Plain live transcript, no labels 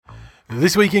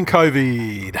This week in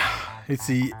COVID, it's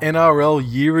the NRL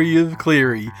Yeary of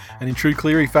Cleary, and in true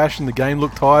Cleary fashion, the game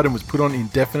looked tired and was put on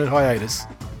indefinite hiatus.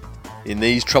 In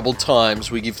these troubled times,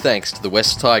 we give thanks to the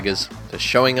West Tigers for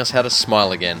showing us how to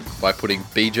smile again by putting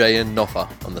BJ and Noffa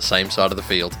on the same side of the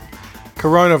field.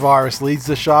 Coronavirus leads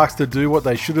the Sharks to do what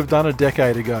they should have done a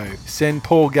decade ago. Send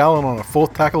Paul Gallen on a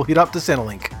fourth tackle hit up to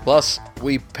Centrelink. Plus,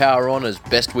 we power on as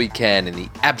best we can in the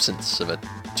absence of a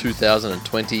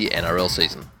 2020 NRL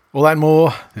season. All that and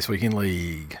more this week in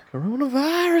League.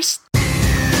 Coronavirus.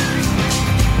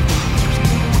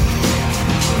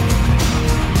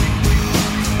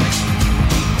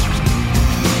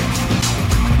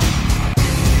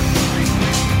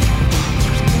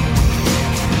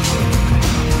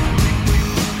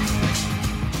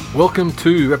 Welcome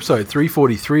to episode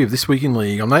 343 of This Week in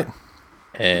League. I'm Nate.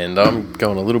 And I'm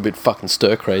going a little bit fucking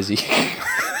stir crazy.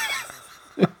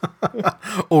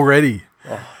 Already.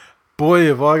 Oh. Boy,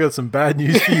 have I got some bad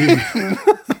news for you.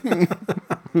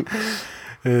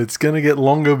 It's going to get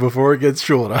longer before it gets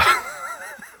shorter.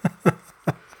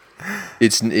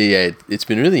 It's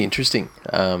been really interesting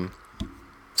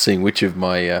seeing which of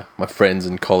my friends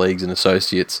and colleagues and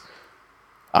associates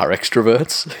are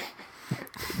extroverts.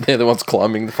 They're the ones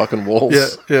climbing the fucking walls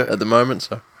at the moment.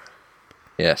 So,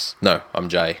 yes. No, I'm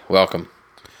Jay. Welcome.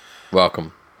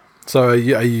 So are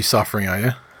you suffering, are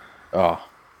you? Oh,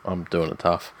 I'm doing it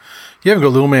tough. You haven't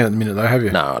got little man at the minute, though, have you?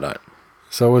 No, I don't.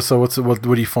 So what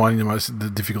do you find the most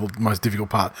difficult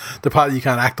part? The part that you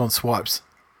can't act on swipes.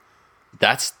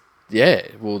 That's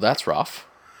rough.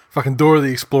 Fucking Dora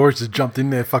the Explorer just jumped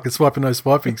in there, fucking swiping, no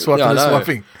swiping, swiping, no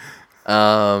swiping.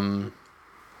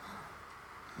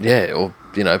 Yeah, or,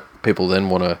 people then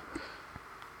want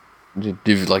to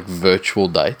do, like, virtual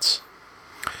dates.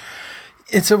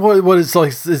 It's what it's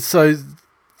like. It's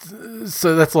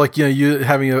so that's like, you're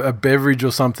having a beverage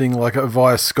or something, like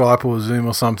via Skype or Zoom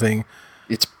or something.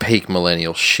 It's peak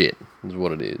millennial shit, is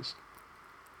what it is.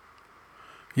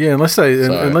 Yeah, unless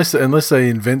they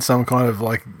invent some kind of,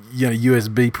 like,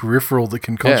 USB peripheral that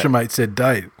can consummate said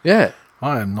date. Yeah.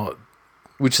 I am not.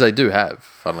 Which they do have,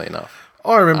 funnily enough.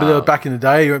 I remember back in the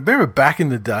day.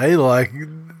 Like,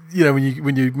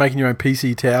 when you're making your own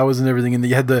PC towers and everything, and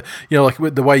you had the, like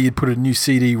the way you'd put a new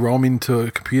CD-ROM into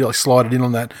a computer, like slide it in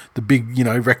on the big,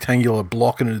 rectangular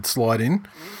block, and it'd slide in.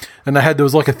 And there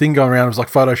was like a thing going around. It was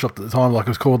like Photoshopped at the time. Like, it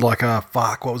was called like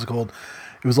what was it called?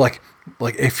 It was like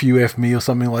FUF me or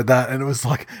something like that. And it was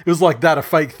like that, a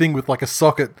fake thing with like a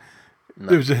socket.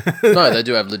 No, no, they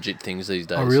do have legit things these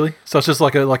days. Oh, really? So it's just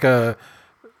like a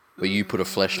where you put a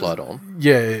flashlight on.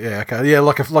 Yeah, okay. Yeah,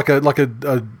 like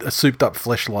a souped up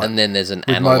flashlight. And then there's an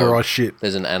with analog. Motorized shit.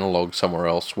 There's an analog somewhere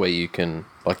else where you can,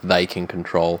 like, they can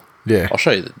control. Yeah. I'll show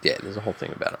you that. Yeah, there's a whole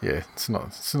thing about it. Yeah, it's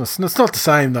not the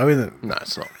same though, is it? No,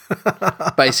 it's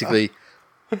not. Basically,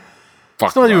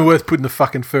 it's not even worth putting the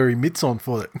fucking furry mitts on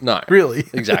for it. No. Really.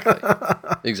 Exactly.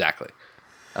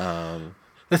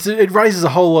 It raises a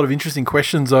whole lot of interesting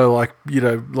questions though, like,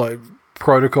 like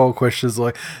protocol questions,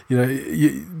 like,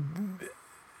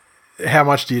 how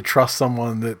much do you trust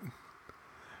someone that?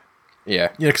 Yeah.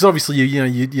 Because obviously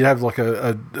you'd have like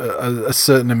a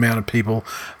certain amount of people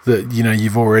that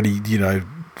you've already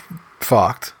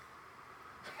fucked.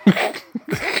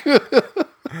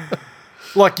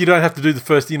 Like, you don't have to do the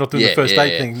first. You're not doing the first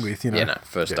date thing with Yeah, no,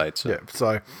 first dates. Yeah.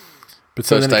 So, but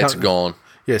first dates are gone.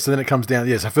 Yeah. So then it comes down.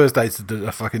 Yeah. So first dates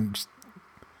are fucking.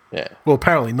 Yeah. Well,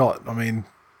 apparently not. I mean.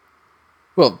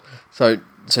 Well, so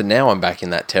now I'm back in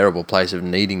that terrible place of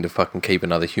needing to fucking keep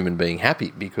another human being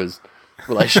happy because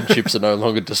relationships are no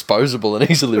longer disposable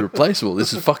and easily replaceable.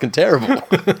 This is fucking terrible.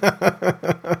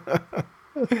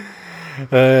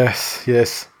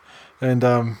 Yes.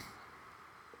 And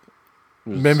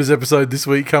members episode this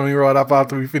week coming right up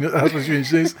after we finish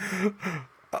this.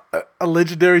 A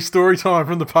legendary story time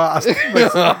from the past.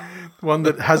 One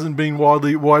that hasn't been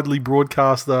widely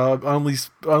broadcast.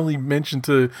 Only mentioned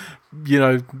to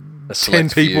 10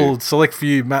 people, select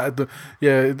few.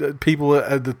 People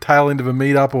at the tail end of a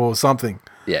meetup or something.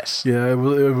 Yes. Yeah, it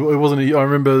wasn't. I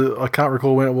remember. I can't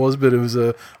recall when it was, but it was.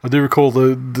 I do recall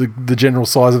the general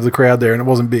size of the crowd there, and it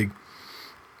wasn't big.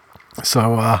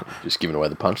 So just giving away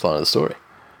the punchline of the story.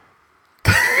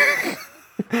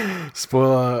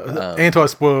 Spoiler,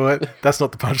 anti-spoiler. That's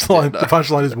not the punchline. No. The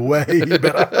punchline is way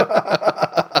better.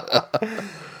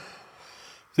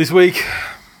 This week,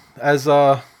 as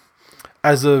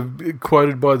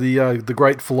quoted by the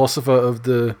great philosopher of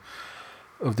the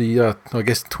I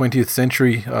guess 20th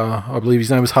century, I believe his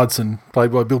name was Hudson,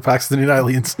 played by Bill Paxton in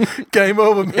Aliens. Game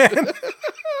over, man.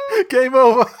 Game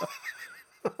over.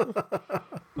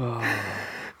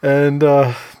 And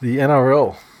the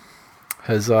NRL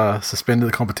has suspended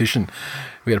the competition.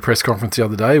 We had a press conference the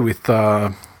other day with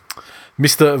Mr.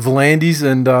 Volandis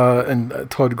and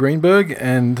Todd Greenberg,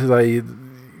 and they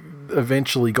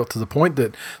eventually got to the point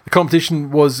that the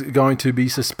competition was going to be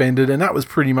suspended, and that was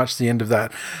pretty much the end of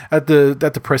that. At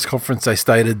the press conference, they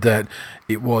stated that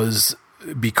it was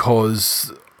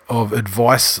because of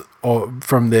advice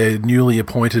from their newly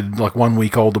appointed, like 1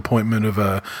 week old appointment of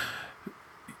a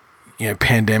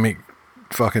pandemic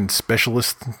fucking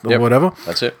specialist or whatever.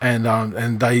 That's it.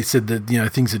 And they said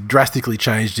that things had drastically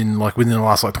changed in like within the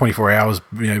last 24 hours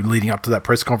leading up to that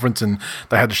press conference, and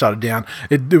they had to shut it down.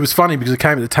 It was funny because it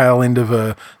came at the tail end of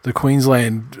the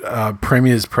Queensland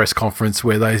Premier's press conference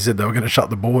where they said they were going to shut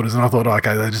the borders, and I thought,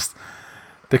 okay,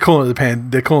 they're calling it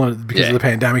because of the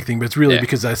pandemic thing, but it's really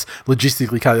because that's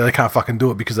logistically they can't fucking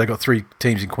do it because they got 3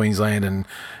 teams in Queensland, and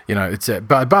it's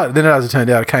but then as it turned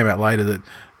out, it came out later that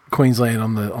Queensland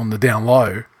on the down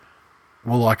low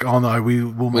were like, oh no,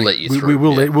 we'll let you through.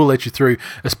 We'll let you through,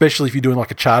 especially if you're doing like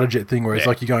a charter jet thing where it's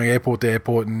like you're going airport to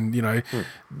airport, and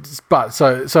But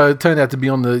so it turned out to be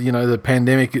on the the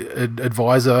pandemic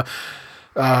advisor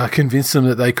convinced them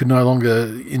that they could no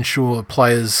longer ensure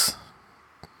players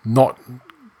not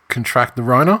contract the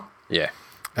Rona. Yeah,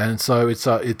 and so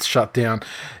it's shut down.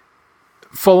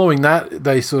 Following that,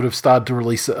 they sort of started to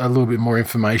release a little bit more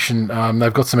information.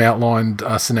 They've got some outlined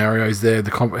scenarios there,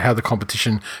 how the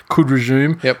competition could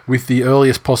resume with the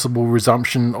earliest possible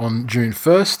resumption on June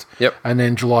 1st, and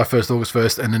then July 1st, August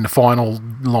 1st, and then the final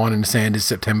line in the sand is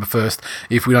September 1st.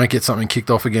 If we don't get something kicked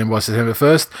off again by September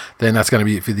 1st, then that's going to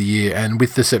be it for the year. And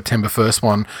with the September 1st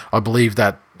one, I believe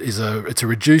that it's a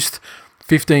reduced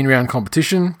 15-round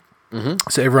competition,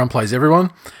 so everyone plays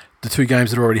everyone. The 2 games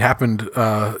that already happened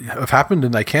have happened,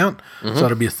 and they count. So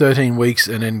it'll be 13 weeks,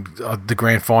 and then the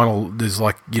grand final is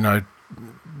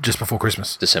just before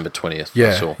Christmas, December 20th.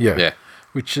 Yeah.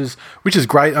 Which is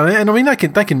great, and I mean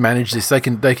they can manage this. They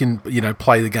can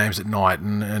play the games at night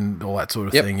and all that sort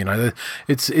of thing.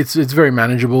 It's very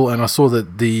manageable. And I saw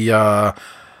that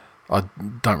I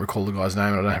don't recall the guy's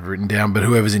name, and I don't have it written down, but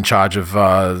whoever's in charge of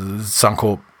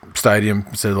Suncorp Stadium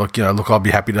said, look, I'll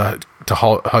be happy to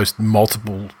host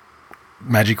multiple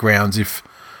Magic rounds if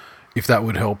that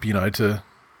would help, to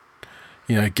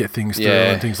get things through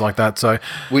and things like that. So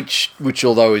which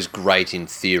although is great in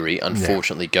theory,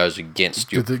 unfortunately goes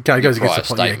against your goes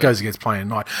against playing at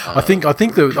night. I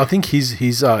think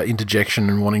his interjection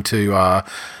and wanting to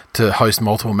host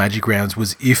multiple Magic rounds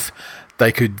was if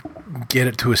they could get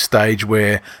it to a stage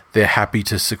where they're happy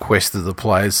to sequester the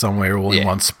players somewhere all in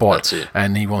one spot,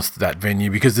 and he wants that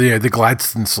venue because the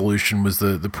Gladstone solution was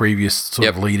the previous sort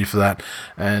of leader for that,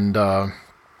 and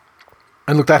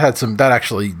look, that had some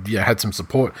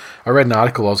support. I read an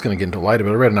article, I was going to get into it later,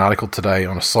 but I read an article today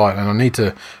on a site, and I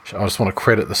just want to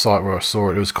credit the site where I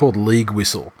saw it. It was called League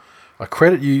Whistle. I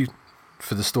credit you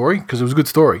for the story because it was a good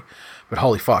story, but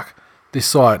holy fuck, this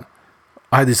site.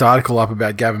 I had this article up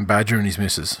about Gavin Badger and his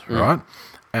missus, right?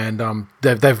 And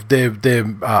they're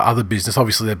other business.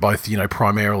 Obviously, they're both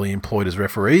primarily employed as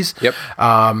referees.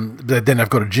 Then they've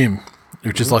got a gym,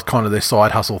 which is like kind of their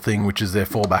side hustle thing, which is their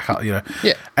fallback.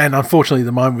 And unfortunately, at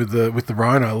the moment with the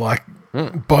Rona, like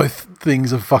both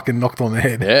things are fucking knocked on the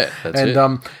head. Yeah, that's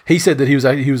it. He said that he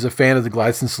was a fan of the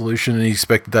Gladstone solution, and he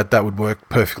expected that would work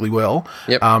perfectly well.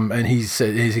 And he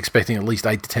said he's expecting at least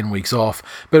 8 to 10 weeks off.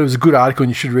 But it was a good article, and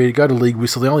you should read it. Go to League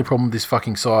Whistle. The only problem with this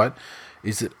fucking site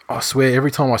is that I swear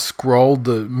every time I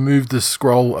moved the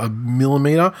scroll a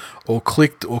millimeter or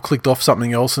clicked off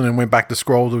something else and then went back to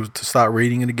scroll to start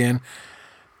reading it again,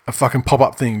 a fucking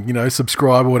pop-up thing,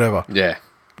 subscribe or whatever. Yeah.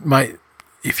 Mate,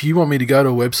 if you want me to go to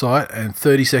a website and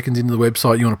 30 seconds into the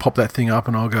website you want to pop that thing up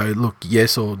and I'll go, look,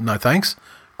 yes or no thanks,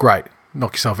 great,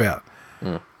 knock yourself out.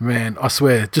 Man, I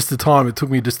swear, just the time it took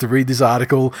me just to read this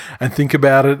article and think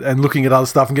about it and looking at other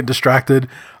stuff and get distracted,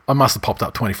 I must have popped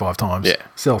up 25 times. Yeah.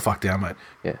 Settle fuck down, mate.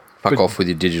 Yeah. Fuck off with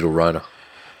your digital Rona.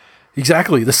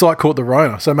 Exactly. The site caught the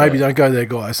Rona, so maybe don't go there,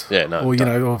 guys. Yeah, no.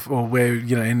 Or or wear,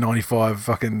 N95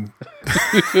 fucking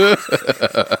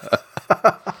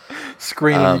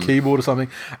screen on your keyboard or something.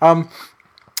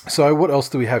 So what else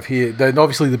do we have here? Then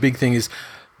obviously the big thing is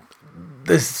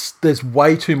there's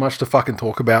way too much to fucking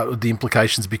talk about with the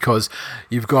implications because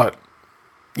you've got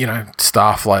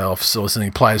staff layoffs or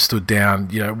something, players stood down,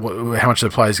 how much the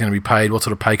players going to be paid, what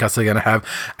sort of pay cuts they're going to have.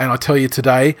 And I tell you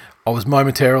today, I was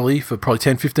momentarily, for probably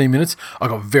 10, 15 minutes, I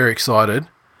got very excited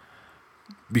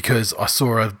because I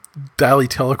saw a Daily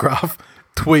Telegraph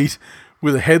tweet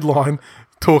with a headline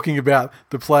talking about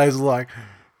the players like,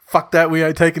 fuck that, we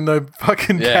ain't taking no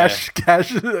fucking Yeah.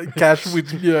 cash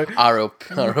with, you know.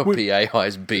 RLPA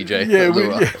hires BJ. Yeah,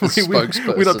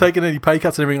 spokesperson. we're not taking any pay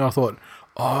cuts and everything. I thought,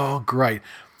 oh, great.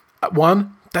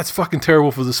 One, that's fucking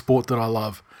terrible for the sport that I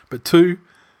love. But two,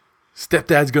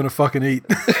 stepdad's going to fucking eat.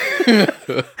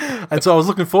 And so I was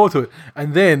looking forward to it.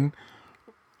 And then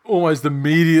almost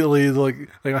immediately, like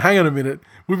hang on a minute,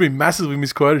 we've been massively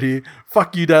misquoted here.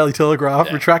 Fuck you, Daily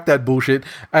Telegraph. Retract that bullshit.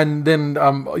 And then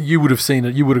you would have seen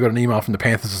it. You would have got an email from the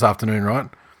Panthers this afternoon, right?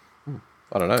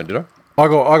 I don't know, did I? I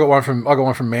got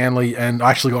one from Manly, and I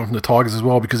actually got one from the Tigers as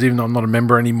well, because even though I'm not a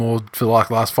member anymore for like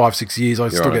the last 5-6 years, I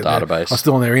still on a get database. I'm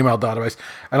still on their email database.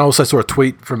 And I also saw a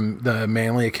tweet from the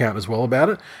Manly account as well about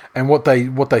it. And what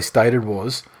they stated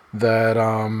was that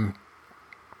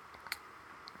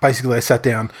basically they sat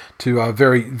down to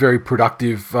very, very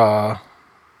productive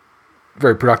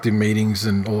meetings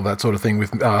and all of that sort of thing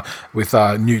with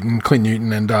Clint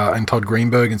Newton and Todd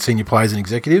Greenberg and senior players and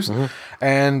executives.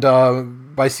 And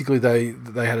basically they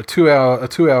had a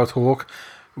 2-hour talk,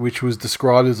 which was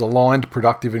described as aligned,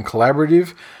 productive, and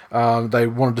collaborative. They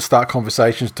wanted to start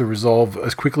conversations to resolve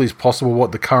as quickly as possible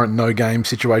what the current no game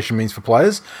situation means for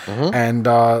players. And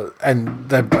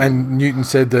Newton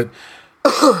said that.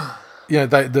 The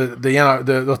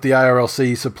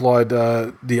ARLC supplied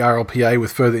the RLPA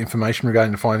with further information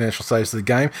regarding the financial status of the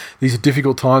game. These are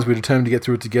difficult times. We're determined to get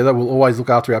through it together. We'll always look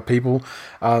after our people.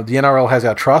 The NRL has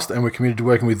our trust, and we're committed to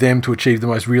working with them to achieve the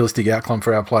most realistic outcome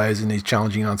for our players in these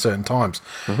challenging and uncertain times.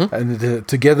 And the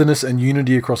togetherness and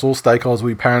unity across all stakeholders will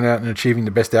be paramount in achieving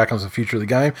the best outcomes for the future of the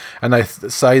game. And they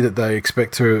say that they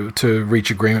expect to reach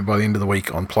agreement by the end of the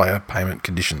week on player payment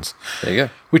conditions. There you go.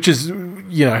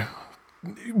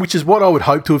 Which is what I would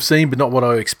hope to have seen, but not what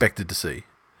I expected to see.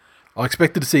 I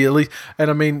expected to see at least,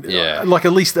 and I mean, like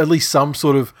at least some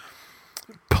sort of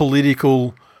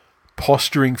political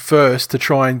posturing first to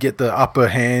try and get the upper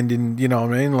hand in, you know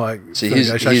what I mean? Like, see, here's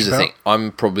the thing.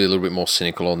 I'm probably a little bit more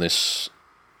cynical on this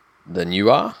than you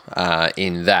are,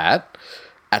 in that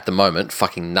at the moment,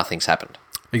 fucking nothing's happened.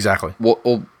 Exactly.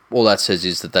 All that says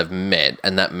is that they've met,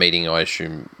 and that meeting, I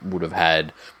assume, would have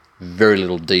had very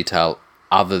little detail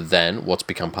other than what's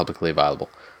become publicly available.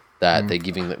 That they're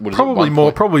giving probably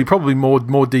more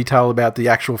detail about the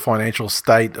actual financial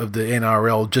state of the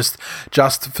NRL, just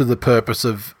for the purpose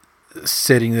of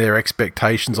setting their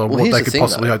expectations on what they could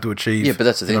possibly hope to achieve. Yeah, but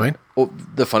that's the thing. You know what I mean?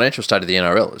 The financial state of the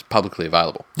NRL is publicly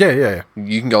available. Yeah.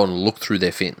 You can go and look through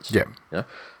their fins. Yeah. You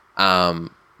know?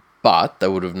 But they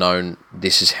would have known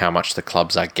this is how much the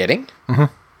clubs are getting, and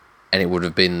it would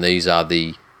have been these are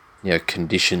the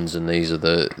conditions, and these are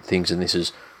the things, and this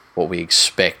is what we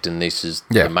expect, and this is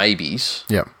the maybes.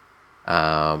 Yeah.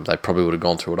 They probably would have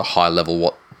gone through at a high level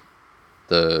what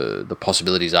the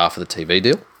possibilities are for the TV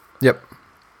deal. Yep.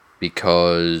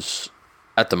 Because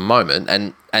at the moment,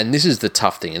 and this is the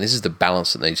tough thing, and this is the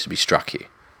balance that needs to be struck here.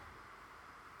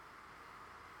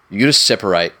 You got to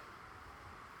separate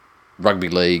rugby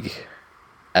league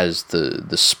as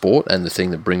the sport and the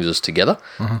thing that brings us together.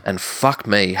 And fuck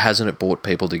me, hasn't it brought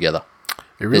people together?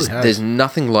 It really has. There's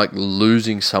nothing like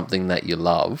losing something that you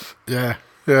love. Yeah.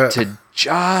 To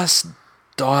just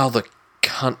dial the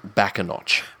cunt back a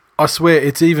notch. I swear,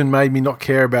 it's even made me not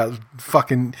care about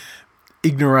fucking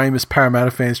ignoramus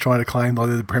Parramatta fans trying to claim like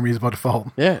they're the premiers by default.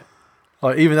 Yeah.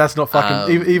 Like even that's not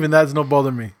fucking even that's not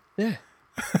bothering me. Yeah.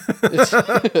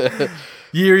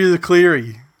 Yeary the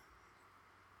Cleary.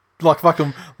 Like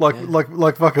fucking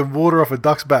water off a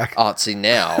duck's back. Oh, see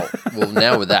now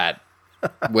with that,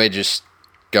 we're just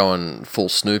going full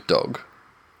Snoop Dogg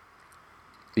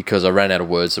because I ran out of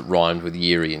words that rhymed with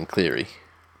Yeary and Cleary.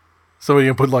 So we're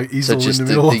gonna put like easel in the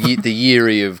middle. The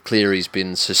Yeary of Cleary's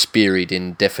been suspiried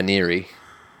in definery.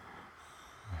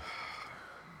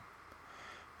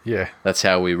 Yeah, that's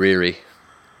how we reary.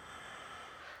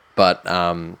 But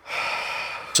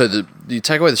so you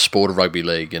take away the sport of rugby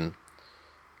league and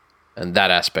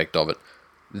that aspect of it,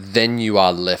 then you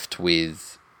are left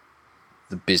with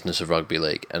the business of rugby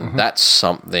league. And that's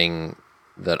something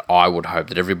that I would hope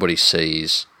that everybody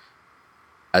sees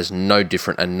as no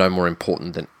different and no more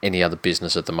important than any other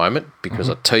business at the moment. Because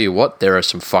I tell you what, there are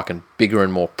some fucking bigger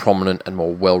and more prominent and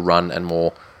more well-run and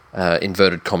more,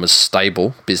 inverted commas,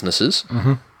 stable businesses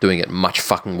doing it much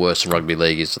fucking worse than rugby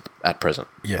league is at present.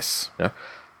 Yes.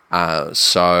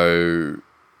 So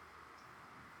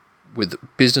with the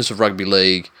business of rugby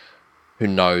league, who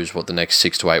knows what the next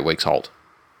 6 to 8 weeks hold?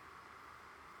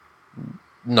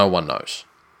 No one knows.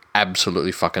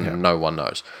 Absolutely fucking no one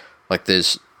knows. Like,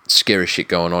 there's scary shit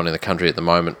going on in the country at the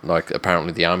moment. Like,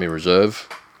 apparently the Army Reserve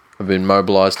have been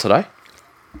mobilised today.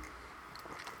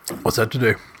 What's that to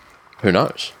do? Who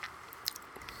knows?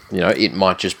 it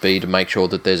might just be to make sure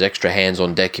that there's extra hands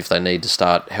on deck if they need to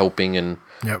start helping and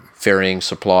ferrying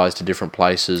supplies to different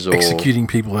places, or executing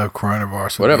people who have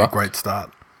coronavirus. Whatever, would be a great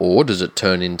start. Or does it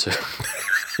turn into?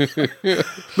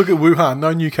 Look at Wuhan,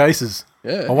 no new cases.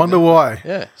 Yeah, I wonder why.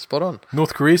 Yeah, spot on.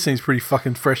 North Korea seems pretty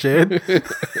fucking fresh aired.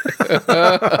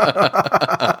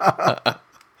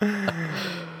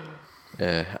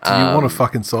 Yeah. Do you want to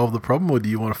fucking solve the problem, or do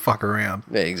you want to fuck around?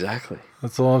 Yeah, exactly.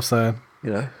 That's all I'm saying.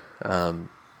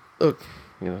 Look,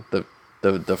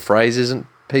 the phrase isn't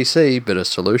PC, but a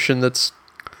solution that's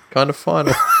kind of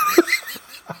final.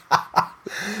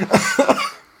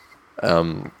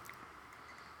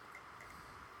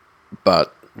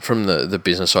 But from the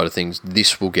business side of things,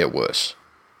 this will get worse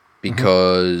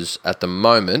because at the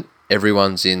moment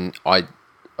everyone's in. I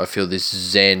feel this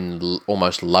zen,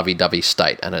 almost lovey-dovey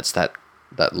state, and it's that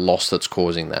loss that's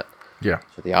causing that. Yeah.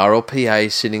 So the RLPA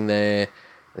is sitting there,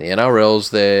 the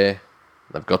NRL's there.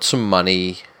 They've got some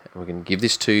money, and we're going to give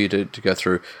this to you to go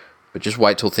through. But just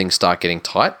wait till things start getting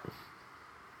tight,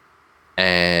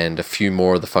 and a few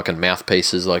more of the fucking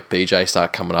mouthpieces like BJ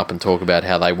start coming up and talk about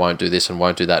how they won't do this and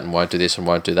won't do that and won't do this and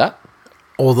won't do that.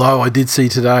 Although I did see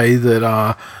today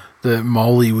that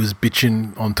Moley was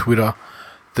bitching on Twitter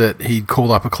that he'd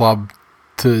called up a club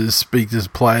to speak to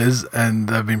players and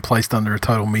they've been placed under a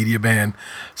total media ban.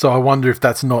 So I wonder if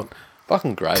that's not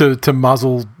fucking great to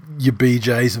muzzle your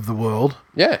BJs of the world.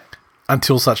 Yeah.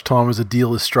 Until such time as a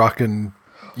deal is struck and,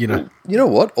 Well, you know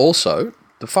what? Also,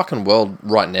 the fucking world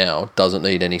right now doesn't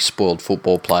need any spoiled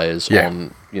football players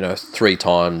on, 3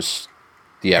 times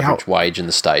the average wage in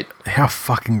the state. How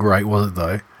fucking great was it,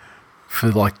 though, for,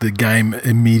 the game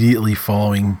immediately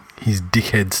following his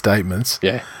dickhead statements?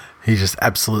 Yeah. He just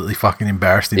absolutely fucking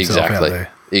embarrassed himself out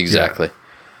there. Exactly.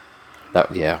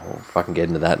 Yeah. We'll fucking get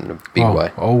into that in a big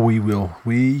way. Oh, we will.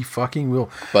 We fucking will.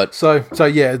 But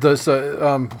yeah. This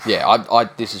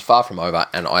is far from over,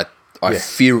 and I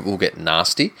fear it will get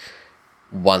nasty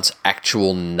once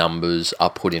actual numbers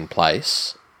are put in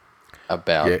place.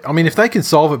 About I mean, if they can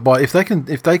solve it if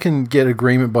they can get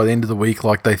agreement by the end of the week,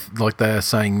 like they are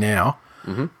saying now,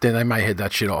 then they may head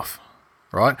that shit off.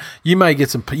 Right? You may get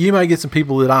some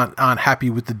people that aren't happy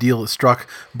with the deal that's struck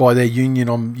by their union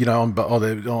on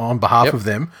behalf of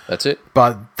them. That's it.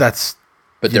 But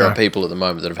there are people at the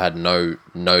moment that have had no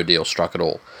deal struck at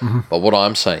all. Mm-hmm. But what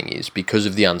I'm saying is, because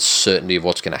of the uncertainty of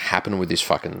what's going to happen with this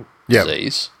fucking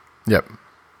disease, that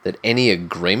any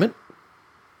agreement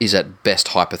is at best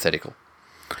hypothetical,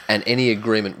 and any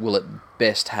agreement will at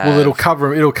best have. Well, it'll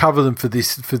cover them for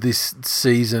this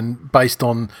season based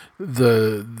on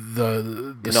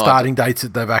the starting dates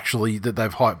that they've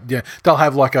hyped. Yeah, they'll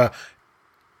have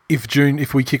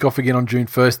if we kick off again on June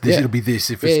 1st, it'll be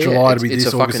this. If it's July, it'll be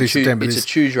this. August, September. It's a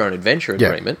choose your own adventure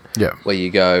agreement. Yeah. Where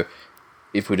you go,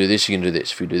 if we do this, you can do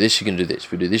this. If we do this, you can do this.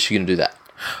 If we do this, you can do that.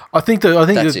 I think the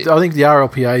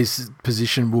RLPA's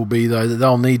position will be, though, that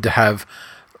they'll need to have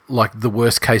the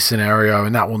worst case scenario,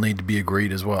 and that will need to be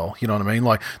agreed as well. You know what I mean?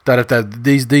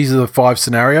 These are the 5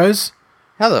 scenarios.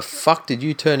 How the fuck did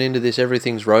you turn into this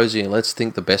everything's rosy and let's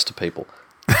think the best of people?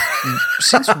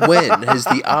 Since when has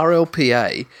the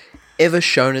RLPA ever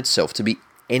shown itself to be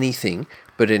anything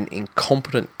but an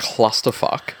incompetent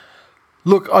clusterfuck?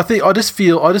 Look, I just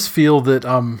feel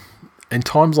that in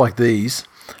times like these,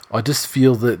 I just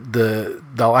feel that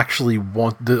they'll actually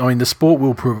want. The sport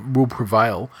will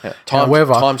prevail. Yeah,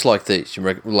 times like these,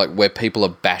 where people are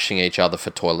bashing each other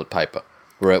for toilet paper,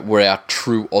 where our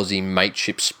true Aussie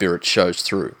mateship spirit shows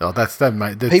through. Oh, that's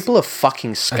mate. People are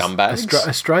fucking scumbags.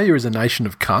 Australia is a nation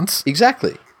of cunts.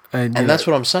 Exactly, and that's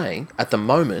what I'm saying. At the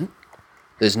moment,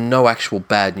 there's no actual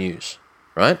bad news,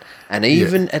 right? And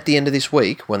even at the end of this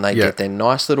week, when they get their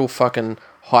nice little fucking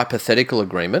hypothetical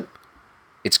agreement,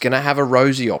 it's going to have a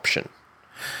rosy option,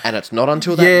 and it's not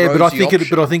until that. Yeah, but I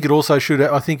think it also should.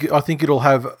 I think it'll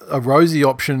have a rosy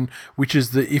option, which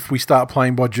is the if we start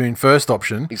playing by June 1st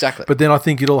option. Exactly. But then I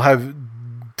think it'll have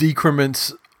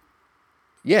decrements.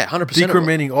 Yeah, 100%.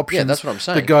 Decrementing options. Yeah, that's what I'm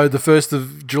saying. That go the 1st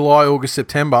of July, August,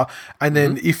 September, and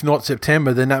then if not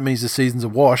September, then that means the season's a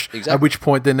wash. Exactly. At which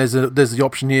point, then there's the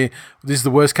option here. This is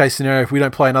the worst case scenario. If we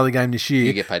don't play another game this year,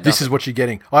 you get paid this is what you're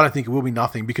getting. I don't think it will be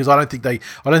nothing because I don't think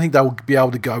they'll be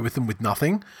able to go with them with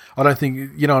nothing. I don't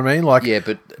think you know what I mean.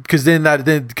 But because then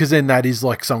that is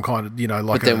like some kind of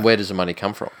But then where does the money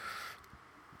come from?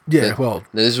 Yeah,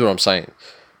 this is what I'm saying.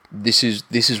 This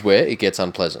is where it gets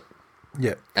unpleasant.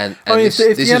 Yeah, and I mean, if the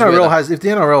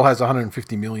NRL has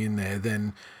 150 million there,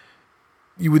 then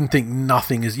you wouldn't think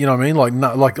nothing is. You know what I mean?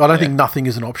 I don't think nothing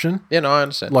is an option. Yeah, no, I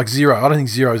understand. Zero. I don't think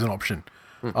zero is an option.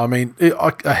 I mean,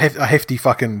 a hefty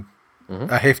fucking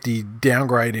a hefty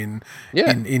downgrade in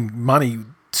money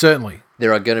Certainly.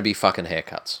 there are going to be fucking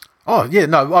haircuts. Oh, yeah,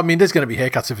 no, I mean, there's going to be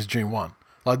haircuts if it's June 1.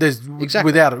 Like, there's,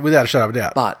 Exactly. without a shadow of a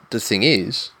doubt. But the thing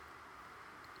is,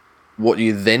 what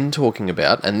you're then talking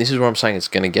about, and this is where I'm saying it's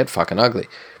going to get fucking ugly,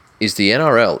 is the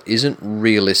NRL isn't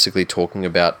realistically talking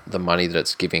about the money that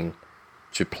it's giving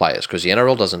to players, because the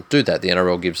NRL doesn't do that. The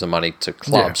NRL gives the money to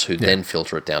clubs who then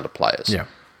filter it down to players. Yeah.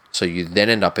 So you then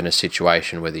end up in a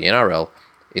situation where the NRL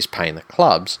is paying the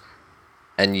clubs,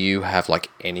 and you have, like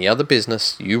any other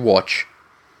business, you watch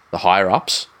the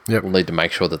higher-ups Yep. will need to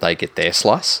make sure that they get their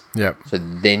slice. Yep. So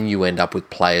then you end up with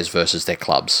players versus their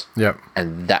clubs. Yep.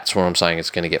 And that's where I'm saying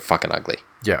it's going to get fucking ugly.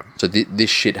 Yeah. So this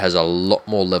shit has a lot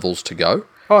more levels to go.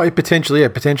 Oh, it potentially,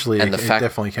 and And it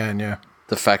definitely can, yeah.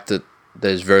 The fact that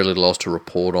there's very little else to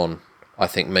report on, I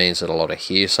think, means that a lot of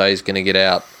hearsay is going to get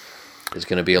out. There's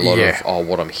going to be a lot of,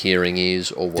 what I'm hearing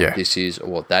is, or what this is, or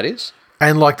what that is.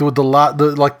 And like the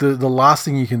last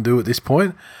thing you can do at this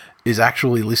point is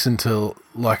actually listen to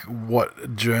like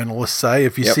what journalists say.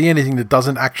 If you see anything that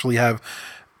doesn't actually have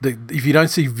if you don't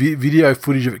see video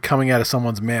footage of it coming out of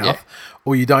someone's mouth,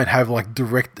 or you don't have like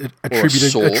direct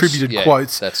attributed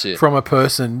quotes from a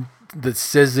person that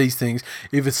says these things,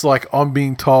 if it's like I'm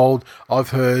being told,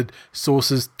 I've heard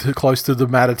sources too close to the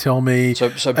matter tell me, so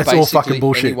that's all fucking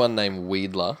bullshit. Anyone named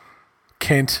Weedler,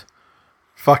 Kent,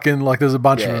 fucking like there's a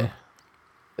bunch of them.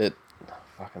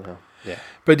 Fucking hell. Yeah.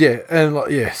 But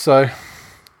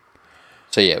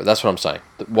so yeah, that's what I'm saying.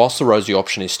 Whilst the rosy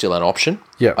option is still an option,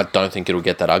 I don't think it'll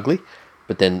get that ugly.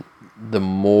 But then the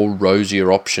more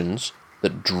rosier options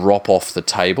that drop off the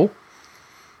table,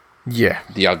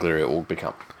 the uglier it will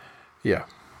become. Yeah.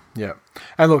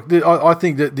 And look, I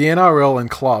think that the NRL and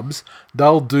clubs,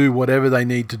 they'll do whatever they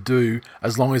need to do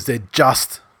as long as they're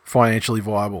just financially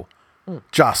viable.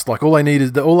 Just like all they need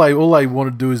is all they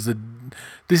want to do is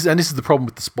this is the problem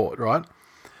with the sport, right?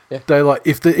 Yeah. They like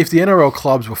if the NRL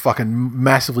clubs were fucking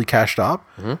massively cashed up,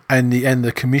 and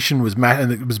the commission was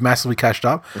massively cashed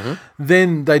up,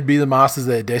 then they'd be the masters of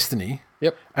their destiny.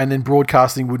 Yep. And then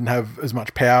broadcasting wouldn't have as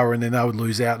much power, and then they would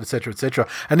lose out, etc., etc.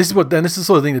 And this is the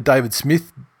sort of thing that David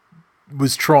Smith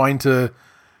was trying to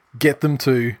get them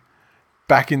to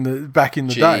back in the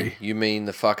day. You mean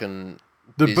the fucking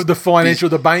the financial,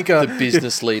 the banker, the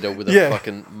business leader with a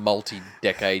fucking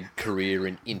multi-decade career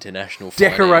in international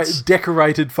finance,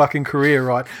 decorated fucking career,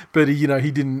 right? But he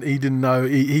didn't know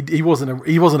he wasn't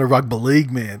a rugby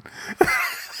league man.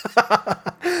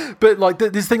 But like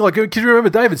this thing, like, can you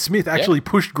remember David Smith actually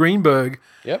pushed Greenberg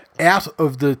out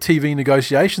of the TV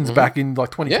negotiations back in like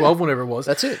 2012, whenever it was.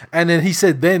 That's it. And then he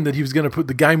said then that he was going to put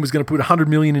 $100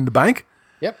 million in the bank.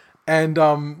 Yep.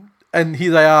 And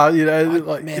here they are,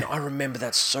 I remember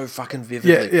that so fucking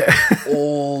vividly. Yeah.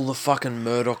 All the fucking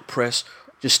Murdoch press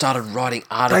just started writing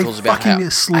articles about how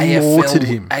slaughtered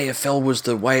him. AFL was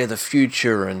the way of the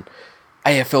future, and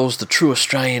AFL's the true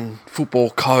Australian football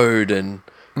code, and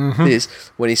this.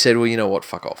 When he said, "Well, you know what,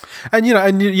 fuck off." And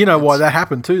you know why that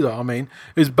happened too, though.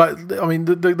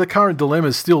 The current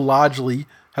dilemma still largely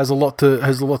has a lot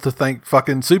to thank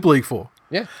fucking Super League for.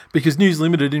 Yeah, because News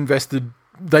Limited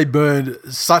they burned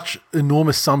such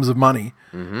enormous sums of money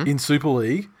in Super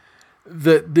League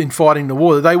that in fighting the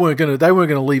war that they weren't going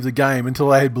to leave the game until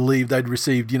they had believed they'd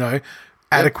received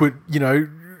adequate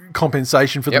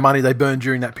compensation for the money they burned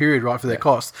during that period, right, for their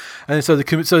costs. And so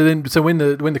when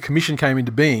the commission came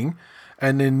into being,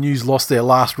 and then News lost their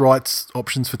last rights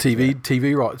options for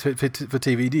TV rights for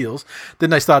TV deals, then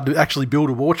they started to actually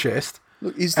build a war chest.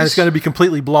 Look, and it's going to be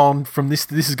completely blown from this.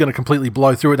 This is going to completely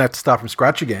blow through it and have to start from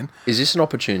scratch again. Is this an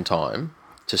opportune time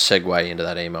to segue into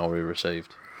that email we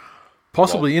received?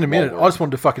 Possibly in a minute. I just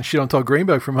wanted to fucking shit on Todd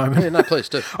Greenberg for a moment. Yeah, no, please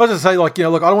do. I was going to say, look, I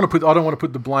don't want to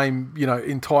put the blame,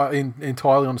 entirely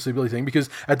on the Super League thing, because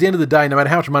at the end of the day, no matter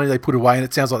how much money they put away, and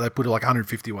it sounds like they put like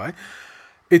 150 away,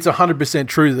 it's 100%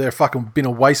 true that they're fucking been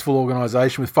a wasteful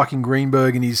organisation with fucking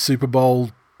Greenberg and his Super Bowl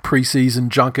preseason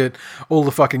junket, all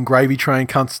the fucking gravy train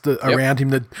cunts around him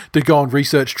that go on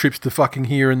research trips to fucking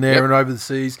here and there and over the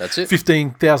seas. That's it.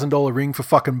 $15,000 ring for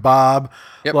fucking Barb.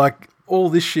 Like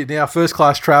all this shit now, first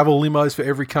class travel, limos for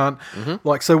every cunt.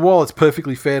 Like, so while it's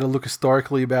perfectly fair to look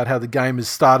historically about how the game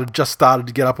has just started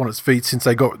to get up on its feet since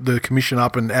they got the commission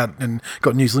up and out and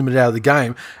got News Limited out of the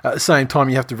game, at the same time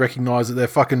you have to recognise that their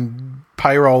fucking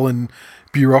payroll and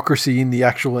bureaucracy in the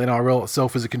actual NRL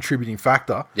itself is a contributing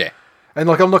factor. Yeah. And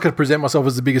like, I'm not going to present myself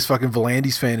as the biggest fucking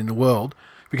Volandis fan in the world,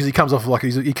 because he comes off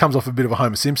a bit of a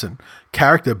Homer Simpson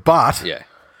character. But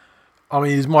I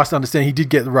mean, it's my understanding he did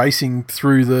get racing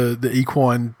through the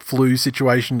equine flu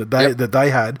situation that they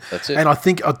had. That's it. And I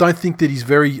don't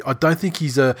think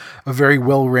he's a very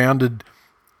well-rounded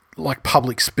like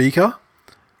public speaker.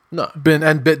 No.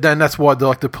 But then that's why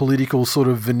the political sort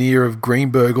of veneer of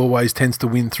Greenberg always tends to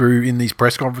win through in these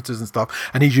press conferences and stuff.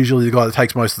 And he's usually the guy that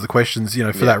takes most of the questions,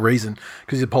 for that reason,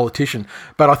 because he's a politician.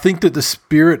 But I think that the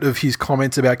spirit of his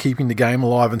comments about keeping the game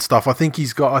alive and stuff, I think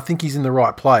he's in the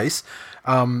right place.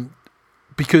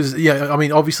 Because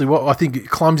obviously, what I think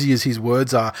clumsy as his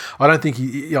words are, I don't think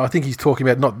I think he's talking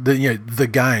about not the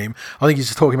game. I think he's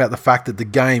just talking about the fact that the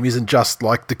game isn't just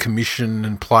like the commission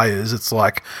and players. It's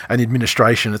like an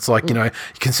administration. It's like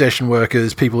concession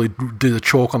workers, people who do the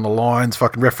chalk on the lines,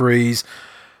 fucking referees,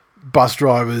 bus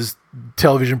drivers,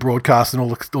 television broadcast, and all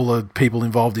the people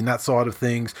involved in that side of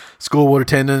things. Scoreboard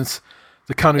attendants,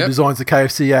 the cunt who designs the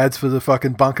KFC ads for the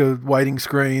fucking bunker waiting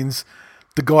screens.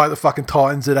 The guy at the fucking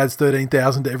Titans that adds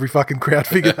 13,000 to every fucking crowd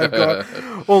figure they've got.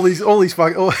 all these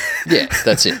fucking... Yeah,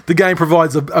 that's it. The game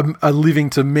provides a living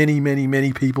to many, many,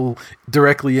 many people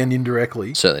directly and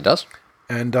indirectly. Certainly does.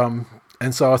 And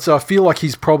so I feel like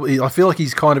he's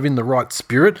kind of in the right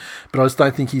spirit, but I just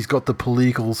don't think he's got the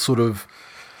political sort of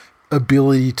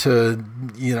ability to,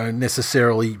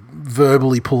 necessarily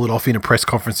verbally pull it off in a press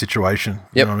conference situation.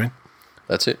 You know what I mean?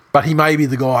 That's it. But he may be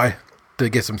the guy that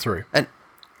gets him through.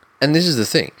 And this is the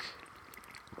thing.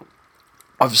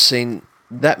 I've seen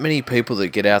that many people that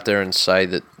get out there and say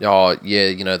that,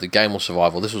 the game will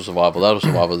survive, or this will survive, or that will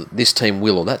survive, or this team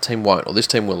will, or that team won't, or this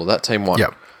team will, or that team won't.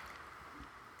 Yep.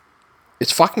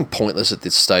 It's fucking pointless at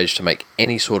this stage to make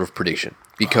any sort of prediction.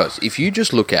 Because if you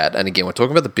just look at, and again, we're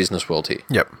talking about the business world here.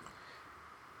 Yep.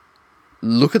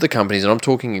 Look at the companies, and I'm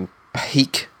talking in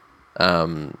peak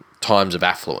times of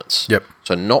affluence. Yep.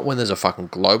 So not when there's a fucking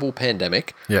global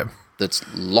pandemic. Yep. That's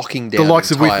locking down the likes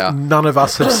of which none of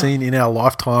us have seen in our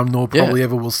lifetime, nor probably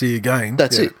ever will see again.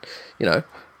 That's it. India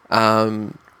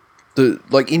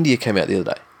came out the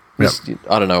other day.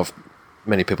 I don't know if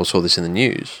many people saw this in the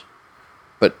news,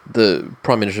 but the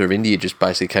Prime Minister of India just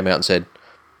basically came out and said,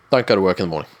 "Don't go to work in the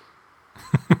morning.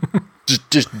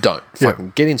 just don't.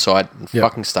 Fucking get inside and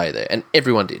fucking stay there." And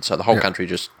everyone did. So the whole country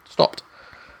just stopped.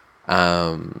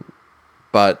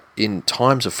 But in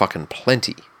times of fucking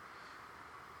plenty,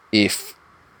 if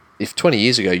 20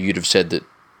 years ago you'd have said that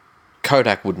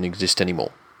Kodak wouldn't exist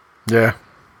anymore. Yeah.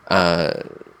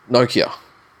 Nokia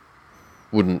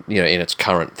wouldn't, in its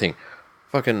current thing.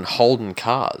 Fucking Holden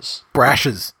cars.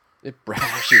 Brashes.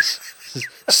 Brashes.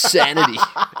 Sanity.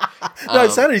 No,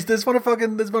 Sanity. There's one at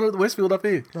Westfield up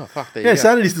here. Oh, fuck, there you go.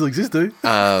 Sanity still exists, dude.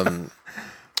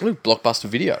 Blockbuster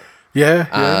Video. Yeah.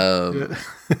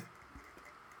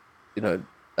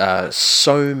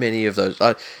 So many of those,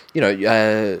 TomTom,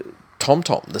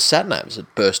 the sat-navs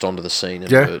that burst onto the scene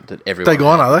and that everyone... They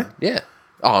gone, are they? Yeah.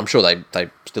 Oh, I'm sure they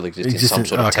still exist in some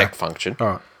sort of tech function.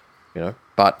 All right.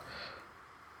 But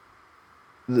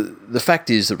the fact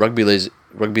is that rugby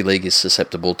league is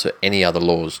susceptible to any other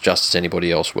laws just as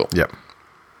anybody else will. Yep.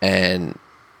 And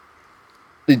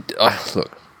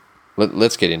look,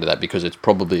 let's get into that because it's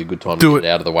probably a good time to get it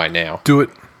out of the way now. Do it.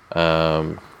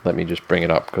 Let me just bring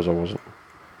it up because I wasn't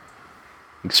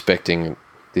expecting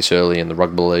this early in the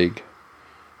rugby league.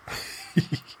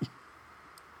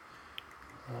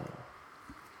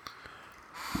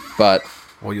 But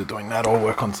while you're doing that, I'll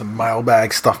work on some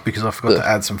mailbag stuff because I forgot to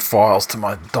add some files to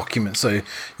my document. So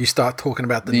you start talking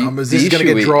about the numbers. This is going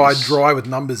to get dry with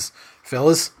numbers,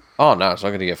 fellas. Oh no, it's not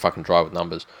going to get fucking dry with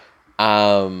numbers. It's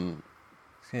going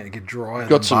to get dry.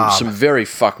 Got some very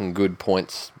fucking good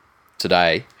points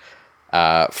today.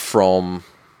 From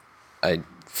a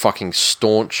fucking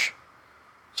staunch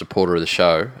supporter of the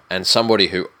show and somebody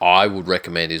who I would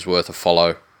recommend is worth a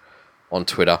follow on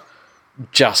Twitter,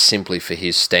 just simply for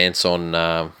his stance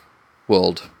on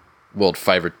world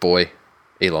favourite boy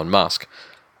Elon Musk.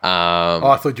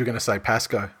 I thought you were going to say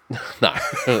Pasco. No.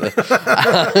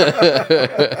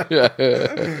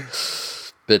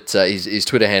 But his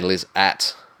Twitter handle is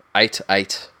at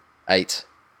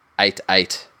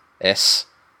 88888s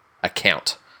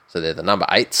account. So they're the number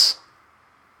 8s,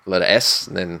 letter S,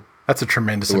 and then that's a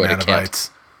tremendous amount of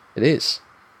 8s. It is.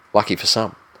 Lucky for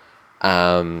some.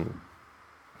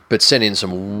 But send in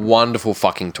some wonderful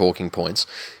fucking talking points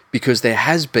because there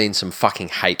has been some fucking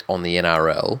hate on the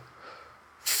NRL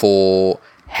for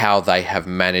how they have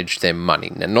managed their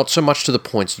money. Now, not so much to the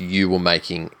points you were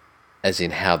making as in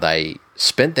how they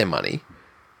spent their money,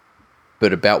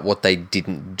 but about what they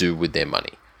didn't do with their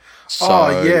money. So,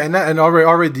 and I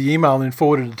read the email and then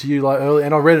forwarded it to you earlier,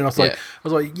 and I read it and I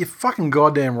was like, you're fucking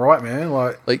goddamn right,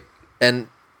 man.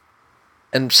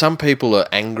 And some people are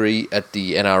angry at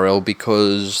the NRL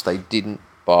because they didn't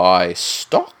buy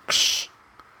stocks,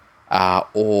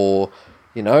 or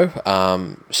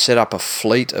set up a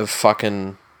fleet of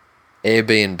fucking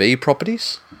Airbnb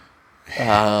properties.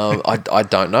 I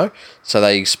don't know. So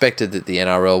they expected that the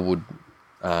NRL would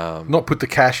Not put the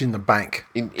cash in the bank.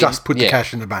 Just put the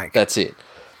cash in the bank. That's it.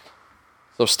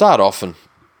 So I'll start off, and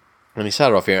let me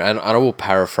start off here, and I will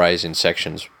paraphrase in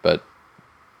sections, but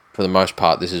for the most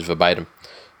part, this is verbatim.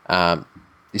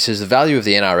 He says the value of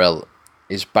the NRL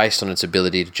is based on its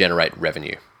ability to generate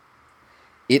revenue.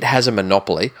 It has a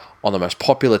monopoly on the most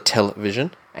popular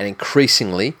television and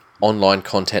increasingly online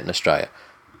content in Australia.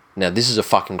 Now, this is a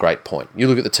fucking great point. You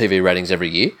look at the TV ratings every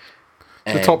year.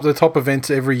 The top events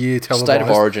every year televised. State of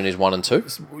Origin is 1 and 2.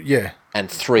 Yeah. And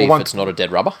 3 if it's not a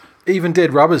dead rubber. Even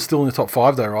dead rubber's still in the top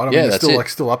 5 though, right? I mean,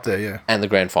 that's still up there, yeah. And the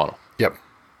grand final. Yep.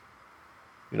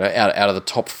 You know, out of the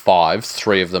top 5,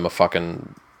 3 of them are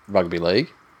fucking rugby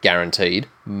league, guaranteed,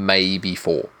 maybe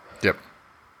 4. Yep.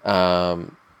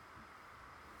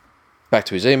 Back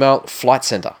to his email, Flight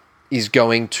Centre is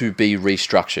going to be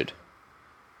restructured.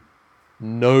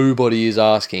 Nobody is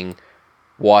asking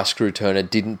why Screw Turner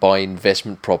didn't buy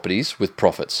investment properties with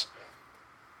profits.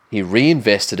 He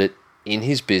reinvested it in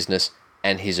his business,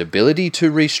 and his ability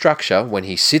to restructure when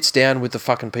he sits down with the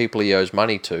fucking people he owes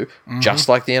money to, just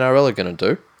like the NRL are going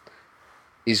to do,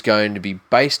 is going to be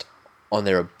based on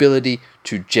their ability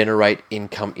to generate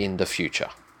income in the future.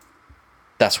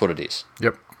 That's what it is.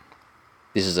 Yep.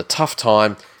 This is a tough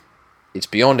time. It's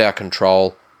beyond our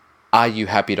control. Are you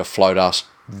happy to float us?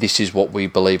 This is what we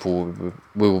believe we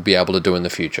will be able to do in the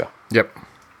future. Yep.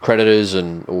 Creditors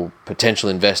or potential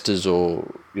investors or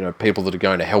people that are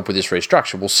going to help with this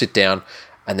restructure will sit down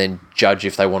and then judge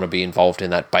if they want to be involved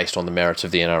in that based on the merits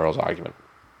of the NRL's argument.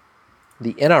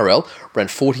 The NRL ran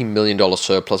 $40 million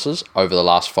surpluses over the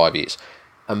last 5 years.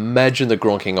 Imagine the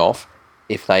gronking off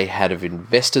if they had have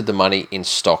invested the money in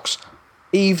stocks,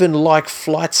 even like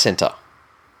Flight Centre,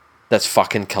 that's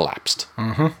fucking collapsed.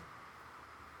 Mm-hmm.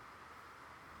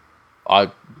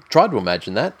 I tried to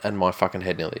imagine that, and my fucking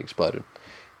head nearly exploded.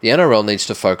 The NRL needs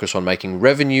to focus on making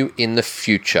revenue in the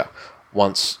future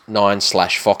once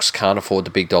Nine/Fox can't afford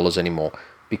the big dollars anymore,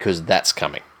 because that's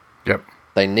coming. Yep.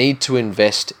 They need to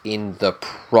invest in the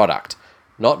product,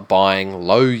 not buying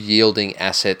low-yielding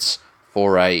assets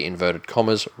for a, inverted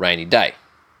commas, rainy day.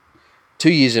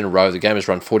 2 years in a row, the game has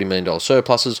run $40 million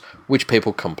surpluses, which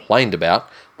people complained about.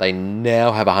 They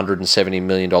now have $170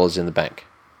 million in the bank.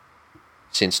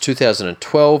 Since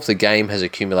 2012, the game has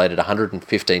accumulated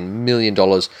 $115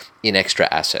 million in extra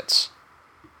assets.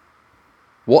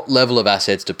 What level of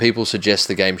assets do people suggest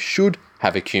the game should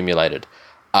have accumulated?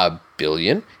 $1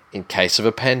 billion in case of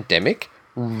a pandemic?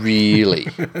 Really?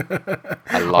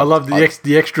 I love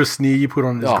the extra sneer you put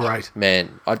on it is great.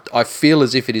 Man, I feel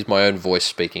as if it is my own voice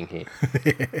speaking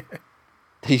here.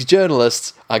 These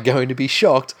journalists are going to be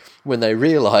shocked when they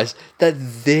realise that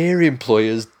their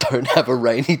employers don't have a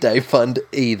rainy day fund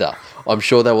either. I'm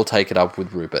sure they will take it up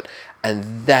with Rupert.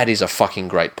 And that is a fucking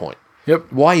great point.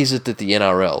 Yep. Why is it that the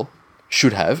NRL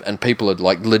should have, and people are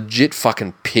like legit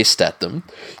fucking pissed at them,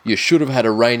 you should have had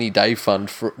a rainy day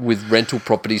fund with rental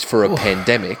properties for a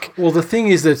pandemic? Well, the thing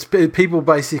is that people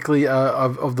basically are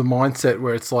of the mindset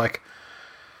where it's like,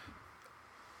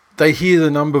 they hear the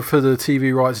number for the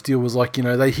TV rights deal was like,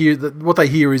 they hear that what they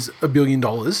hear is $1 billion.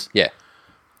 Yeah.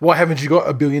 Why haven't you got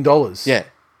 $1 billion? Yeah.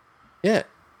 Yeah.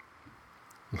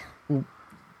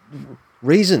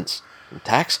 Reasons.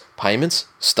 Tax, payments,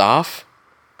 staff,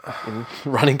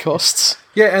 running costs.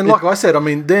 Yeah, and like I said, I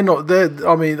mean,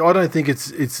 I don't think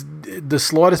it's the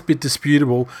slightest bit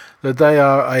disputable that they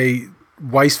are a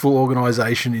wasteful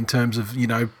organisation in terms of,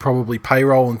 probably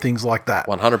payroll and things like that.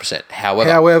 100%.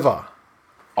 However,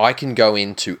 I can go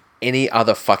into any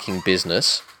other fucking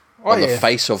business on the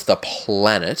face of the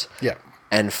planet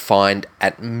and find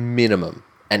at minimum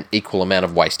an equal amount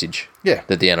of wastage that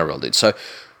the NRL did. So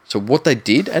what they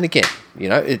did, and again,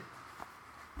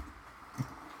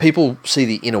 people see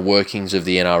the inner workings of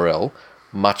the NRL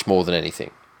much more than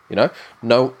anything.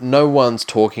 No one's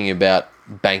talking about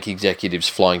bank executives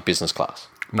flying business class.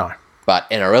 No. But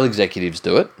NRL executives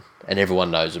do it, and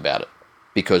everyone knows about it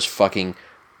because fucking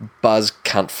Buzz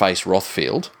Cuntface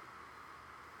Rothfield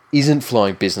isn't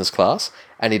flying business class,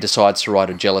 and he decides to write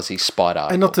a jealousy spite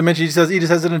article. And not to mention, he just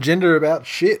has an agenda about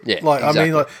shit. Yeah, exactly.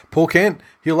 I mean, Paul Kent,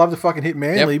 he'll love to fucking hit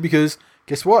Manly because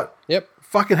guess what? Yep.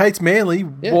 Fucking hates Manly.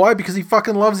 Yep. Why? Because he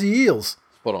fucking loves the Eels.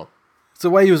 Spot on. It's the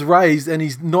way he was raised, and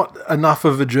he's not enough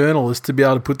of a journalist to be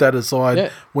able to put that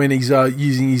aside when he's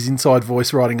using his inside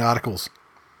voice writing articles.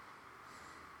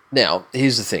 Now,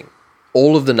 here's the thing.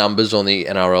 All of the numbers on the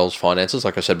NRL's finances,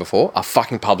 like I said before, are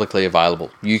fucking publicly available.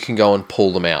 You can go and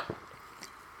pull them out.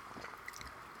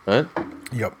 Right?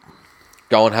 Yep.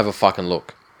 Go and have a fucking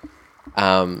look.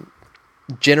 The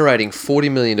generating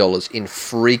 $40 million in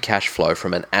free cash flow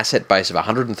from an asset base of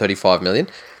 $135 million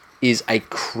is a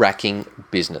cracking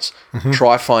business.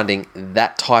 Try finding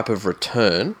that type of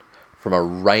return from a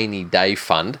rainy day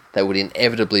fund that would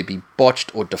inevitably be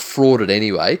botched or defrauded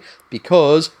anyway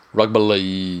because rugby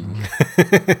league.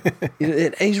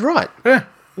 He's right. Yeah.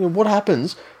 What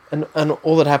happens, and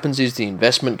all that happens is the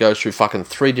investment goes through fucking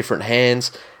 3 different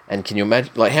hands, and can you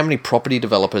imagine, like, how many property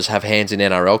developers have hands in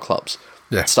NRL clubs?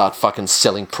 Yeah. Start fucking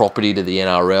selling property to the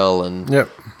NRL and... Yep.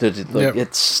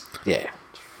 It's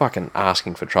fucking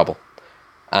asking for trouble.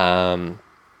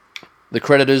 The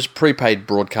creditors, prepaid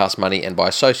broadcast money, and by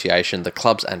association, the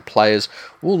clubs and players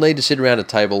will need to sit around a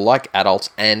table like adults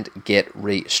and get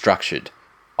restructured,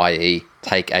 i.e.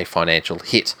 take a financial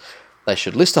hit. They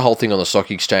should list the whole thing on the stock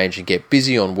exchange and get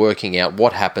busy on working out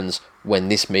what happens when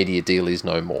this media deal is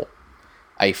no more.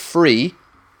 A free,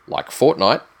 like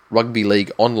Fortnite, rugby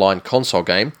league online console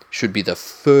game should be the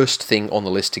first thing on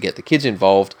the list to get the kids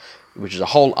involved, which is a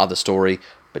whole other story,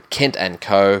 but Kent and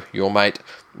Co., your mate,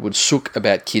 would sook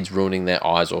about kids ruining their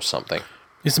eyes or something.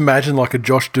 Just imagine like a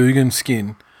Josh Dugan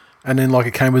skin, and then like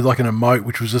it came with like an emote,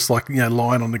 which was just like, you know,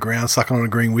 lying on the ground, sucking on a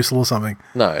green whistle or something.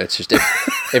 No, it's just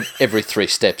every 3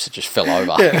 steps it just fell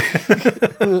over.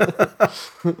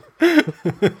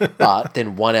 But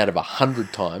then 1 out of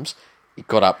 100 times, it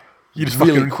got up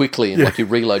really quickly and like you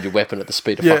reload your weapon at the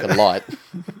speed of fucking light.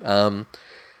 And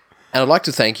I'd like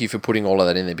to thank you for putting all of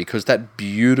that in there because that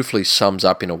beautifully sums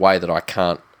up in a way that I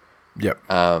can't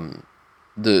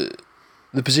the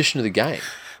position of the game.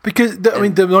 Because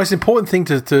the most important thing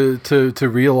to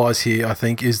realise here, I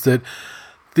think, is that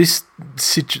this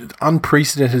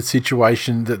unprecedented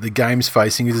situation that the game's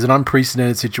facing is an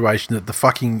unprecedented situation that the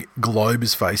fucking globe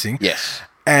is facing. Yes.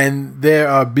 And there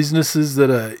are businesses that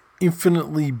are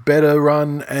infinitely better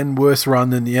run and worse run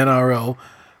than the NRL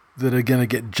that are going to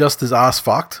get just as ass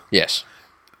fucked. Yes.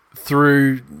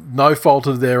 Through no fault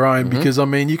of their own, because I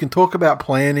mean, you can talk about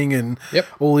planning and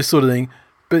all this sort of thing,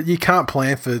 but you can't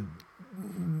plan for.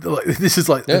 Like, this is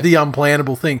like the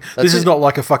unplannable thing. This is not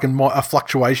like a fucking a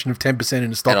fluctuation of 10%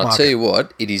 in the stock market. And I'll tell you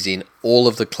what, it is in all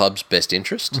of the club's best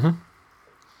interest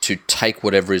to take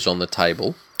whatever is on the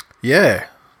table. Yeah.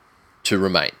 To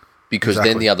remain, because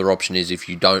then the other option is if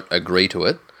you don't agree to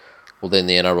it, well, then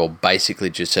the NRL basically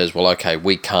just says, well, okay,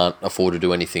 we can't afford to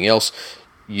do anything else.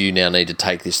 You now need to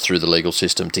take this through the legal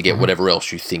system to get whatever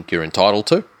else you think you're entitled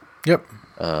to. Yep.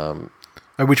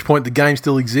 At which point the game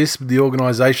still exists, but the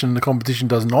organisation and the competition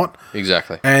does not.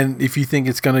 Exactly. And if you think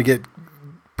it's going to get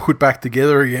put back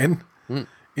together again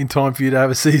in time for you to have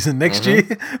a season next year...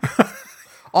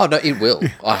 Oh, no, it will.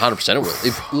 100% it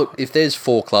will. If there's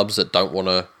 4 clubs that don't want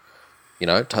to,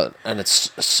 and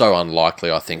it's so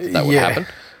unlikely, I think, that would happen,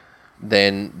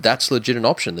 then that's legit an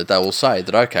option that they will say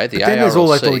that, okay, the ARLC... Then there's all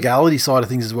like the legality side of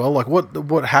things as well. Like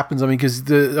what happens, I mean, because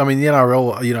the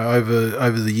NRL,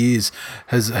 over the years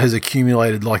has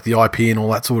accumulated like the IP and all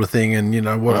that sort of thing, and,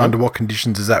 under what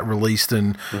conditions is that released,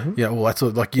 and, all that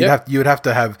sort of, like, you would have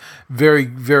to have very,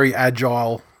 very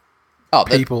agile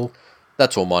people.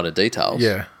 That's all minor details.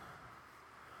 Yeah.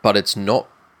 But it's not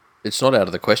out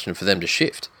of the question for them to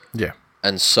shift. Yeah.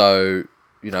 And so...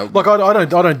 Like I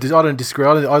don't disagree.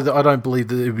 I don't believe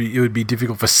that it would be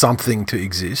difficult for something to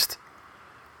exist,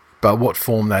 but what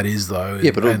form that is, though.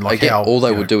 Yeah, but again, all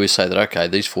they would do is say that, okay,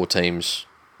 these 4 teams,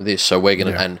 this, so we're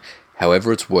going to, and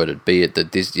however it's worded, be it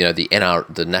that this,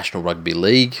 the National Rugby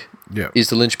League is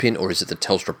the linchpin, or is it the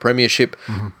Telstra Premiership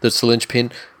that's the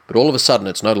linchpin? But all of a sudden,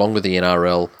 it's no longer the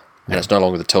NRL, and it's no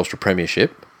longer the Telstra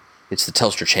Premiership. It's the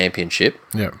Telstra Championship,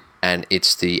 and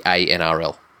it's the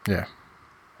ANRL. Yeah.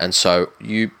 And so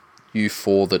you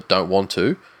 4 that don't want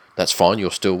to, that's fine. You're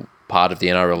still part of the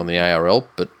NRL and the ARL,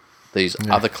 but these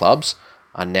other clubs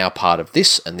are now part of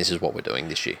this, and this is what we're doing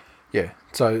this year. Yeah.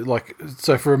 So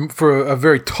for a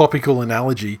very topical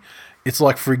analogy, it's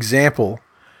like, for example,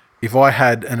 if I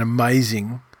had an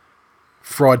amazing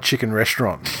fried chicken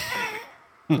restaurant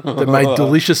that made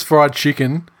delicious fried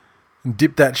chicken and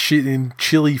dipped that shit in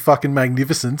chili fucking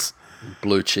magnificence.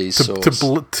 Blue cheese sauce.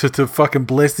 To fucking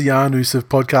bless the anus of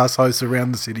podcast hosts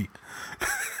around the city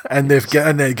and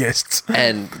their guests.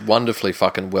 And wonderfully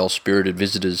fucking well-spirited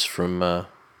visitors from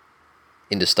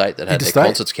interstate that had their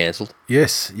concerts cancelled.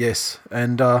 Yes.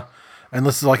 And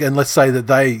let's say that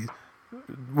they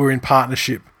were in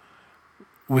partnership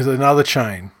with another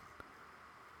chain.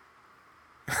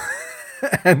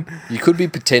 And you could be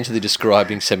potentially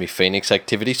describing Semi-Phoenix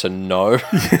activity, so no.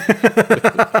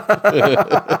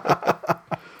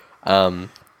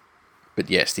 But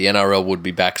yes, the NRL would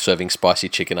be back serving spicy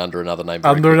chicken under another name.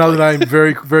 Very Under quickly. another name,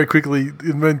 very, very quickly,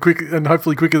 and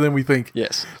hopefully quicker than we think.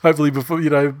 Yes, Hopefully before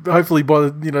hopefully by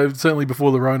the certainly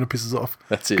before the Rona pisses off.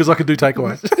 That's it. Because I could do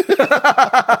takeaway.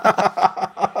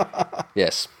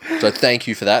 yes. So thank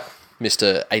you for that,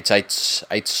 Mr.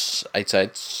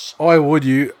 8888. I award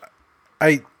you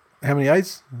how many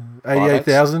eights?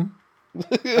 88,000.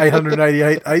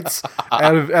 888 eights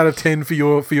out of 10 for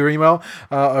your email.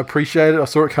 I appreciate it. I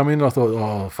saw it come in and I thought,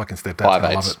 oh, fucking stepdad,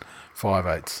 I love it. 5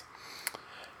 eights.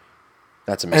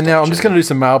 That's a And now I'm just going to do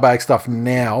some mailbag stuff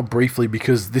now, briefly,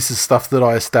 because this is stuff that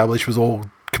I established was all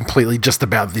completely just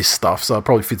about this stuff, so it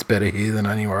probably fits better here than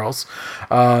anywhere else.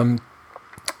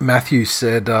 Matthew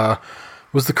said,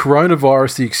 was the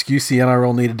coronavirus the excuse the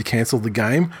NRL needed to cancel the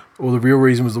game, or the real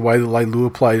reason was the way that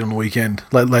Leilua played on the weekend?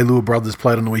 Leilua brothers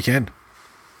played on the weekend.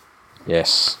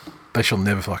 Yes. They shall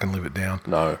never fucking live it down.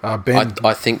 No. Ben,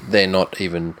 I think they're not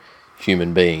even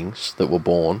human beings that were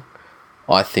born.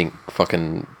 I think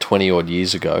fucking 20-odd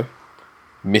years ago,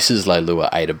 Mrs. Leilua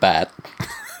ate a bat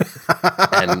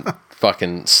and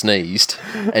fucking sneezed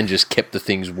and just kept the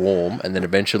things warm and then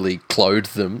eventually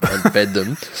clothed them and fed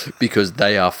them because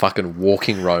they are fucking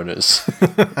walking Ronas.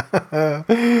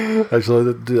 Actually,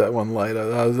 I'll do that one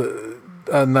later.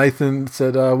 Nathan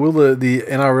said, will the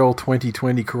NRL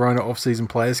 2020 Corona off-season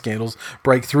player scandals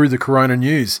break through the Corona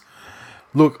news?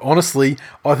 Look, honestly,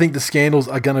 I think the scandals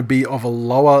are going to be of a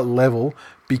lower level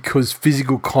because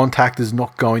physical contact is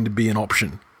not going to be an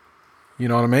option. You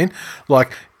know what I mean?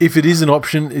 Like, if it is an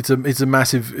option, it's a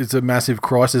massive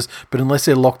crisis. But unless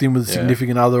they're locked in with a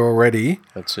significant other already,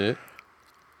 that's it.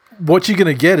 What you're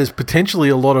going to get is potentially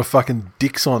a lot of fucking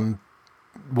dicks on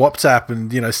WhatsApp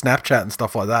and Snapchat and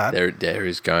stuff like that. There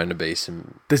is going to be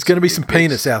some. There's going to be some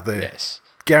penis out there. Yes,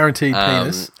 guaranteed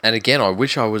penis. And again, I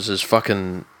wish I was as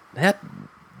fucking.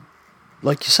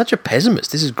 You're such a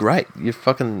pessimist. This is great. You're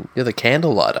the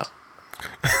candle lighter.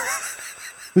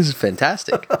 This is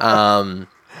fantastic. I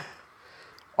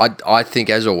think,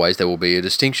 as always, there will be a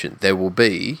distinction. There will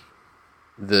be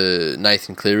the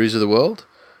Nathan Clearys of the world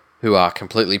who are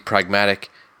completely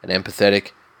pragmatic and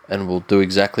empathetic and will do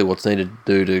exactly what's needed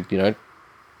to do to,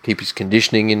 keep his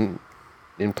conditioning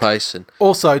in place and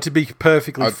also to be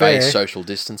perfectly obey fair, social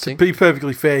distancing. To be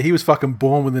perfectly fair, he was fucking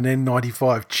born with an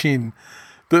N95 chin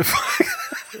that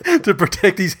to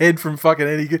protect his head from fucking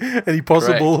any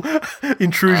possible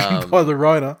intrusion by the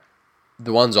Rona.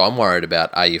 The ones I'm worried about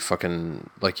are your fucking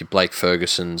your Blake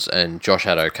Fergusons and Josh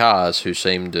Addo-Cars who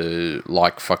seem to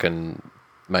fucking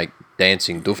make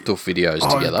dancing doof videos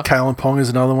together. Kalen Pong is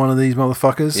another one of these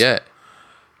motherfuckers. Yeah.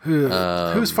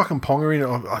 Who's fucking Ponga in it?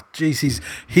 Oh, geez,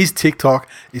 his TikTok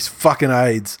is fucking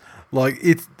AIDS. Like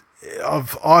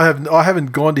I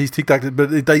haven't gone to his TikTok,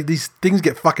 but these things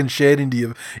get fucking shared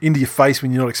into your face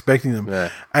when you're not expecting them.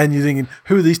 Yeah. And you're thinking,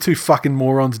 who are these two fucking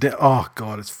morons? Oh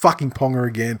god, it's fucking Ponga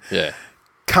again. Yeah.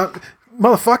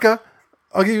 Motherfucker,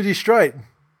 I'll give you straight.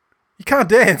 You can't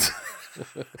dance.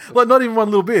 Not even one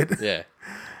little bit. Yeah.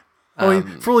 I mean,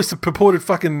 for all this purported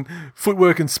fucking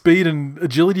footwork and speed and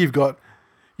agility you've got,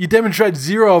 you demonstrate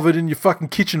zero of it in your fucking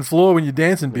kitchen floor when you're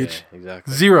dancing, bitch. Yeah,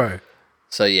 exactly. Zero.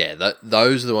 So, yeah,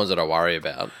 those are the ones that I worry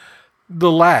about.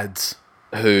 The lads.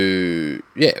 Who,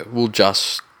 will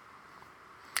just,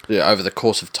 over the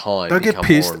course of time, they'll get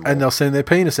pissed and they'll send their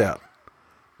penis out.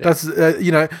 Yeah. That's,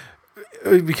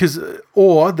 because,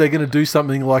 or they're going to do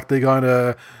something like they're going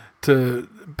to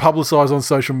publicise on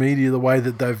social media the way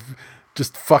that they've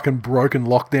just fucking broken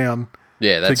lockdown.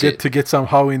 Yeah, that's to get some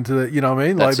hoe into the, you know what I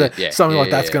mean? That's like that, yeah. something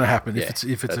like that's going to happen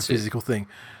if it's a physical thing.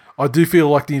 I do feel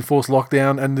like the enforced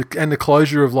lockdown and the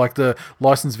closure of the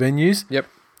licensed venues. Yep,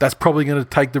 that's probably going to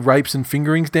take the rapes and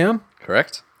fingerings down.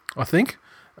 Correct, I think.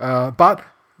 But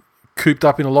cooped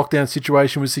up in a lockdown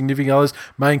situation with significant others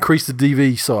may increase the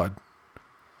DV side,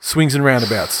 swings and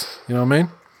roundabouts. You know what I mean?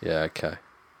 Yeah. Okay.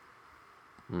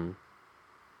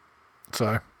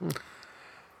 So.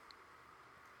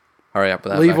 Hurry up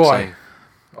with that Levi, vaccine.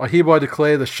 I hereby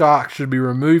declare the shark should be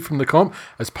removed from the comp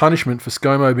as punishment for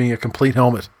ScoMo being a complete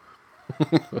helmet.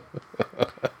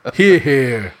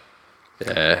 Here.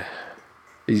 Yeah.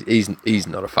 He's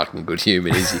not a fucking good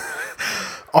human, is he?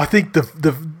 I think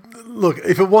look,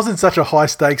 if it wasn't such a high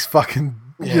stakes fucking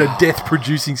death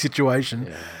producing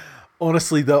situation,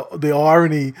 honestly the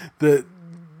irony that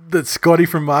Scotty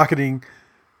from marketing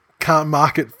can't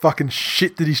market fucking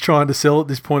shit that he's trying to sell at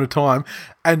this point of time,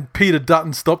 and Peter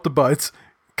Dutton stopped the boats,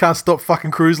 can't stop fucking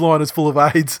cruise liners full of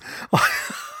AIDS.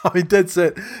 I mean, dead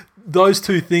set. Those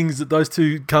two things that those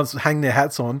two cunts hang their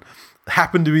hats on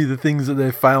happen to be the things that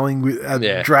they're failing with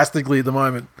drastically at the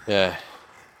moment. Yeah.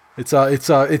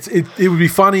 It would be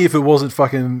funny if it wasn't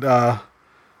fucking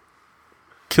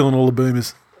killing all the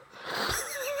boomers.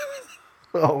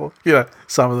 Oh,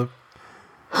 some of them.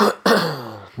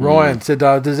 Ryan said,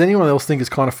 does anyone else think it's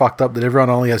kind of fucked up that everyone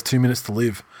only has 2 minutes to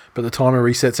live, but the timer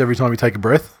resets every time you take a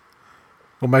breath?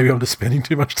 Or maybe I'm just spending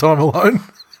too much time alone.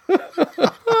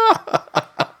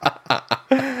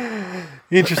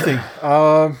 Interesting.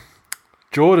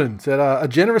 Jordan said, a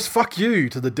generous fuck you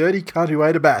to the dirty cunt who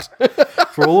ate a bat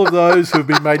for all of those who have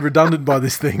been made redundant by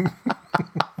this thing.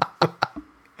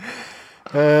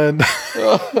 And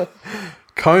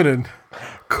Conan.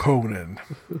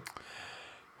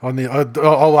 I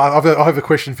have a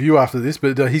question for you after this,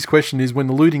 but his question is, when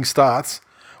the looting starts,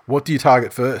 what do you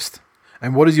target first?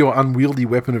 And what is your unwieldy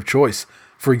weapon of choice?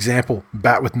 For example,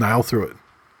 bat with nail through it.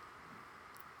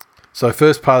 So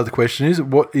first part of the question is,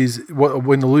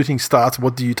 when the looting starts,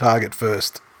 what do you target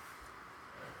first?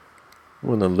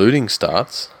 When the looting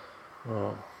starts,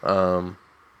 do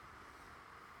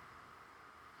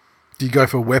you go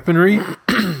for weaponry?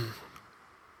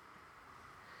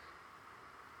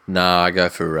 Nah, I go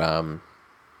for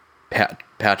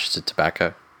pouches of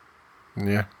tobacco.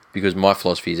 Yeah. Because my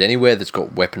philosophy is anywhere that's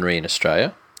got weaponry in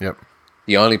Australia, Yep.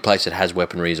 the only place that has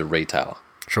weaponry is a retailer.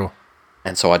 Sure.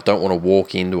 And so I don't want to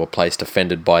walk into a place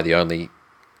defended by the only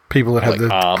people that have the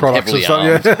armed, products and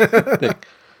stuff. Yeah. thing.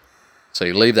 So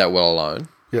you leave that well alone.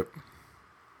 Yep.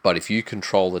 But if you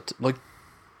control it, like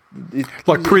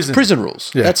prison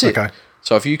rules. Yeah, That's it. Okay.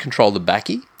 So if you control the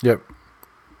backy, Yep.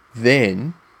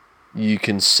 then you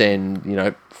can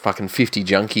send, fucking 50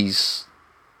 junkies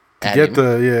at Get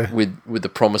him with the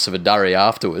promise of a durry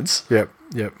afterwards. Yep.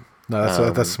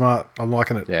 No, that's smart. I'm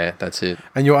liking it. Yeah, that's it.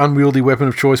 And your unwieldy weapon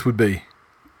of choice would be?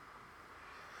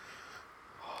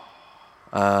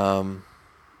 Now,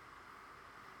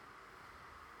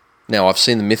 I've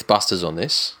seen the Mythbusters on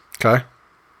this. Okay.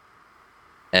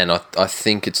 And I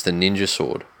think it's the ninja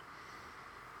sword.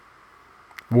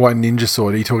 Why ninja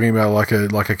sword? Are you talking about like a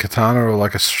katana or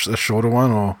like a shorter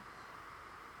one, or?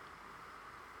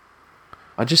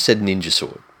 I just said ninja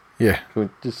sword. Yeah. Can we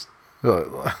just...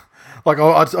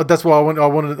 that's why I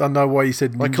wanted to know why you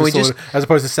said ninja sword as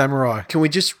opposed to samurai. Can we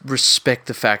just respect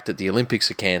the fact that the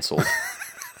Olympics are cancelled?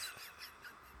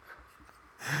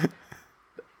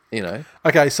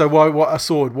 Okay, so why a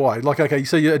sword? Why?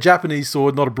 So you're a Japanese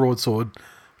sword, not a broadsword.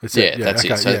 That's it.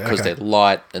 So because they're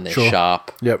light and they're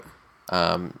sharp. Yep.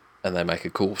 And they make a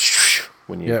cool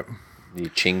when you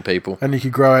ching people. And you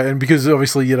could grow it, and because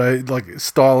obviously like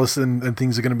stylists and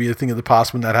things are going to be a thing of the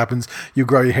past when that happens, you'll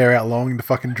grow your hair out long into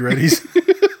fucking dreadies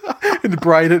and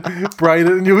braid it,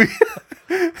 and you'll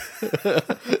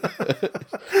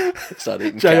start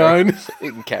eating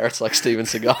carrots like Steven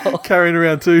Seagal. Carrying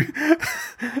around too.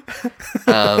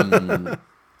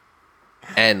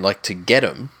 And like to get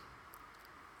them,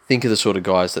 think of the sort of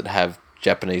guys that have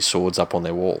Japanese swords up on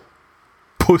their wall.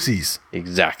 Pussies.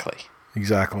 Exactly.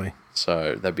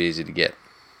 So that'd be easy to get.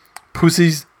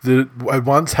 Pussies that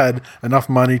once had enough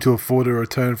money to afford a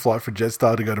return flight for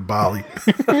Jetstar to go to Bali.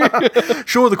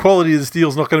 Sure, the quality of the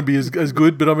steel's not going to be as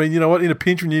good, but I mean, you know what? In a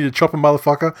pinch when you need to chop a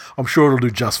motherfucker, I'm sure it'll do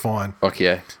just fine. Fuck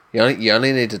yeah. You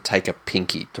only need to take a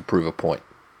pinky to prove a point.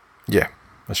 Yeah,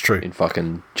 that's true. In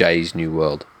fucking Jay's New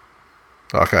World.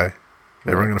 Okay.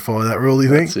 Everyone going to follow that rule, you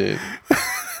think? That's it.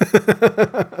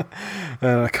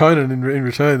 Conan in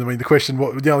return, I mean,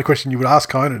 the only question you would ask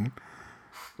Conan,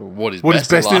 what is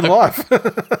best in life?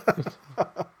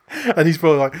 And he's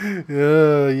probably like,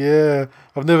 yeah,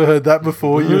 I've never heard that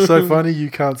before. You're so funny, you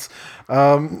cunts.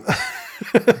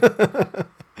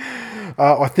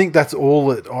 I think that's all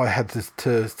that I had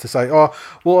to say. Oh,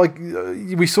 well,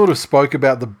 we sort of spoke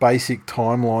about the basic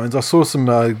timelines. I saw some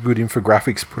good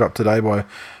infographics put up today by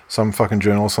some fucking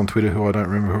journalist on Twitter who I don't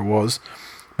remember who it was.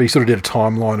 But he sort of did a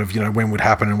timeline of, when would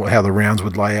happen and how the rounds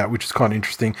would lay out, which is kind of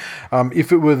interesting.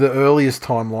 If it were the earliest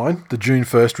timeline, the June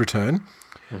 1st return,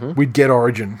 we'd get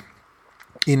Origin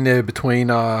in there between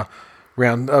it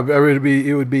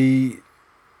would be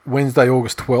Wednesday,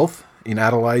 August 12th in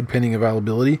Adelaide, pending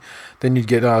availability. Then you'd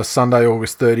get Sunday,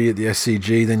 August 30 at the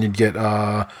SCG. Then you'd get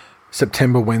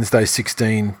September, Wednesday,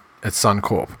 16 at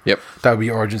Suncorp. Yep. That would be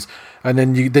Origins. And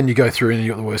then you go through and you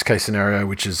got the worst case scenario,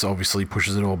 which is obviously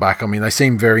pushes it all back. I mean, they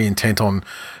seem very intent on,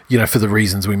 for the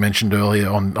reasons we mentioned earlier,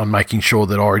 on making sure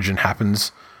that Origin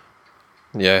happens.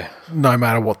 Yeah. No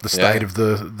matter what the state of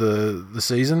the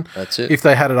season. That's it. If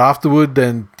they had it afterward,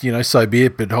 then, so be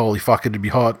it. But holy fuck, it'd be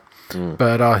hot.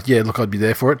 But look, I'd be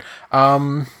there for it.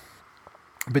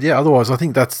 But yeah, otherwise, I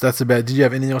think that's about it. Did you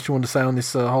have anything else you wanted to say on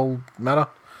this whole matter?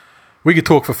 We could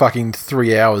talk for fucking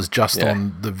 3 hours just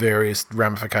on the various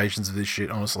ramifications of this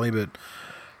shit, honestly, but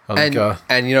I think,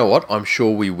 And you know what? I'm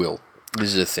sure we will. This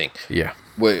is the thing. yeah.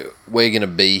 We're going to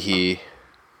be here.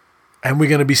 And we're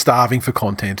going to be starving for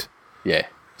content. Yeah.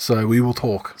 So we will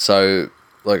talk. So,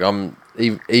 like, I'm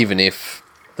even if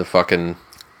the fucking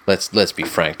let's be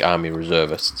frank, Army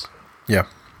reservists. Yeah.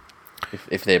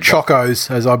 If they're Chocos,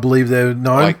 as I believe they're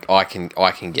known. I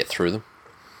can get through them.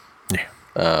 Yeah.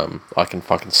 I can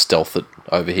fucking stealth it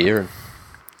over here and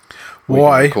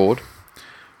Why record.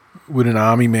 would an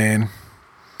army man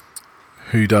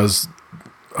who does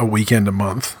a weekend a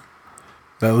month,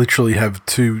 they literally have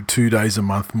two days a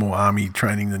month more army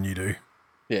training than you do?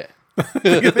 Yeah.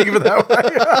 You think of it that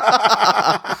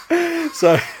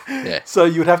way. So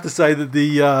you would have to say that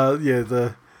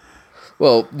the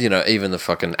Well, you know, even the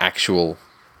fucking actual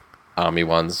army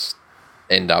ones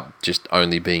end up just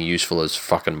only being useful as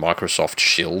fucking Microsoft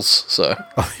shills. So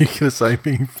you're gonna say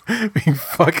being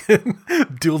fucking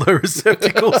dildo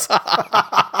receptacles.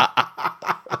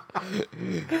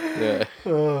 yeah.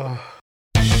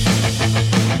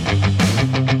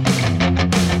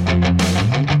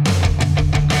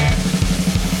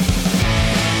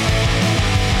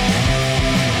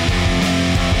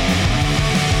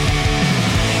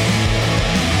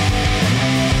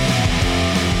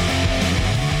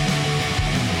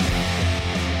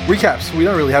 Recaps. We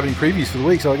don't really have any previews for the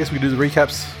week, so I guess we do the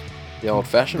recaps The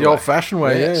old-fashioned the way. old-fashioned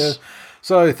way. Yes. Yeah.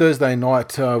 So Thursday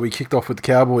night, we kicked off with the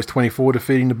Cowboys 24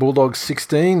 defeating the Bulldogs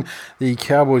 16. The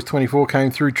Cowboys 24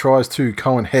 came through tries to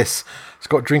Cohen Hess,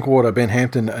 Scott Drinkwater, Ben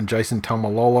Hampton, and Jason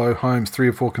Tamalolo. Holmes 3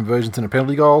 of 4 conversions and a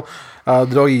penalty goal. The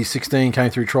Doggies 16 came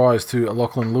through tries to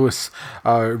Lachlan Lewis,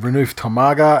 Renouf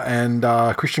Tomaga, and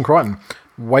Christian Crichton.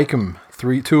 Wakeham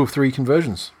 2 of 3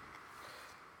 conversions.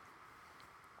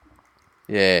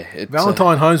 Yeah.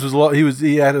 Valentine Holmes was a lot.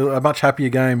 He had a much happier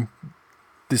game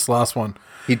this last one.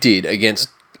 He did against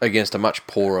a much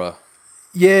poorer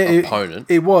opponent.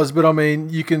 It was, but I mean,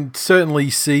 you can certainly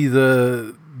see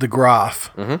the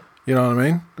graph. Mm-hmm. You know what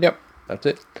I mean? Yep, that's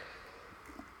it.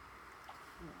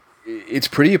 It's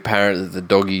pretty apparent that the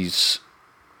Doggies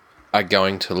are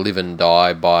going to live and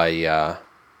die by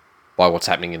what's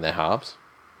happening in their halves.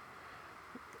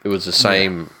 It was the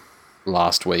same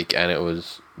last week, and it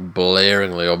was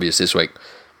blaringly obvious this week.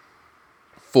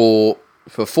 For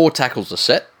 4 tackles a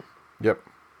set, Yep.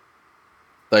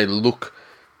 they look,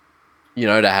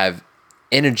 to have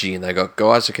energy, and they got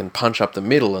guys that can punch up the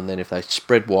middle, and then if they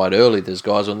spread wide early, there's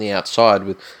guys on the outside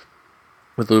with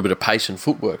a little bit of pace and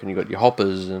footwork, and you've got your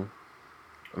hoppers and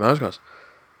those guys.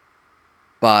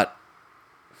 But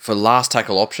for last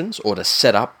tackle options, or to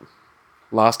set up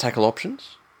last tackle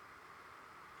options,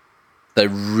 they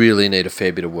really need a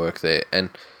fair bit of work there. And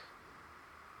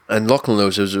Lachlan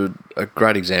Lewis was a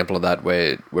great example of that,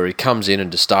 where he comes in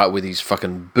and to start with, he's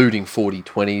fucking booting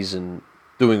 40-20s and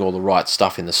doing all the right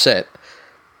stuff in the set,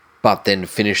 but then to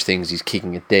finish things, he's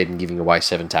kicking it dead and giving away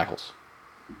 7 tackles.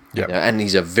 Yep. And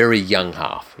he's a very young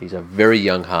half.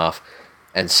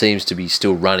 And seems to be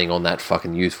still running on that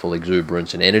fucking youthful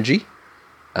exuberance and energy.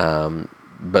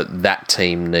 But that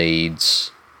team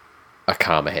needs a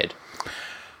calmer head.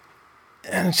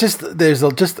 And it's just there's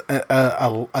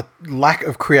a lack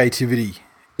of creativity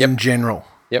in general.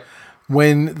 Yep.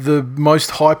 When the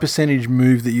most high percentage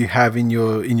move that you have in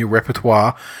your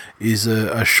repertoire is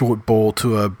a short ball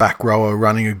to a back rower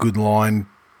running a good line,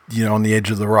 on the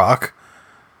edge of the ruck.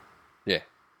 Yeah.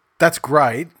 That's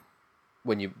great.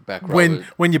 When you back row,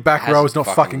 when your back row is not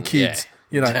fucking kids,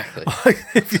 exactly.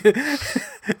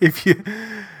 If you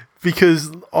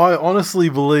because I honestly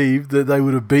believe that they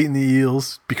would have beaten the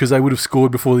Eels because they would have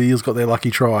scored before the Eels got their lucky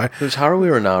try. Was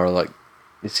Harawira-Nara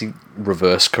is he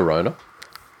reverse Corona?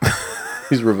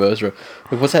 He's reverse.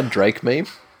 What's that Drake meme?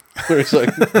 Where it's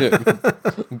like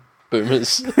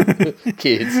boomers,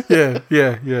 kids. Yeah.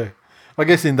 I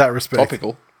guess in that respect,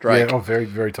 Topical Drake. Yeah, very,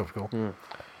 very topical.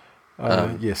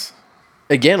 Yes.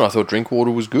 Again, I thought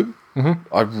Drinkwater was good.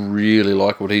 Mm-hmm. I really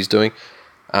like what he's doing.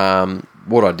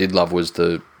 What I did love was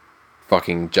the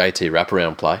fucking JT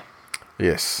wraparound play.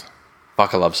 Yes.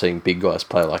 Fuck, I love seeing big guys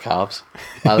play like halves.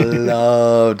 I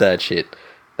love that shit.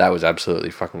 That was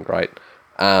absolutely fucking great.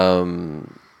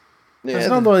 It's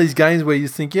another one of these games where you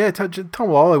think,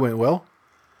 Tom Lolo went well.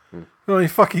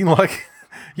 Fucking like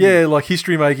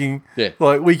history making,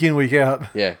 like week in, week out.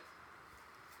 Yeah.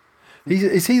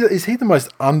 Is he the most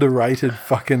underrated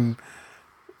fucking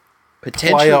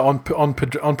player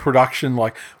on production,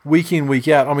 like week in, week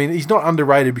out? I mean, he's not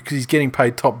underrated because he's getting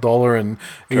paid top dollar and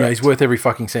he's worth every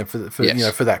fucking cent for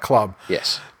for that club.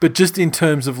 Yes. But just in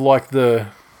terms of like the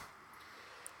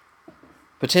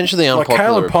potentially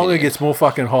unpopular, like Kalen Ponga gets more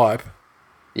fucking hype.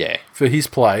 Yeah. For his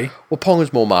play. Well,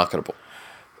 Ponga's more marketable.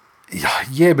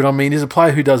 Yeah, but I mean, is a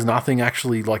player who does nothing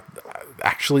actually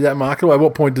that marketable? At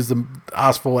what point does the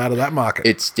ass fall out of that market?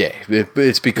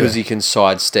 It's because he can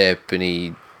sidestep and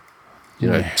he,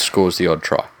 scores the odd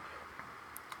try.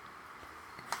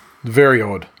 Very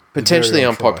odd. Potentially Very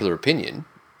odd unpopular opinion.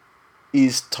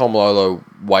 Is Tom Lolo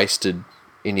wasted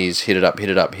in his hit it up,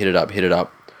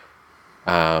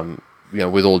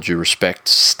 with all due respect,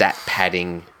 stat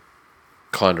padding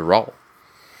kind of role?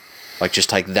 Like, just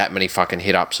take that many fucking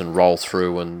hit ups and roll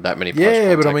through and that many.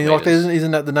 Yeah, but I mean, like,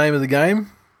 isn't that the name of the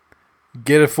game?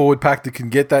 Get a forward pack that can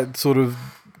get that sort of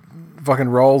fucking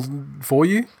roll for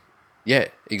you. Yeah,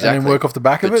 exactly. And then work off the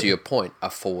back of it. But to your point, a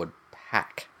forward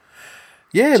pack.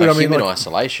 Yeah, so but I mean, in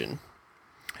isolation.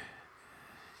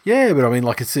 Yeah, but I mean,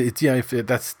 like, it's if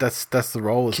that's the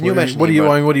role. Can you imagine? What do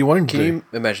you want him to do? Can you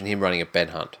imagine him running a Ben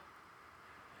Hunt?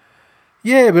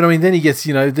 Yeah, but I mean, then he gets,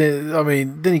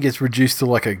 then he gets reduced to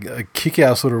like a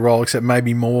kick-out sort of role, except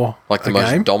maybe more like the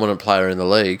most dominant player in the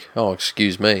league. Oh,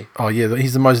 excuse me. Oh yeah,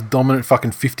 he's the most dominant fucking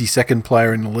 50-second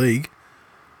player in the league.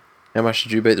 How much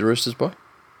did you beat the Roosters by?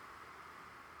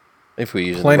 If we're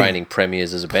using the reigning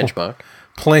premiers as a benchmark.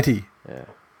 Plenty. Yeah.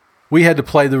 We had to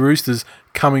play the Roosters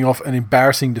coming off an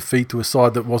embarrassing defeat to a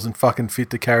side that wasn't fucking fit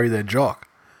to carry their jock.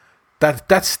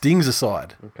 That stings a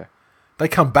side. Okay. They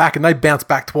come back and they bounce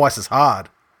back twice as hard.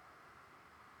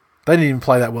 They didn't even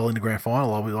play that well in the grand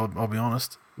final. I'll be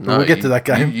honest. No, we'll get to that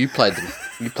game. You played them.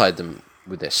 You played them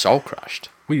with their soul crushed.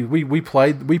 We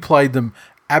played them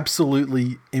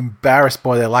absolutely embarrassed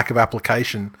by their lack of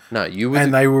application. No,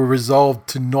 they were resolved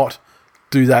to not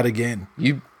do that again.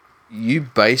 You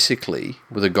basically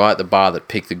were the guy at the bar that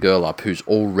picked the girl up who's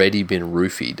already been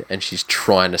roofied and she's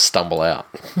trying to stumble out.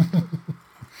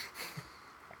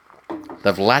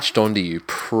 They've latched onto you,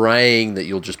 praying that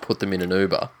you'll just put them in an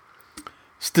Uber.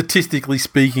 Statistically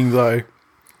speaking, though,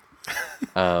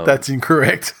 that's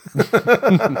incorrect.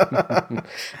 And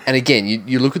again,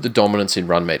 you look at the dominance in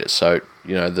run meters. So,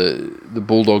 the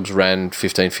Bulldogs ran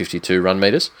 1552 run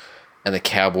meters and the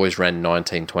Cowboys ran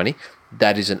 1920.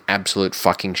 That is an absolute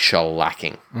fucking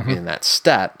shellacking in that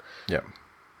stat. Yeah.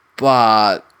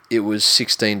 But it was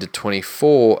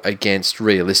 16-24 against,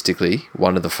 realistically,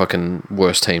 one of the fucking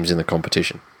worst teams in the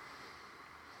competition.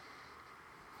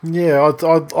 Yeah,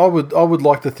 I would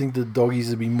like to think the Doggies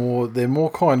would be more. They're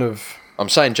more kind of. I'm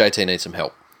saying JT needs some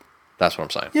help. That's what I'm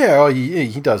saying. Yeah,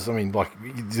 he does. I mean, like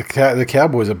the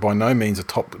Cowboys are by no means a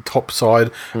top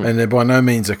side, and they're by no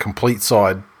means a complete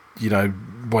side.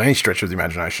 By any stretch of the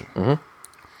imagination.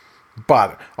 Mm-hmm.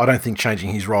 But I don't think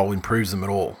changing his role improves them at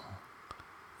all.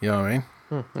 You know what I mean?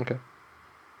 Okay.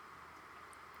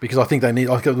 Because I think they need,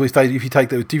 like,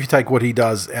 if you take what he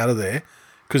does out of there,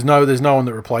 because there's no one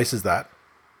that replaces that.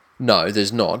 No,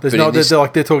 there's not.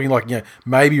 They're talking like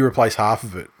maybe replace half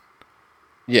of it.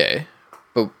 Yeah,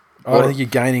 but I don't think you're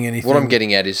gaining anything. What I'm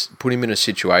getting at is put him in a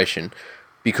situation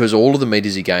because all of the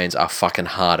meters he gains are fucking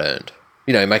hard earned.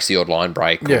 He makes the odd line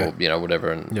break or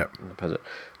whatever, and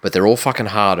but they're all fucking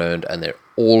hard earned, and they're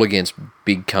all against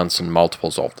big cunts and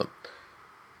multiples of them.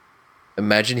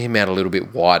 Imagine him out a little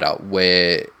bit wider,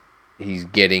 where he's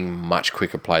getting much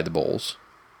quicker play the balls.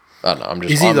 I don't know.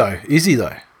 Is he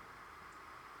though?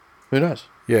 Who knows?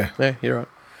 Yeah, you're right.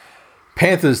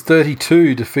 Panthers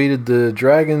 32 defeated the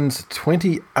Dragons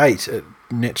 28 at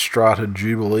Netstrata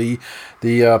Jubilee.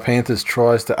 The Panthers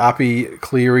tries to Uppy,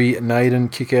 Cleary, Naden,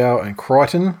 Kickout, and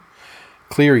Crichton.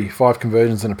 Cleary, 5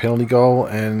 conversions and a penalty goal,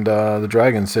 and the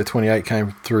Dragons, their 28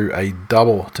 came through a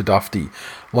double to Dufty.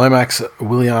 Lomax,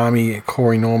 Williami,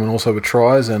 Corey Norman also with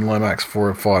tries, and Lomax 4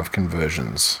 of 5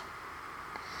 conversions.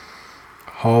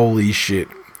 Holy shit.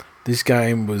 This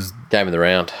game was... Game of the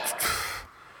round.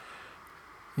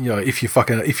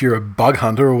 If you're a bug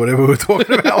hunter or whatever we were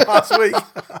talking about last week,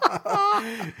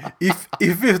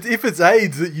 if it's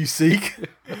AIDS that you seek,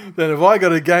 then have I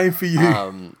got a game for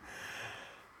you?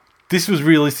 This was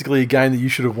realistically a game that you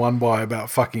should have won by about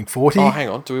fucking 40. Oh, hang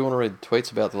on. Do we want to read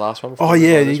tweets about the last one? Oh,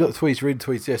 yeah, you got the tweets. Read the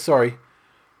tweets. Yeah, sorry.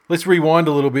 Let's rewind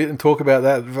a little bit and talk about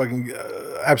that fucking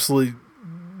absolute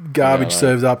garbage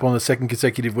served up on the second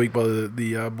consecutive week by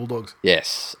the Bulldogs.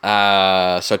 Yes.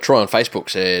 So Troy on Facebook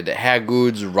said, how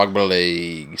good's rugby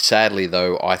league? Sadly,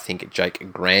 though, I think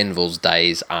Jake Granville's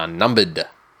days are numbered.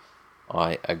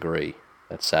 I agree.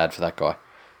 That's sad for that guy.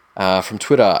 From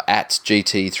Twitter, at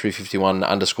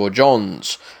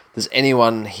GT351_Johns. Does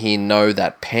anyone here know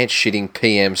that pants-shitting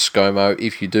PM ScoMo?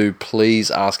 If you do, please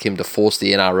ask him to force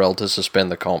the NRL to suspend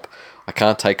the comp. I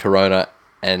can't take Corona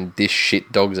and this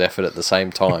shit dog's effort at the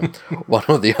same time. One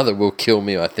or the other will kill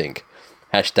me, I think.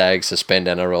 # suspend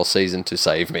NRL season to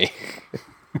save me.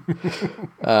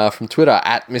 From Twitter,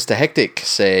 at Mr. Hectic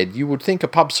said, you would think a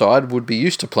pub side would be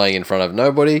used to playing in front of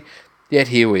nobody, yet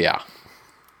here we are.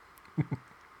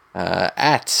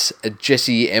 At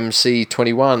Jesse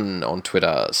MC21 on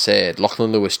Twitter said,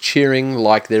 Lachlan Lewis cheering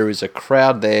like there is a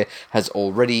crowd there has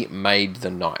already made the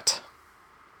night.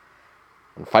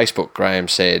 On Facebook, Graham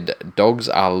said, dogs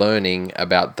are learning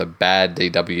about the bad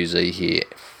DWZ here.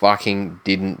 Fucking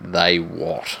didn't they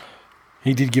what?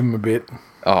 He did give him a bit.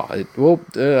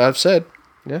 I've said,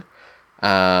 yeah.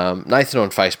 Nathan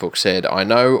on Facebook said, I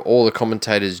know all the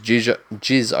commentators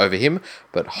jizz over him,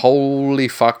 but holy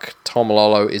fuck, Tom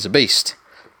Lolo is a beast.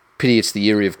 Pity it's the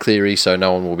year of Cleary, so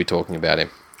no one will be talking about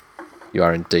him. You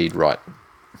are indeed right.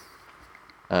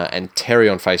 And Terry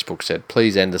on Facebook said,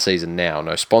 please end the season now.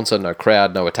 No sponsor, no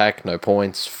crowd, no attack, no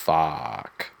points.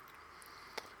 Fuck.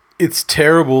 It's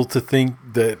terrible to think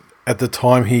that at the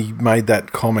time he made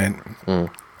that comment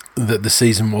that the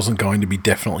season wasn't going to be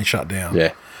definitely shut down.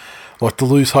 Yeah. Like to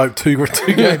lose hope two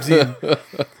games in.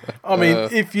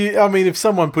 If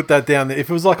someone put that down there, if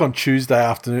it was like on Tuesday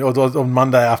afternoon or on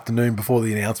Monday afternoon before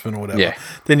the announcement or whatever,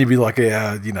 then you'd be like,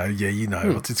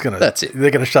 it's gonna. That's it.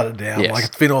 They're gonna shut it down. Yes. Like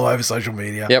it's been all over social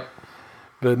media. Yep.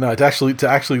 But no, to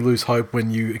actually lose hope when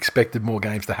you expected more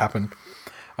games to happen.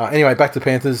 Anyway, back to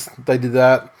Panthers. They did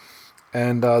that,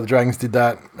 and the Dragons did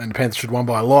that, and the Panthers should have won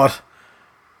by a lot.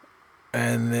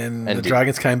 And then the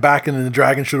Dragons came back, and then the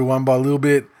Dragons should have won by a little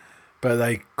bit. But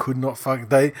they could not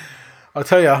I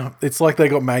tell you, it's like they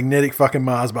got magnetic fucking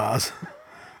Mars bars.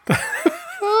 It's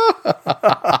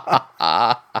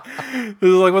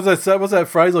like, what's that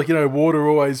phrase? Like, water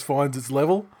always finds its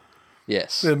level.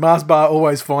 Yes. The Mars bar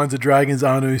always finds a dragon's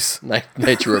anus.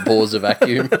 Nature abhors a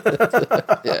vacuum.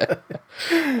 Yeah.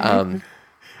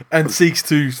 And seeks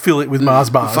to fill it with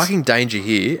Mars bars. The fucking danger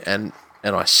here, and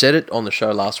I said it on the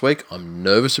show last week, I'm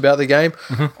nervous about the game.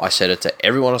 Mm-hmm. I said it to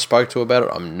everyone I spoke to about it.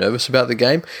 I'm nervous about the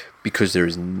game because there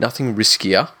is nothing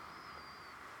riskier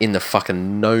in the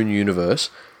fucking known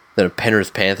universe than a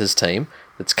Penrith Panthers team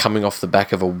that's coming off the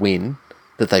back of a win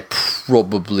that they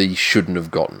probably shouldn't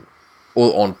have gotten,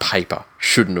 or on paper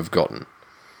shouldn't have gotten,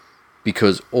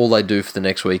 because all they do for the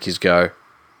next week is go,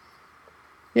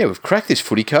 yeah, we've cracked this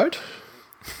footy code.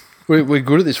 We're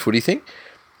good at this footy thing.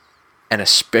 And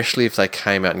especially if they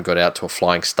came out and got out to a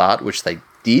flying start, which they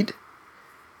did.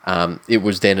 It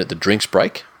was then at the drinks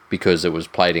break because it was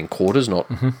played in quarters, not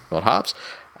halves.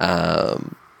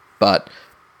 But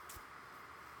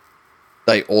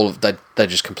they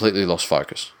just completely lost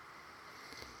focus.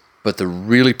 But the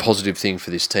really positive thing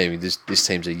for this team, this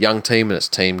team's a young team and it's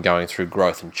a team going through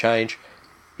growth and change,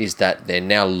 is that they're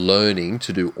now learning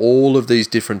to do all of these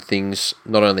different things,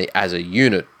 not only as a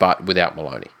unit, but without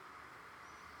Maloney.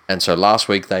 And so last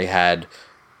week they had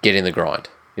get in the grind.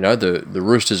 The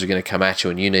Roosters are going to come at you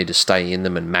and you need to stay in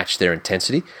them and match their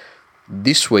intensity.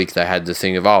 This week they had the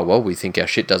thing of, we think our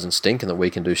shit doesn't stink and that we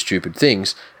can do stupid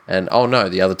things. And, no,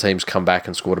 the other team's come back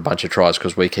and scored a bunch of tries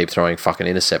because we keep throwing fucking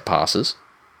intercept passes.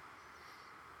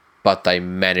 But they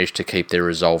managed to keep their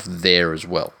resolve there as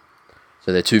well.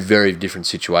 So they're two very different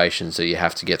situations that you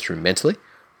have to get through mentally.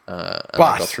 And they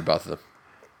got through both of them.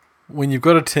 When you've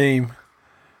got a team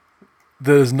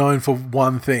that is known for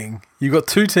one thing, you've got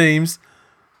two teams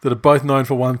that are both known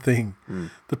for one thing.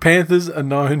 The Panthers are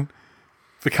known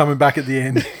for coming back at the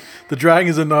end. The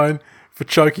Dragons are known for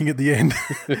choking at the end.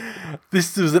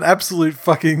 This was an absolute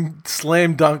fucking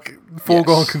slam dunk,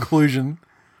 foregone conclusion.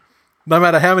 No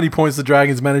matter how many points the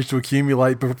Dragons managed to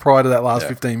accumulate prior to that last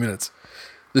 15 minutes.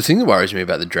 The thing that worries me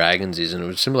about the Dragons is, and it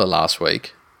was similar last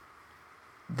week,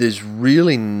 there's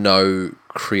really no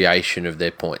creation of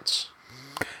their points.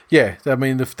 Yeah, I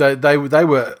mean, if they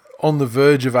were on the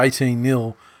verge of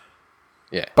 18-0,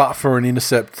 but for an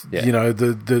intercept,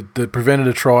 that prevented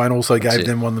a try and also gave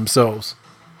them one themselves.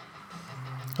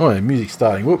 Oh, yeah, music's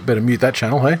starting. Whoop, better mute that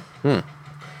channel, hey?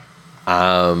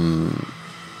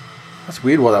 That's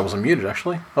weird why that wasn't muted,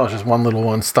 actually. Oh, it's just one little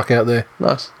one stuck out there.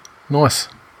 Nice.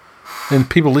 And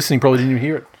people listening probably didn't even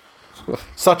hear it.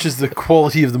 Such is the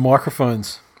quality of the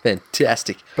microphones.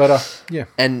 Fantastic. But, yeah.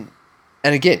 And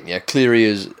again, Cleary,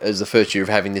 as the first year of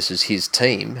having this as his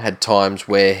team, had times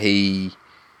where he,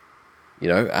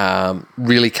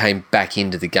 really came back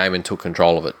into the game and took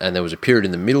control of it. And there was a period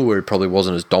in the middle where he probably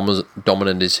wasn't as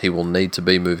dominant as he will need to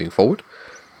be moving forward.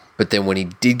 But then when he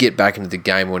did get back into the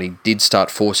game, when he did start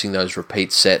forcing those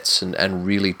repeat sets and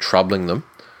really troubling them,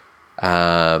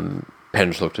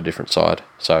 Penrith looked a different side.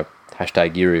 So,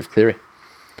 #Year of Cleary.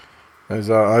 Those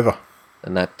are over.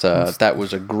 And that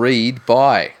was agreed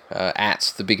by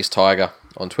at the biggest tiger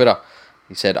on Twitter.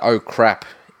 He said, "Oh crap,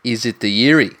 is it the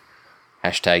Yeary?"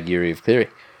 #Yeary of Cleary.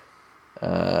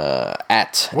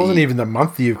 At It wasn't even the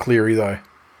month of Cleary, though.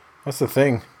 That's the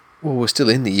thing. Well, we're still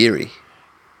in the Erie.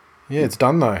 Yeah, it's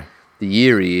done, though. The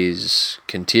Erie is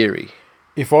Kintiri.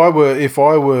 If I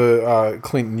were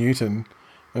Clint Newton,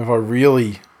 and if I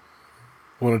really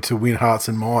wanted to win hearts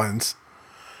and minds,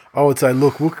 I would say,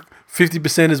 look,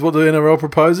 50% is what the NRL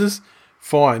proposes.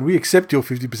 Fine, we accept your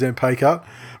 50% pay cut,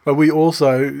 but we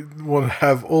also want to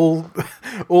have all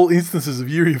instances of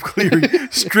Yuri of Cleary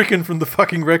stricken from the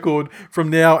fucking record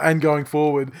from now and going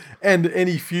forward, and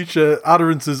any future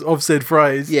utterances of said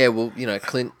phrase. Yeah, well,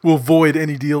 Clint will void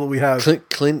any deal that we have.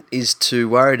 Clint is too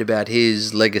worried about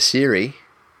his legacy.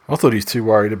 I thought he was too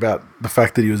worried about the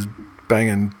fact that he was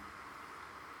banging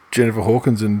Jennifer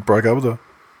Hawkins and broke up with her.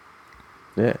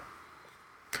 Yeah,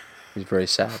 he's very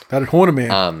sad. That had haunted me.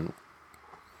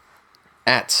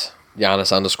 At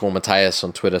Giannis_Mateus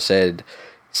on Twitter said,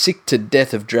 sick to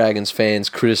death of Dragons fans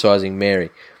criticising Mary.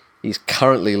 He's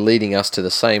currently leading us to the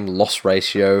same loss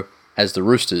ratio as the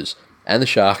Roosters and the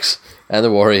Sharks and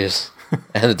the Warriors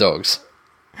and the Dogs.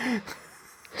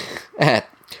 At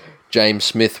James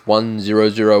Smith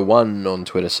 1001 on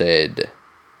Twitter said,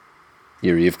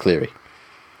 Yuri of Cleary.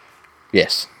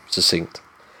 Yes, succinct.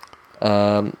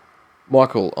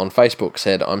 Michael on Facebook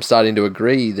said, I'm starting to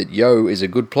agree that Yo is a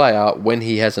good player when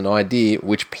he has an idea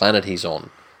which planet he's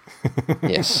on.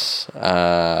 Yes.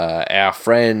 Our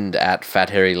friend at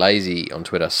Fat Harry Lazy on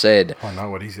Twitter said, I know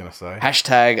what he's going to say.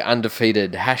 #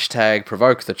 undefeated, #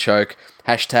 provoke the choke, #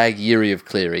 Yuri of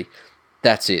Cleary.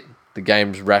 That's it. The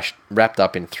game's wrapped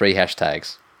up in 3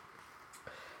 hashtags.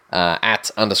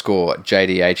 At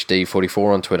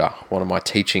 _JDHD44 on Twitter, one of my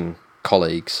teaching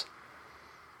colleagues,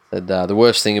 said, the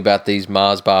worst thing about these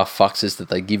Mars bar fucks is that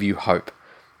they give you hope,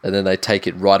 and then they take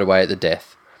it right away at the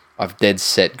death. I've dead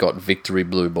set got victory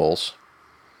blue balls.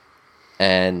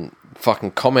 And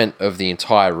fucking comment of the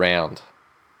entire round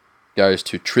goes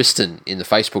to Tristan in the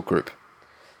Facebook group,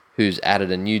 who's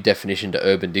added a new definition to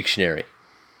Urban Dictionary.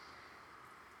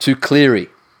 To Cleary.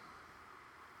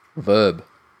 Verb.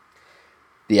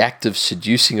 The act of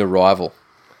seducing a rival,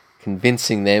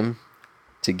 convincing them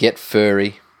to get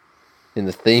furry in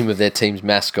the theme of their team's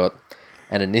mascot,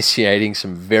 and initiating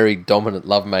some very dominant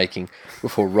lovemaking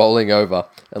before rolling over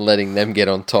and letting them get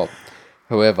on top.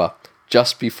 However,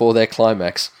 just before their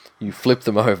climax, you flip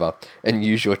them over and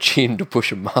use your chin to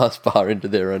push a Mars bar into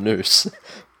their anus.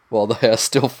 While they are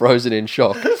still frozen in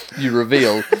shock, you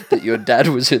reveal that your dad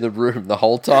was in the room the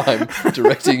whole time,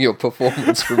 directing your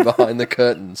performance from behind the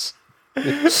curtains.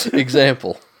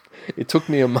 Example. It took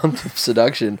me a month of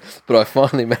seduction, but I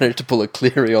finally managed to pull a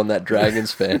Cleary on that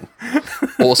Dragons fan.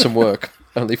 Awesome work.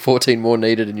 Only 14 more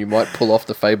needed and you might pull off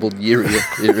the fabled Yuri of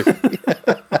Cleary.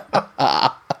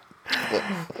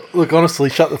 Look, honestly,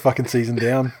 shut the fucking season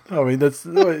down. I mean, how's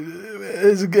it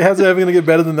ever going to get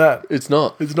better than that? It's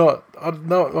not. It's not. I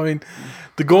mean,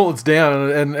 the gauntlet's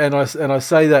down, and I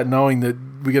say that knowing that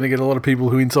we're going to get a lot of people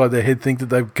who inside their head think that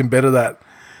they can better that.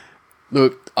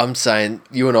 Look, I'm saying,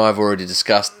 you and I have already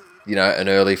discussed, an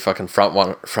early fucking front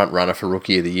runner for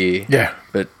Rookie of the Year. Yeah.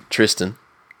 But Tristan,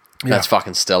 that's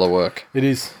fucking stellar work. It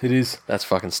is. That's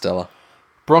fucking stellar.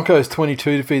 Broncos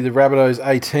 22 defeat the Rabbitohs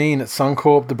 18 at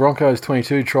Suncorp. The Broncos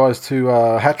 22 tries to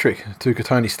hat-trick to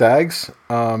Katoni Staggs,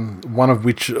 one of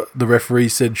which the referee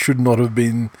said should not have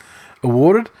been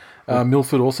awarded.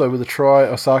 Milford also with a try.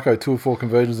 Osako 2 of 4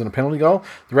 conversions and a penalty goal.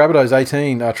 The Rabbitohs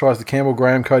 18 tries to Campbell,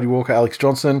 Graham, Cody Walker, Alex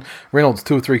Johnson. Reynolds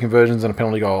 2 of 3 conversions and a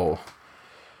penalty goal.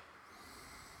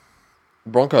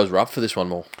 Broncos were up for this one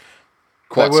more.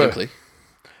 Quite simply.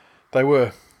 They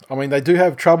were. I mean, they do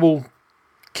have trouble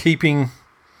keeping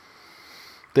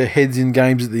their heads in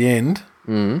games at the end.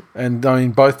 Mm. And, I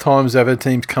mean, both times they've had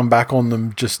teams come back on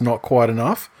them, just not quite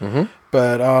enough. Mm-hmm.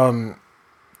 But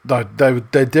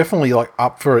they're definitely,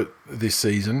 up for it this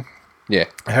season. Yeah.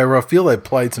 However, I feel they've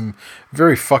played some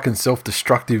very fucking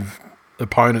self-destructive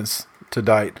opponents to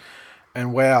date.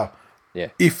 And, wow. Yeah.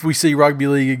 If we see rugby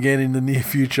league again in the near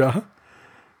future,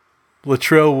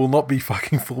 Latrell will not be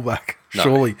fucking fullback. No.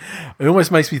 Surely. It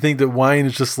almost makes me think that Wayne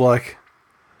is just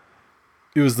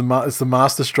it's the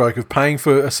master stroke of paying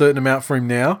for a certain amount for him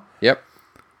now. Yep.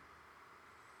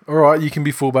 All right, you can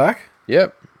be fullback.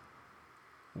 Yep.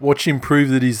 Watch him prove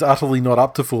that he's utterly not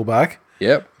up to fullback.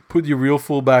 Yep. Put your real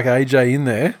fullback AJ in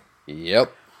there.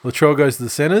 Yep. Latrell goes to the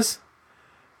centres.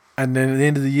 And then at the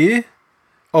end of the year,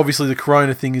 obviously the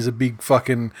Corona thing is a big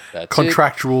fucking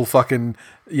contractual fucking,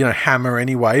 hammer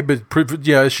anyway. But,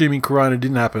 assuming Corona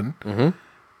didn't happen. Mm-hmm.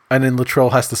 And then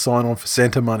Latrell has to sign on for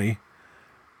centre money.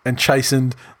 And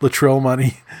chastened Latrell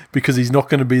money because he's not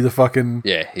going to be the fucking...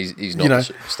 Yeah, he's not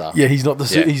the superstar. Yeah, he's not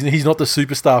the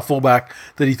superstar fullback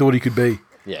that he thought he could be.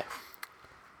 Yeah.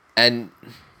 And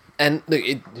look,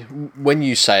 when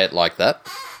you say it like that,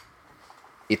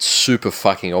 it's super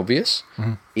fucking obvious.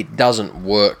 Mm-hmm. It doesn't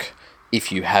work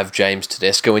if you have James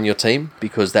Tedesco in your team,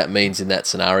 because that means in that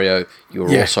scenario you're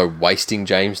Yeah. also wasting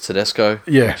James Tedesco,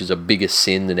 Yeah. which is a bigger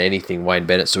sin than anything Wayne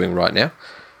Bennett's doing right now.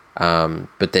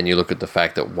 But then you look at the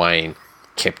fact that Wayne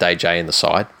kept AJ in the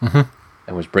side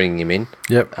and was bringing him in.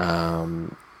 Yep.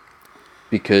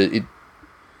 Because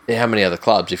how many other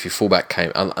clubs, if your fullback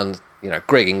came,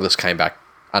 Greg Inglis came back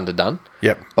underdone,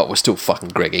 Yep. but we're still fucking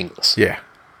Greg Inglis. Yeah.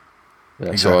 You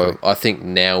know, exactly. So I think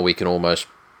now we can almost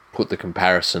put the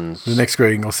comparisons. The next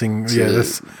Greg Inglis thing, yeah,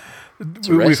 rest.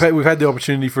 we've had the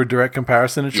opportunity for a direct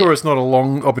comparison. And sure, it's not a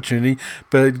long opportunity,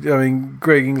 but I mean,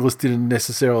 Greg Inglis didn't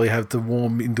necessarily have to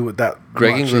warm into it that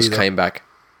Greg much Inglis either. came back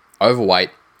overweight,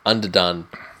 underdone,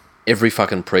 every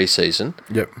fucking preseason,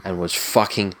 Yep. and was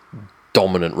fucking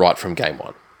dominant right from game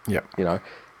one. Yep. You know,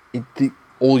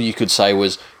 all you could say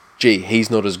was, "Gee, he's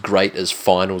not as great as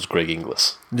finals Greg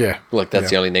Inglis." Yeah. Like that's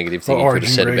the Yeah. only negative thing Or you could Origin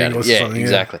have said Greg about Inglis it. or Yeah, something, yeah.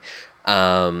 exactly.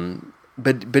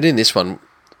 But in this one,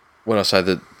 when I say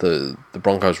that the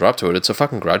Broncos are up to it, it's a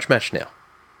fucking grudge match now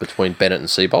between Bennett and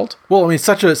Seabold. Well, I mean,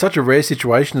 such a rare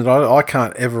situation that I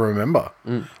can't ever remember.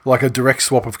 Like a direct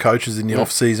swap of coaches in the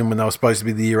off season when they were supposed to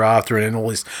be the year after, and then all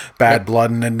this bad blood,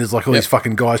 and then there's like all these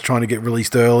fucking guys trying to get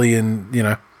released early, and you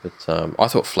know. But I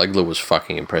thought Flegler was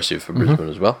fucking impressive for Brisbane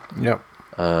as well. Yep.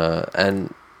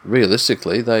 And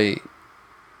realistically, they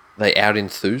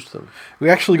out-enthused them. We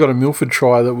actually got a Milford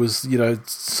try that was,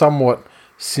 somewhat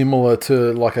similar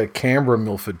to like a Canberra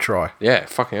Milford try. Yeah,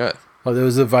 fucking oath. Like there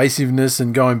was evasiveness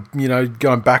and going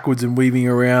backwards and weaving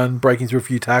around, breaking through a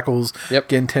few tackles, Yep.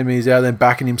 getting 10 metres out, then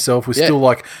backing himself with Yeah. still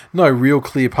like no real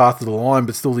clear path to the line,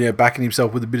 but still backing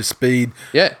himself with a bit of speed,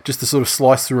 Yeah. just to sort of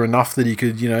slice through enough that he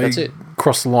could That's it.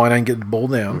 cross the line and get the ball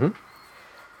down.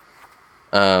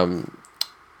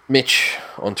 Mitch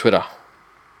on Twitter,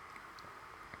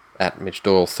 at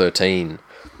MitchDoyle13,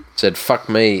 said, "Fuck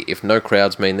me, if no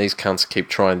crowds mean these cunts keep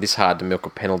trying this hard to milk a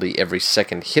penalty every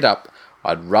second hit up,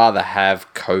 I'd rather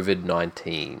have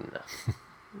COVID-19.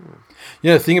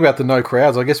 Yeah, the thing about the no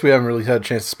crowds, I guess we haven't really had a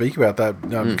chance to speak about that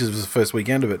because it was the first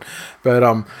weekend of it. But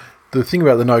the thing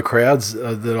about the no crowds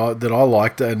that I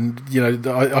liked, and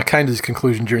I came to this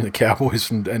conclusion during the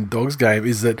Cowboys and Dogs game,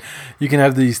 is that you can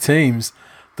have these teams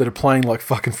that are playing like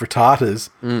fucking frittatas,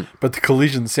 but the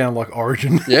collisions sound like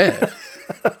Origin. Yeah.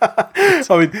 I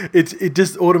mean, it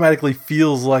just automatically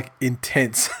feels like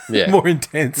intense, Yeah. more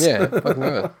intense. Yeah, fucking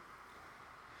good.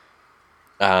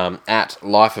 At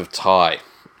Life of Ty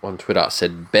on Twitter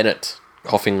said, Bennett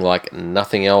coughing like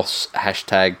nothing else,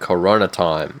 hashtag Corona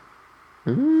time.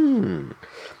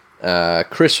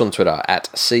 Chris on Twitter at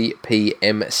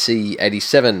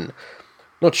CPMC87.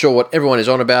 Not sure what everyone is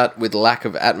on about with lack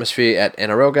of atmosphere at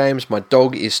NRL games. My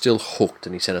dog is still hooked,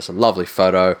 and he sent us a lovely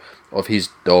photo of his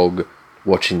dog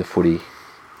watching the footy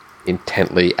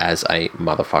intently as a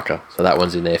motherfucker. So that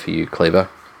one's in there for you, Cleaver.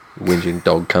 Whinging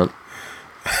dog cunt.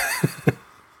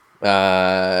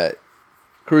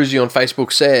 Cruzy on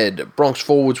Facebook said, Bronx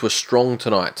forwards were strong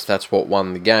tonight. That's what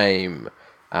won the game.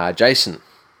 Jason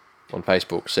on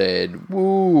Facebook said,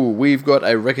 woo, we've got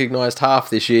a recognised half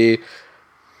this year.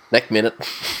 Next minute.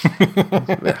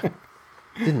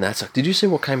 Didn't that suck? Did you see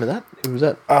what came of that? Who was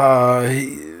that?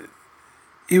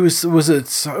 It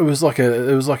was like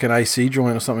an AC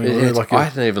joint or something. I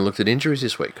hadn't even looked at injuries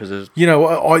this week because I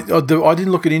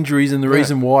didn't look at injuries, and the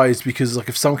reason why is because like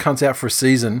if some cunt's out for a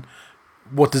season,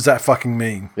 what does that fucking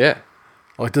mean? yeah.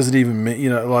 Like, does it even mean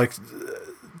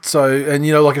so? And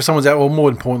like if someone's out, well, more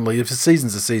importantly, if the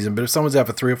season's a season, but if someone's out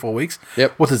for 3 or 4 weeks,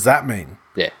 Yep. what does that mean?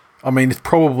 Yeah. I mean, it's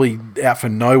probably out for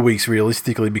no weeks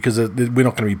realistically because we're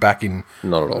not going to be back in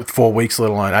Not at all. 4 weeks,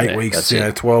 let alone 8 Yeah, weeks, that's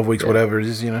it. 12 weeks, whatever it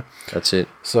is, That's it.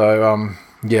 So, I'm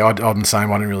the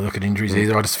same. I didn't really look at injuries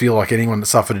either. I just feel like anyone that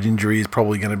suffered an injury is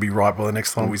probably going to be right by the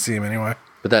next time we see him anyway.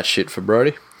 But that's shit for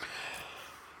Brody,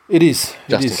 It is.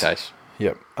 just it in is. case.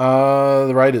 Yep.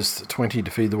 The Raiders 20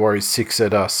 defeat the Warriors 6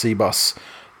 at Seabus.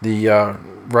 The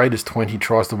Raiders 20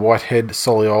 tries to Whitehead,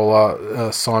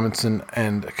 Soliola, Simonson,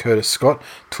 and Curtis Scott.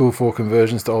 2 or 4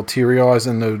 conversions to Old Teary Eyes,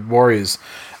 and the Warriors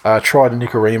try to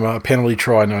Nicarima, a penalty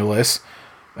try no less,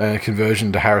 and a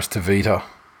conversion to Harris Tavita.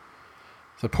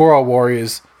 So poor old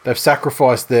Warriors, they've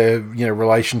sacrificed their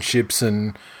relationships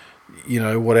and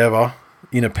whatever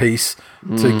in a piece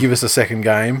to give us a second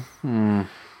game.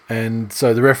 And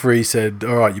so the referee said,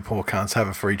 all right, you poor cunts, have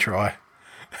a free try.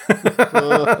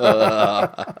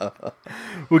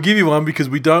 We'll give you one because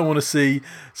we don't want to see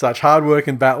such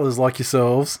hard-working battlers like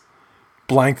yourselves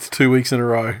blanked 2 weeks in a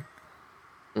row.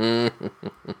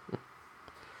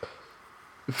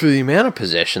 For the amount of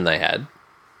possession they had,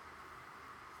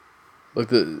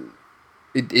 Like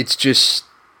it's just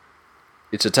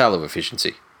it's a tale of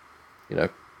efficiency. You know,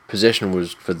 possession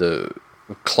was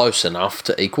close enough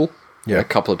to equal. Yeah. A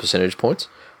couple of percentage points.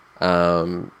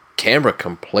 Canberra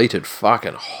completed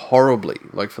fucking horribly.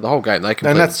 Like for the whole game, they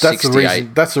completed And that's 68. the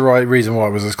reason. That's the right reason why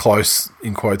it was as close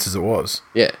in quotes as it was.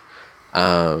 Yeah.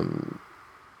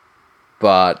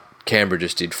 But Canberra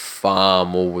just did far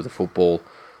more with the football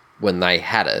when they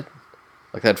had it.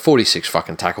 Like they had 46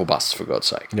 fucking tackle busts, for God's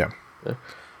sake. Yeah.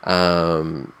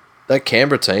 That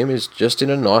Canberra team is just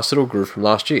in a nice little groove from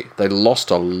last year. They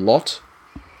lost a lot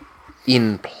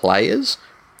in players,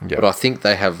 but I think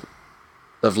they've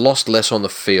lost less on the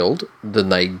field than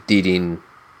they did in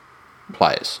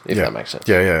players, if that makes sense.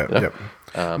 Yeah. You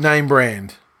know? Name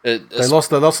brand. They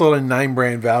lost a lot of name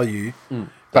brand value,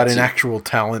 but in actual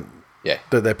talent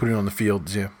that they're putting on the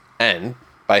fields, And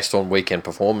based on weekend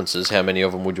performances, how many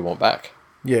of them would you want back?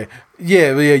 Yeah,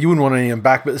 you wouldn't want any of them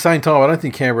back, but at the same time, I don't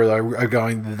think Canberra are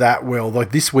going that well.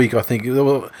 Like this week, I think,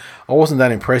 I wasn't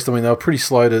that impressed. I mean, they were pretty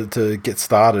slow to get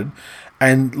started.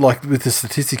 And like with the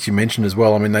statistics you mentioned as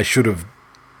well, I mean, they should have,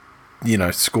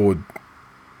 scored,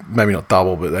 maybe not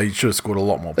double, but they should have scored a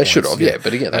lot more points. They should have,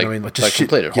 but again, they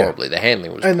completed horribly. The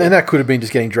handling was and that could have been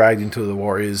just getting dragged into the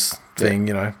Warriors thing,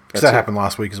 because that happened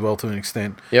last week as well to an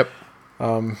extent. Yep.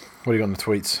 What do you got in the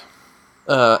tweets?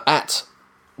 At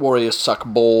Warriors Suck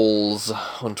Balls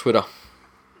on Twitter.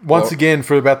 Once again,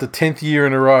 for about the 10th year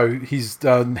in a row, his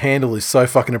handle is so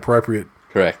fucking appropriate.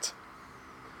 Correct.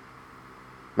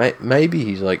 Maybe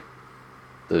he's like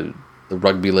the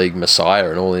rugby league messiah,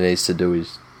 and all he needs to do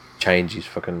is change his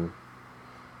fucking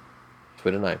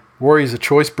Twitter name. Warriors a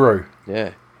choice, bro.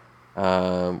 Yeah.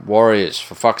 Warriors,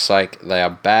 for fuck's sake, they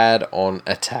are bad on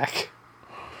attack.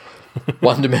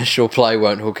 One-dimensional play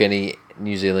won't hook any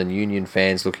New Zealand Union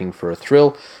fans looking for a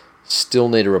thrill. Still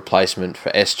need a replacement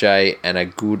for SJ and a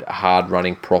good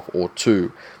hard-running prop or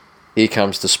two. Here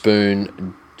comes the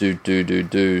spoon.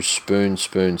 Do. Spoon,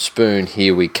 spoon, spoon.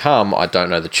 Here we come. I don't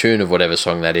know the tune of whatever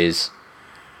song that is.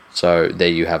 So there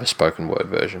you have a spoken word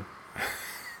version.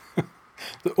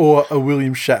 Or a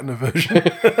William Shatner version.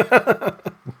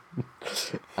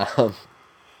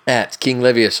 At King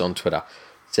Levius on Twitter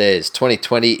says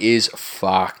 2020 is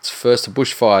fucked. First the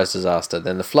bushfires disaster,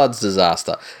 then the floods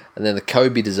disaster, and then the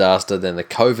Kobe disaster, then the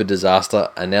COVID disaster,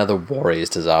 and now the Warriors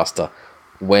disaster.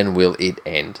 When will it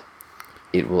end?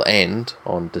 It will end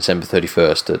on December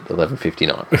 31st at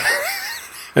 11:59.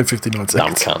 And 59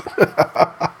 seconds. Dumb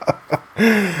cunt.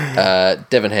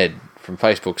 Devon Head from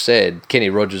Facebook said Kenny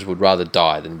Rogers would rather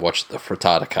die than watch the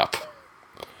Frittata Cup.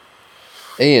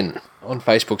 Ian on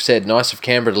Facebook said nice of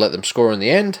Canberra to let them score in the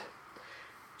end.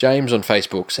 James on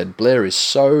Facebook said Blair is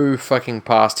so fucking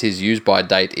past his use-by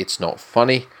date it's not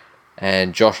funny.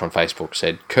 And Josh on Facebook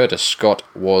said Curtis Scott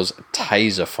was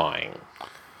taserfying.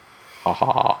 Ha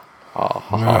ha. Ha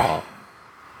ha ha.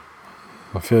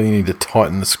 I feel you need to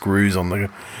tighten the screws on the...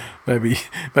 Maybe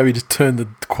just turn the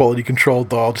quality control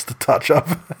dial just a touch up.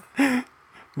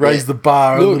 Raise the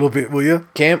bar a little bit, will you?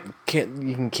 You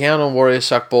can count on Warriors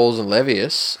Suck Balls and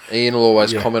Levius. Ian will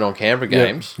always comment on Canberra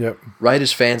games. Yep.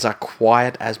 Raiders fans are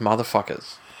quiet as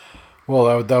motherfuckers.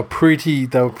 Well, they were pretty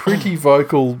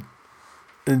vocal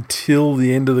until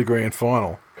the end of the grand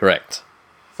final. Correct.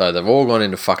 So they've all gone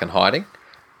into fucking hiding.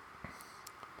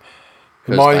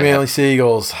 The mighty Manly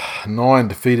Seagulls 9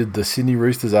 defeated the Sydney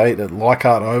Roosters 8 at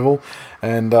Leichhardt Oval,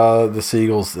 and the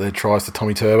Seagulls tries to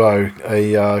Tommy Turbo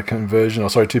a conversion,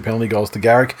 2 penalty goals to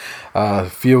Garrick,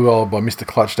 field goal by Mr.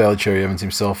 Clutch Daly Cherry Evans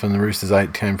himself, and the Roosters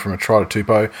 8 came from a try to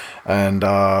Tupou, and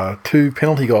 2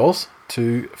 penalty goals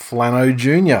to Flano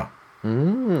Jr.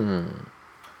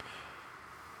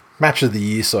 Match of the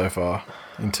year so far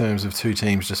in terms of two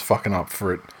teams just fucking up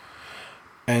for it,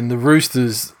 and the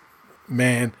Roosters,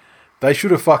 man. They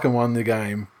should have fucking won the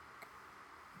game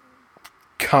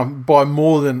by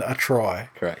more than a try.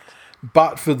 Correct.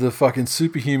 But for the fucking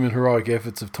superhuman heroic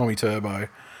efforts of Tommy Turbo.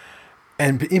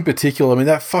 And in particular, I mean,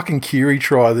 that fucking Kiri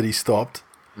try that he stopped.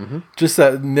 Mm-hmm. Just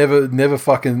that never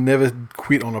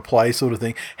quit on a play sort of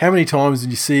thing. How many times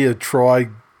did you see a try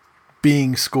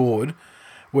being scored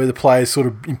where the player's sort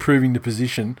of improving the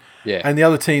position? Yeah. And the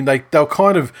other team, they'll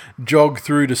kind of jog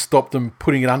through to stop them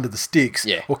putting it under the sticks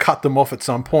or cut them off at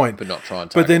some point. But not try and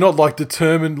tackle. But they're not like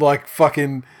determined like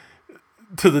fucking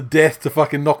to the death to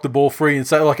fucking knock the ball free and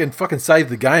fucking save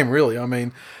the game, really. I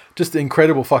mean, just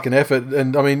incredible fucking effort.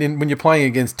 And I mean, when you're playing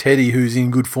against Teddy, who's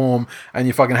in good form, and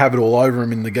you fucking have it all over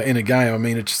him in a game, I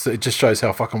mean, it just shows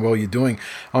how fucking well you're doing.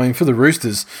 I mean, for the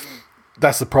Roosters,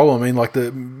 that's the problem. I mean, like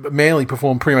the Manly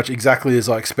performed pretty much exactly as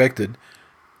I expected.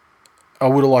 I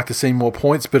would have liked to see more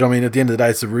points, but I mean, at the end of the day,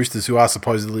 it's the Roosters who are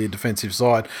supposedly a defensive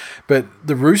side. But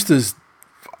the Roosters,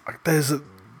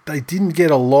 they didn't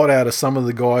get a lot out of some of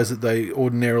the guys that they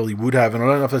ordinarily would have, and I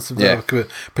don't know if that's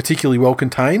particularly well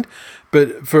contained.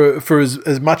 But for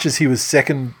as much as he was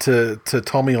second to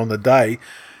Tommy on the day,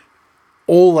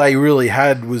 all they really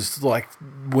had was like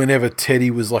whenever Teddy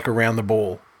was like around the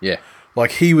ball. Yeah.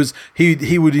 Like he would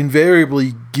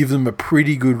invariably give them a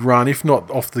pretty good run, if not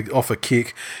off a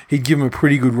kick. He'd give them a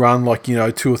pretty good run, like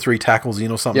 2 or 3 tackles in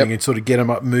or something, and sort of get them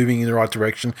up moving in the right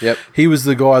direction. Yep. He was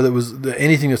the guy that was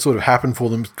anything that sort of happened for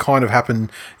them kind of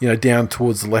happened, down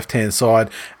towards the left hand side,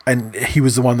 and he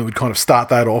was the one that would kind of start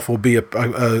that off or be a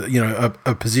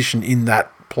position in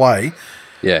that play.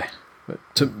 Yeah.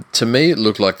 To me, it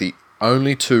looked like the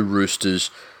only 2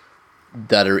 Roosters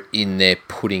that are in there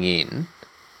putting in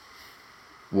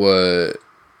were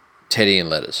Teddy and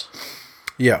Letters.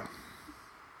 Yeah.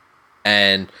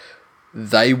 And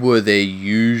they were their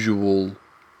usual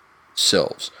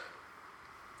selves.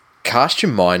 Cast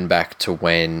your mind back to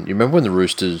when... You remember when the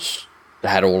Roosters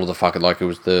had all of the fucking... Like it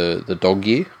was the dog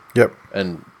year? Yep.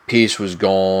 And Pearce was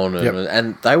gone.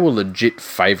 And they were legit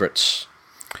favourites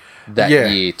that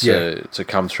year to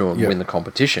come through and win the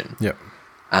competition. Yep.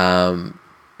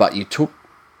 But you took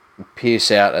Pearce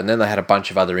out, and then they had a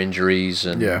bunch of other injuries,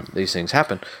 and these things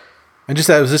happen. And it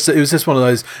was just one of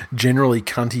those generally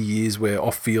cunty years where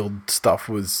off-field stuff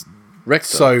was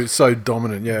so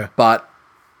dominant. Yeah, but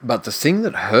the thing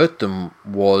that hurt them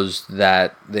was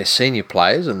that their senior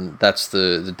players, and that's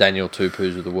the Daniel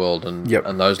Tupus of the world, and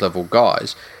those level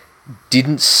guys,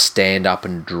 didn't stand up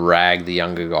and drag the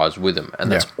younger guys with them,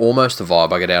 and that's almost the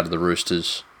vibe I get out of the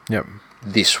Roosters.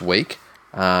 This week.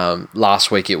 Last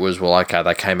week it was,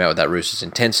 they came out with that Roosters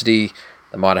intensity.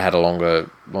 They might have had a longer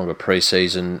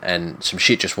pre-season, and some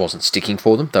shit just wasn't sticking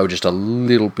for them. They were just a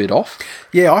little bit off.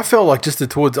 Yeah, I felt like I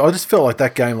just felt like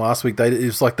that game last week, it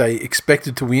was like they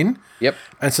expected to win. Yep.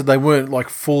 And so they weren't like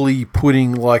fully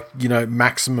putting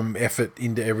maximum effort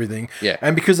into everything. Yeah.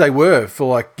 And because they were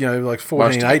for 14-8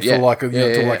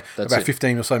 for about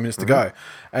 15 or so minutes to go.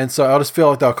 And so I just felt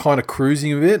like they were kind of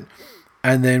cruising a bit.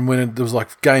 And then when it was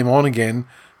like game on again,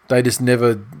 they just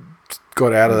never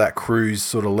got out of that cruise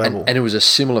sort of level. And it was a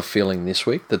similar feeling this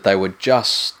week that they were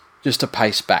just a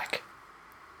pace back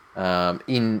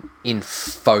in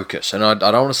focus. And I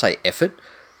don't want to say effort.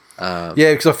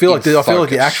 Because I feel like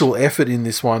the actual effort in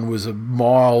this one was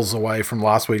miles away from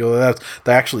last week. Although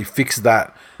they actually fixed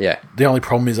that. Yeah. The only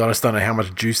problem is I just don't know how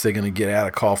much juice they're going to get out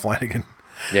of Kyle Flanagan.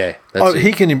 Yeah,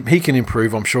 he can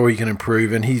improve. I'm sure he can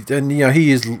improve, and he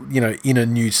is in a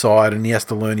new side, and he has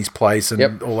to learn his place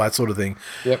and all that sort of thing.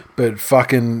 Yep. But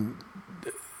fucking,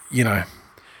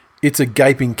 it's a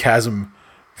gaping chasm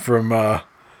from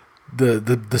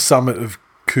the summit of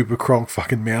Cooper Cronk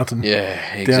fucking mountain.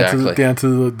 Yeah, exactly. Down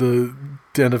to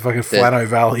fucking Flano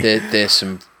Valley. There's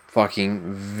some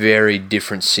fucking very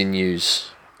different sinews.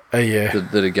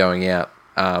 That are going out.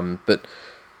 But.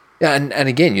 Yeah, and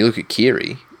again, you look at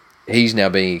Keary, he's now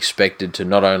being expected to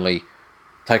not only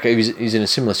take... He's in a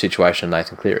similar situation to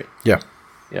Nathan Cleary. Yeah.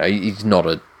 He's not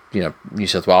a New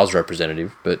South Wales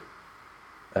representative, but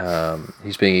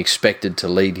he's being expected to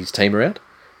lead his team around.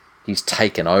 He's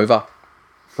taken over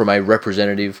from a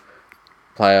representative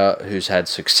player who's had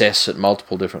success at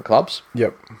multiple different clubs.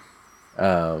 Yep.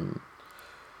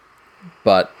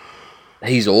 But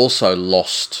he's also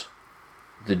lost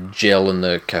the gel and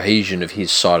the cohesion of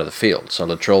his side of the field. So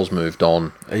Latrell's moved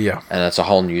on, and that's a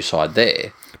whole new side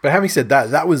there. But having said that,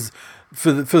 that was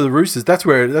for the Roosters. That's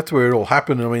where it all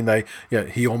happened. I mean,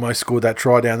 he almost scored that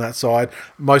try down that side.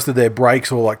 Most of their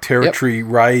breaks or like territory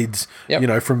raids,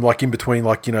 from like in between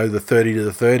the 30 to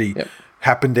the 30,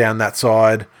 happened down that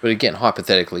side. But again,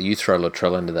 hypothetically, you throw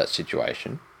Latrell into that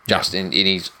situation, just in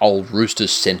his old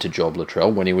Roosters centre job,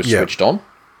 Latrell, when he was switched on.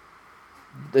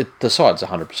 The side's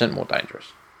 100% more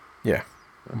dangerous. Yeah.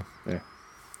 Yeah.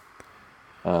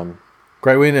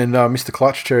 Great win, and Mr.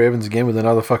 Clutch, Cherry Evans again with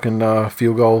another fucking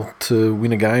field goal to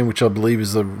win a game, which I believe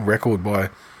is the record by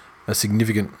a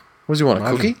significant. What does he want,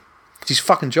 a cookie? It's his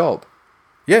fucking job.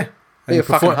 Yeah. Be a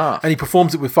fucking half. And he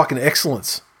performs it with fucking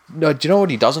excellence. No, do you know what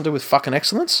he doesn't do with fucking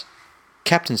excellence?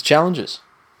 Captain's challenges.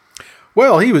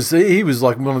 Well, he was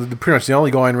like one of pretty much the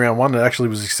only guy in round one that actually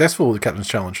was successful with the Captain's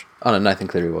Challenge. I know Nathan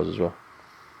Cleary was as well.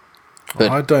 But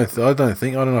I don't know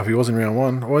if he was in round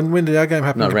one. When did our game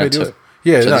happen? No, round two.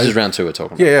 Yeah, so this is round two we're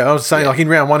talking about. Yeah, I was saying like in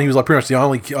round one he was like pretty much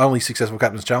the only successful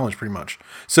Captain's Challenge, pretty much.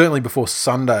 Certainly before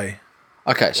Sunday.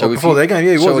 Okay, so before their game,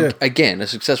 he was. Again, a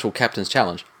successful Captain's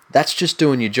Challenge. That's just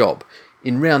doing your job.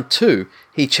 In round two,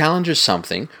 he challenges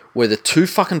something where the two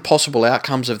fucking possible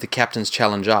outcomes of the Captain's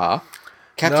Challenge are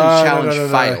Captain No, Challenge no.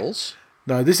 fails.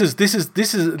 No, this is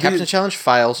Captain Challenge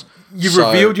fails. You've so-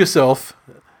 revealed yourself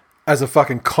as a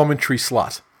fucking commentary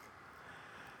slut.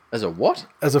 As a what?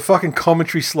 As a fucking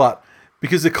commentary slut.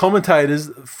 Because the commentators,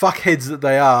 fuckheads that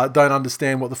they are, don't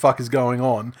understand what the fuck is going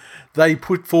on. They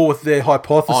put forth their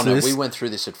hypothesis. Oh no, we went through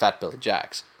this at Fat Belly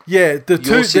Jack's. Yeah,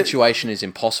 Your situation is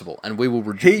impossible, and we will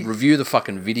review the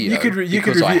fucking video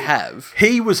because I have.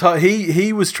 He was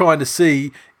trying to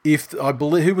see if I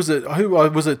believe who was it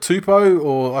Tupou,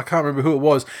 or I can't remember who it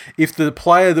was. If the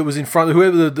player that was in front,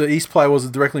 whoever the East player was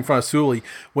directly in front of Sully,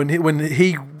 when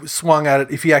he swung at it,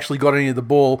 if he actually got any of the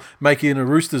ball, making a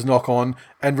Roosters knock on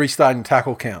and restarting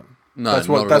tackle count. No, that's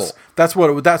what not at all. That's what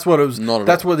it was. Not at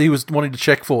that's all. what he was wanting to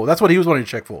check for. That's what he was wanting to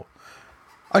check for.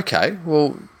 Okay,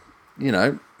 well,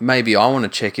 maybe I want to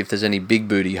check if there's any big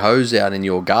booty hoes out in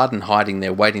your garden hiding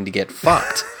there waiting to get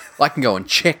fucked. I can go and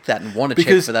check that and want to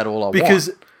check for that all I want. Because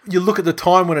you look at the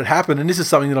time when it happened, and this is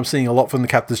something that I'm seeing a lot from the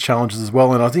Captain's Challenges as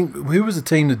well, and I think, who was the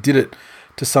team that did it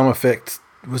to some effect?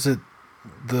 Was it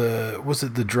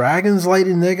the Dragons late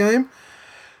in their game?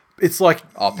 It's like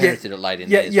Penrith did it late in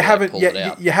yeah, theirs, you but haven't they pulled it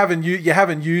out. you haven't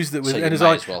used it with, So you and there's may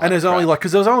only as well and have there's a only crack. like,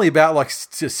 because there was only about like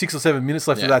 6 or 7 minutes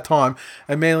left Yeah. at that time,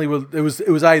 and Manly it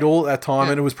was 8 all at that time,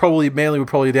 and it was Manly were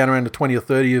probably down around the 20 or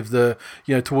 30 of the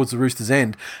towards the Roosters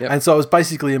end, and so it was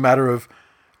basically a matter of,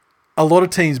 a lot of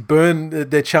teams burn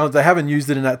their challenge. They haven't used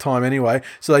it in that time anyway,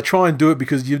 so they try and do it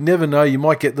because you never know. You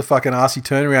might get the fucking arsey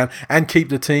turnaround and keep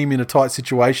the team in a tight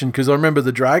situation. Because I remember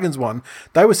the Dragons one,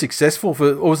 they were successful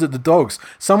or was it the Dogs?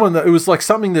 It was like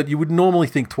something that you would normally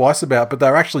think twice about, but they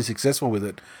were actually successful with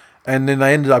it, and then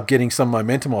they ended up getting some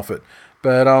momentum off it.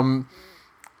 But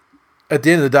at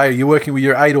the end of the day, you're working with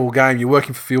your 8-all game. You're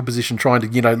working for field position, trying to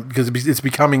because it's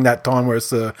becoming that time where it's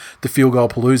the field goal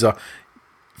palooza.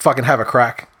 Fucking have a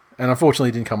crack. And unfortunately,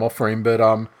 it didn't come off for him.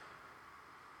 But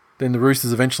then the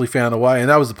Roosters eventually found a way, and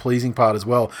that was the pleasing part as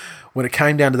well. When it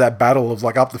came down to that battle of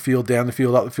like up the field, down the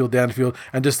field, up the field, down the field,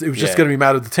 and it was just going to be a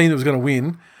matter of the team that was going to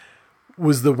win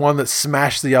was the one that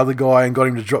smashed the other guy and got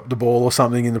him to drop the ball or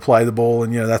something and to play the ball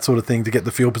and that sort of thing to get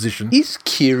the field position. Is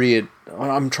Kiriet...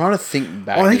 I'm trying to think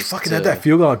back. He fucking had that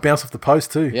field goal and bounced off the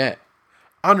post too. Yeah.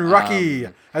 Unlucky,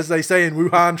 as they say in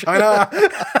Wuhan, China.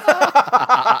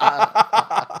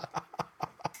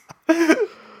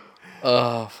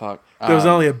 Oh, fuck. There was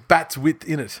only a bat's width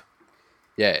in it.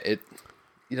 Yeah, 3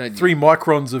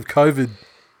 microns of COVID.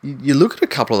 You look at a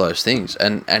couple of those things,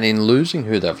 and in losing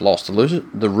who they've lost,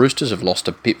 the Roosters have lost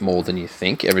a bit more than you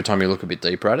think every time you look a bit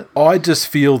deeper at it. I just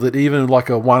feel that even like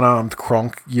a one-armed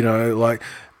Cronk,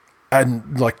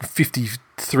 and like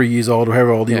 53 years old or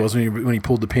however old he was when he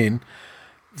pulled the pin,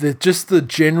 that just the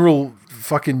general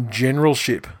fucking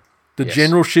generalship,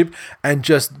 and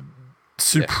just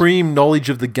supreme knowledge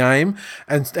of the game,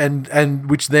 and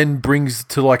which then brings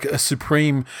to like a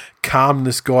supreme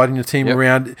calmness guiding the team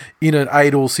around in an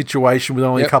 8-all situation with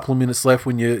only a couple of minutes left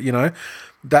when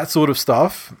that sort of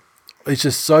stuff. It's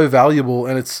just so valuable,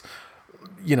 and it's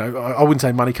I wouldn't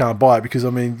say money can't buy it, because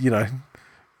I mean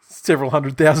several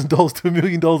 $100,000 to $1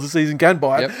 million a season can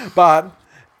buy it, but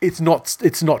it's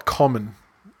not common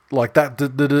like that.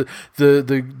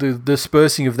 The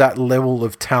dispersing of that level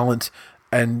of talent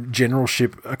and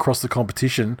generalship across the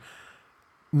competition,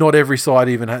 not every side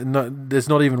there's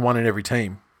not even one in every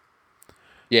team.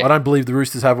 Yeah, I don't believe the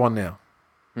Roosters have one now.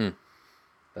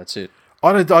 That's it.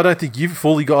 I don't think you've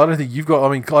fully got. I don't think you've got. I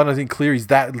mean, I don't think Cleary's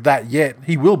that yet.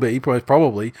 He will be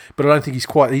probably, but I don't think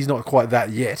he's not quite that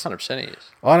yet. 100% he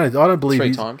is. I don't believe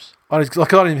 3 times. I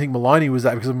don't even think Maloney was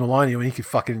that, because of Maloney, I mean, he could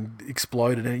fucking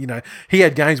explode, and he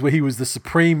had games where he was the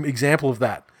supreme example of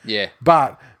that. Yeah,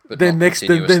 but then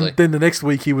the next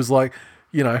week he was like,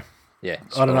 yeah, I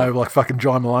don't know, like fucking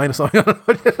John Mullane or something.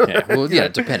 Yeah, well,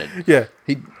 it depended. Yeah,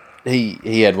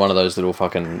 he had one of those little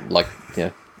fucking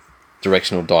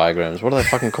directional diagrams. What are they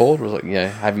fucking called? It was like,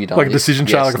 have you done like a this? decision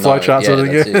chart, like a flow chart sort of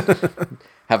thing. Yeah.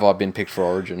 Have I been picked for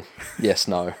Origin? Yes,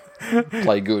 no.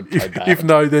 Play good, play bad. If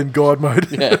no, then God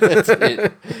mode. Yeah, that's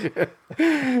it.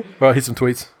 Right, here's some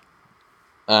tweets.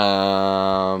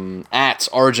 At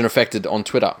Origin Affected on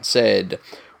Twitter said,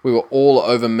 "We were all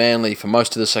over Manly for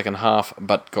most of the second half,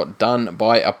 but got done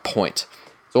by a point.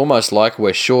 It's almost like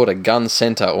we're short a gun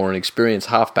centre or an experienced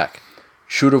halfback.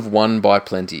 Should have won by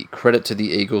plenty. Credit to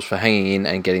the Eagles for hanging in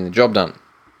and getting the job done."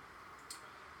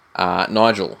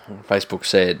 Nigel on Facebook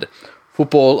said,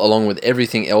 "Football, along with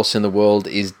everything else in the world,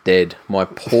 is dead. My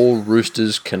poor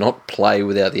Roosters cannot play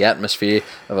without the atmosphere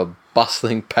of a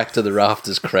bustling packed to the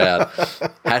rafters crowd.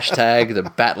 Hashtag the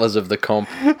battlers of the comp.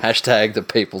 Hashtag the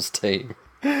people's team."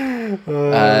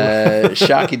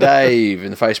 Sharky Dave in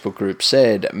the Facebook group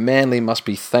said, Manly must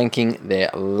be thanking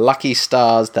their lucky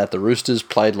stars that the Roosters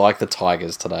played like the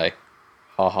Tigers today.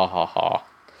 Ha ha ha ha.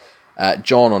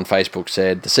 John on Facebook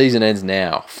said, the season ends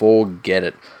now. Forget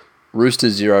it.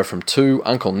 Roosters 0 from 2.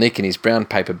 Uncle Nick and his brown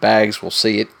paper bags will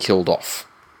see it killed off.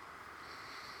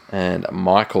 And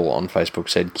Michael on Facebook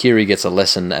said, Kiri gets a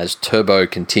lesson as Turbo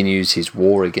continues his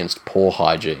war against poor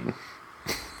hygiene.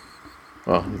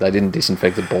 Well, they didn't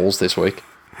disinfect the balls this week.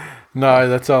 No,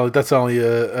 that's only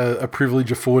a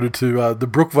privilege afforded to the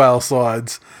Brookvale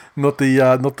sides, not the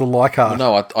Leichhardt.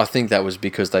 No, I think that was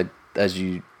because they, as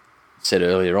you said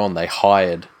earlier on, they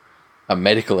hired a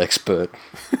medical expert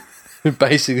who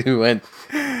basically went,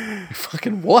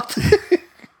 fucking what?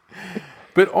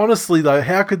 But honestly, though,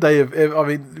 how could they have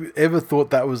ever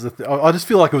thought that was the thing? I just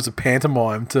feel like it was a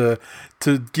pantomime to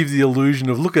give the illusion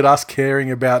of, look at us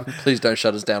caring about... Please don't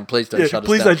shut us down. Please don't shut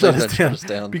us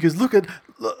down. Because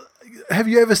have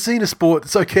you ever seen a sport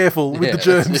so careful with the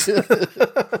germs?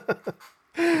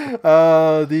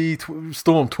 The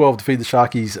Storm 12 defeat the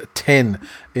Sharkies 10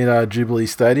 in Jubilee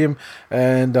Stadium.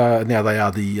 And now they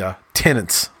are the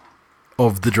tenants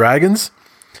of the Dragons.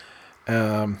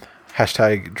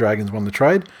 Hashtag Dragons won the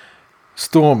trade.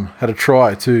 Storm had a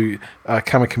try to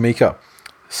Kamakamika.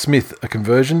 Smith a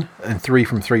conversion and 3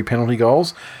 from 3 penalty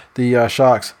goals. The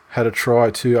Sharks had a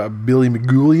try to Billy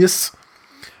Magulius.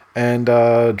 And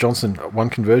Johnson 1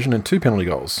 conversion and 2 penalty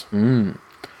goals.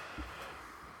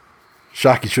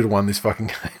 Sharkies should have won this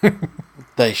fucking game.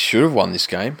 They should have won this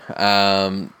game.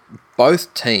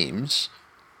 Both teams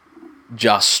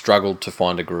just struggled to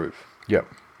find a groove. Yep.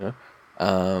 Yeah?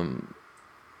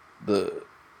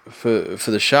 For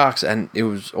the Sharks, and it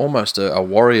was almost a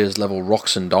Warriors level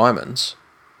rocks and diamonds.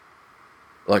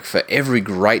 Like, for every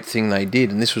great thing they did,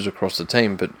 and this was across the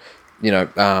team, but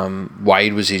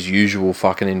Wade was his usual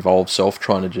fucking involved self,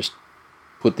 trying to just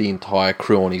put the entire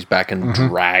crew on his back and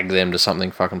drag them to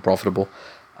something fucking profitable.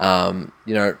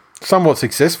 Somewhat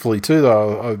successfully too,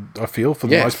 though. I feel for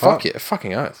the most part. Yeah,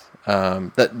 fucking oath.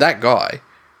 That guy.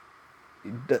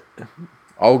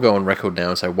 I'll go on record now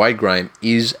and say Wade Graham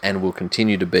is and will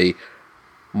continue to be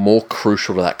more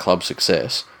crucial to that club's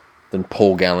success than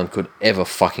Paul Gallen could ever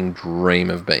fucking dream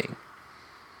of being.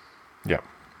 Yeah.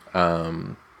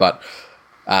 But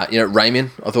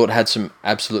Rayman, I thought, had some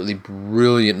absolutely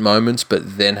brilliant moments,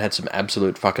 but then had some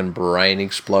absolute fucking brain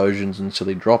explosions and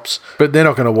silly drops. But they're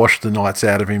not going to wash the nights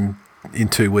out of him in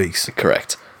 2 weeks.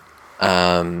 Correct.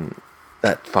 That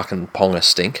fucking Ponga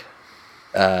stink.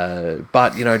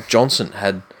 But Johnson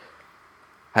had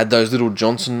those little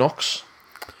Johnson knocks,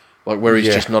 like where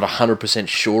he's just not 100%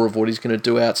 sure of what he's going to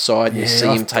do outside. You see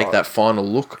him take that final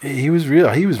look. He was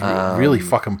really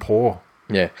fucking poor.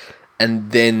 Yeah,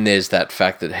 and then there's that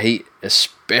fact that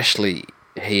especially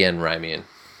he and Ramian,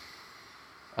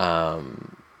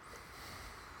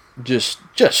 just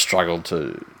struggled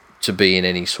to be in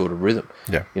any sort of rhythm.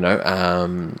 Yeah,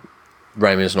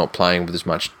 Ramian's not playing with as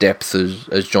much depth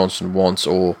as Johnson wants,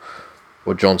 or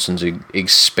Johnson's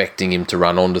expecting him to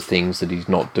run onto things that he's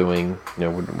not doing,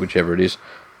 whichever it is.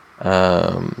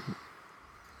 But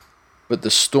the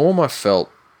Storm, I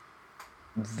felt,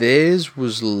 theirs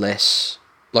was less...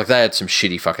 Like, they had some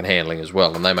shitty fucking handling as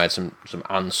well, and they made some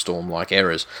unstorm-like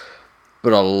errors.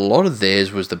 But a lot of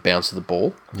theirs was the bounce of the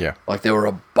ball. Yeah. Like, there were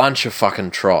a bunch of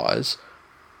fucking tries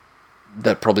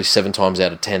that probably 7 times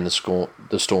out of 10 the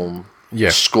Storm...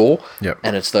 score. Yep.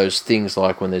 And it's those things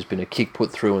like when there's been a kick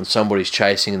put through and somebody's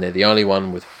chasing and they're the only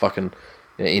one with fucking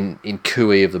in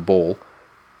cooey of the ball,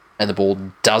 and the ball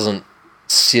doesn't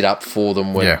sit up for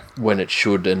them when it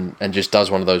should, and just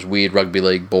does one of those weird rugby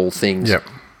league ball things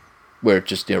where it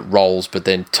just rolls but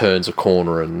then turns a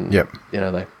corner and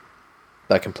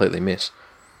they completely miss.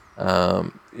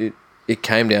 It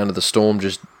came down to the Storm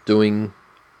just doing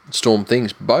Storm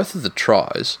things. Both of the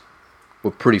tries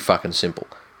were pretty fucking simple,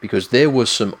 because there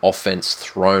was some offense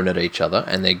thrown at each other,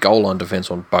 and their goal line defense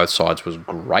on both sides was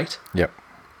great. Yep.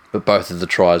 But both of the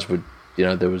tries would,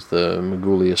 there was the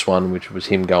Magulius one, which was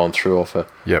him going through off a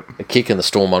kick, and the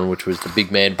Storm one, which was the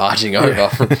big man barging over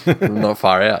from not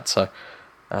far out. So,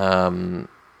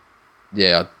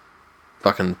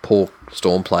 fucking poor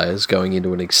Storm players going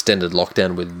into an extended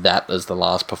lockdown with that as the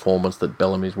last performance that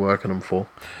Bellamy's working them for.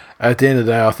 At the end of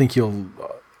the day,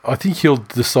 I think he'll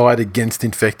decide against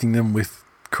infecting them with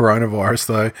coronavirus,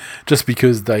 though, just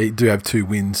because they do have 2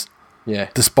 wins. Yeah.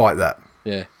 Despite that.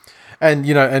 Yeah. And,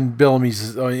 and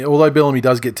Bellamy's... although Bellamy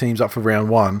does get teams up for round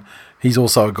 1, he's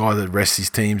also a guy that rests his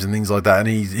teams and things like that, and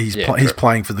he's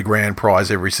playing for the grand prize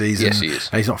every season. Yes, he is.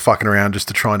 And he's not fucking around just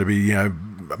to trying to be,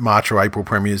 March or April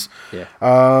premiers. Yeah.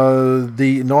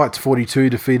 The Knights 42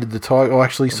 defeated the Tigers. Oh,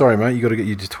 actually, sorry, mate. You got to get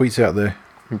your tweets out there.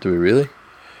 Do we really?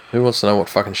 Who wants to know what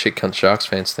fucking shit cunt Sharks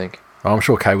fans think? Oh, I'm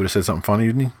sure Kay would have said something funny,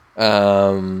 didn't he?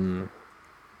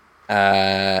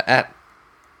 At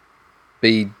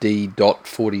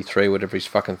BD.43, whatever his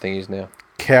fucking thing is now.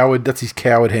 Coward. That's his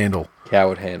coward handle.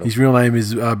 Coward handle. His real name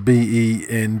is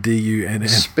BENDUNN.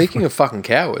 Speaking of fucking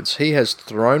cowards, he has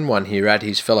thrown one here at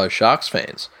his fellow Sharks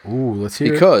fans. Ooh, let's hear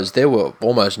it. Because there were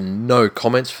almost no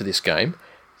comments for this game.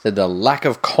 Said the lack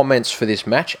of comments for this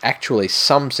match actually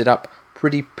sums it up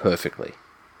pretty perfectly.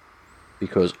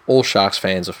 Because all Sharks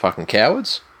fans are fucking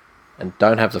cowards and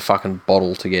don't have the fucking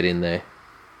bottle to get in there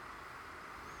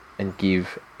and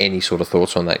give any sort of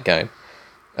thoughts on that game.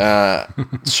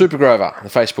 Super Grover, the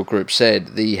Facebook group,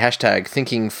 said the hashtag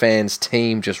thinking fans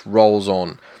team just rolls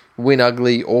on. Win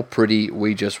ugly or pretty,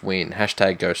 we just win.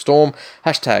 Hashtag go storm.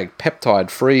 Hashtag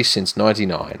peptide free since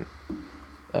 99.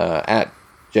 At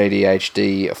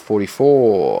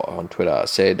JDHD44 on Twitter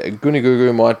said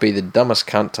Gunagugu might be the dumbest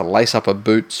cunt to lace up a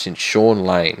boot since Sean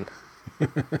Lane.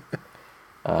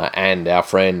 And our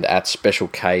friend at Special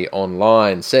K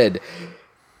Online said,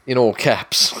 in all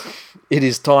caps, it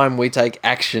is time we take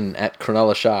action at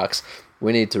Cronulla Sharks.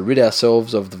 We need to rid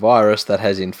ourselves of the virus that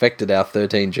has infected our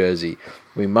 13 jersey.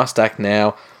 We must act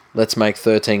now. Let's make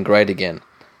 13 great again.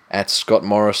 At Scott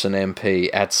Morrison MP,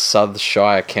 at South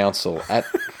Shire Council, at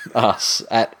us,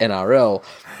 at NRL,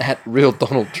 at Real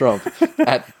Donald Trump,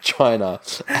 at China,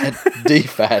 at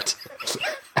DFAT,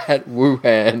 at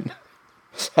Wuhan.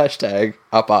 Hashtag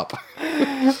up.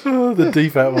 Oh, the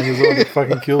DFAT one is on to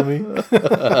fucking kill me.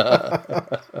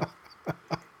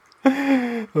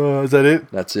 Is that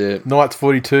it? That's it. Knights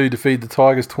 42 defeat the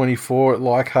Tigers 24 at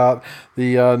Leichhardt.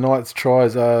 The Knights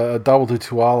tries a double to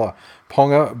Tuala.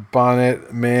 Ponga,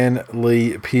 Barnett, Mann,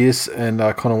 Lee, Pearce, and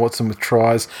Connor Watson with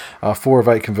tries. 4 of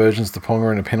 8 conversions to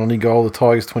Ponga and a penalty goal. The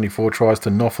Tigers 24 tries to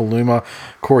Nofaluma,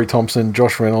 Corey Thompson,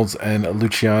 Josh Reynolds, and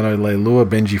Luciano Leilua.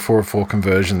 Benji 4 of 4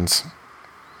 conversions.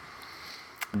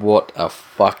 What a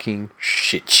fucking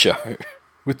shit show.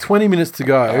 With 20 minutes to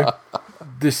go,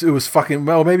 it was fucking,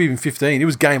 well, maybe even 15. It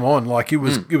was game on. Like, it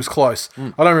was close. I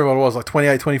don't remember what it was, like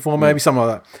 28, 24, maybe, something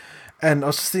like that. And I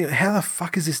was just thinking, how the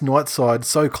fuck is this Knights side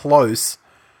so close?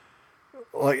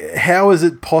 Like, how is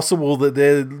it possible that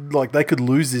they could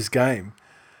lose this game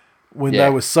when they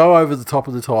were so over the top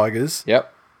of the Tigers?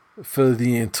 Yep. For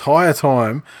the entire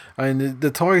time, and the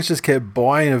Tigers just kept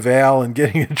buying a vowel and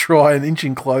getting a try and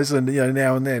inching closer, and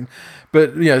now and then.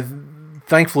 But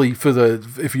thankfully for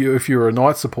if you're a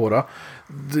Knights supporter,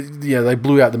 they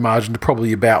blew out the margin to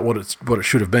probably about what it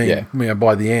should have been.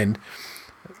 By the end.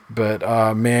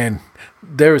 But man,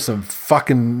 there are some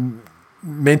fucking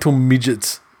mental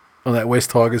midgets on that West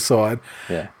Tigers side.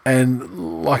 Yeah.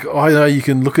 And, like, I know you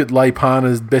can look at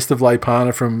Leipana's best of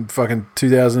Leipana from fucking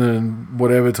 2000 and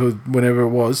whatever to whenever it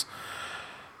was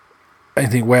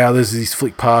and think, wow, there's these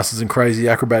flick passes and crazy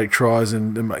acrobatic tries.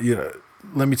 And,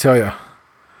 let me tell you,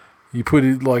 you put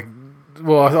it like,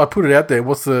 well, I put it out there.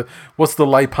 What's the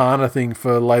Leipana thing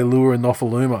for Leilua and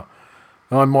Nofaluma?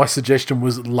 And my suggestion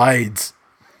was Lades.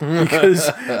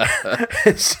 Because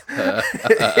it's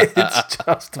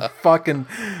just fucking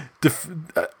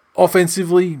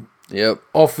offensively. Yep.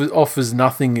 Offers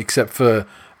nothing except for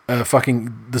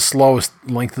fucking the slowest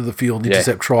length of the field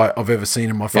intercept try I've ever seen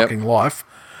in my fucking life.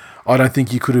 I don't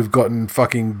think you could have gotten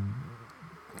fucking.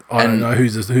 I don't know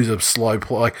who's a slow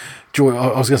play. Like George,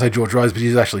 I was gonna say George Rose, but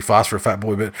he's actually fast for a fat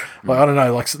boy. But like, I don't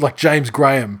know, like James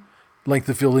Graham. Length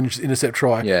of field intercept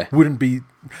try wouldn't be.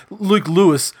 Luke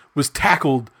Lewis was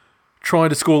tackled trying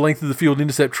to score length of the field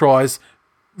intercept tries,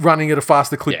 running at a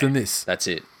faster clip than this. That's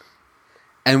it.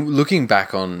 And looking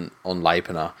back on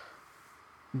Leipana,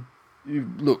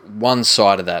 look, one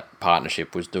side of that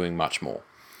partnership was doing much more.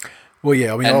 Well,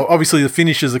 yeah, I mean, obviously the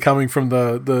finishes are coming from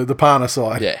the Parna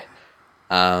side. Yeah.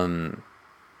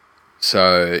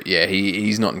 So yeah,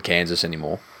 he's not in Kansas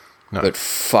anymore. No. But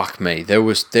fuck me, there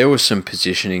was some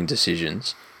positioning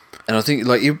decisions, and I think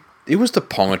like it was the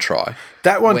Ponga try.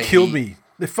 That one killed me.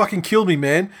 They fucking killed me,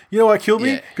 man. You know why it killed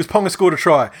me? Because Ponga scored a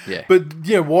try. Yeah. But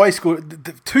why he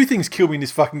scored? Two things killed me in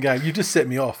this fucking game. You just set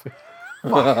me off.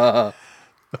 The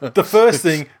first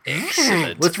thing,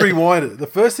 let's rewind it. The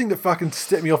first thing that fucking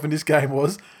set me off in this game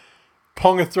was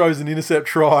Ponga throws an intercept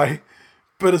try,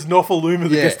 but it's Nofaluma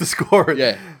that gets to score it.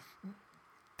 Yeah.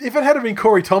 If it had been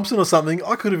Corey Thompson or something,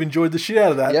 I could have enjoyed the shit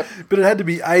out of that. Yep. But it had to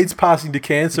be AIDS passing to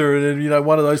cancer and,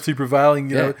 one of those two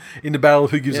prevailing, in the battle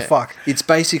of who gives a fuck. It's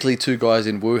basically two guys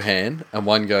in Wuhan and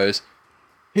one goes,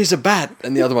 here's a bat,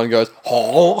 and the other one goes,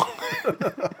 oh.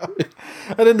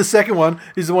 And then the second one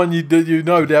is the one you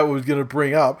no doubt was going to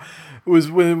bring up. It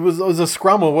was when it was a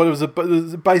scrum or what? It was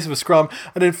the base of a scrum,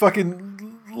 and then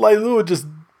fucking Leilua just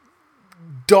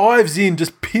dives in,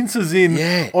 just pinces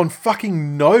in on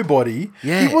fucking nobody.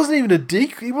 Yeah. He wasn't even a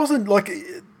deke. He wasn't like,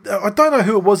 I don't know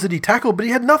who it was that he tackled, but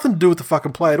he had nothing to do with the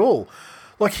fucking play at all.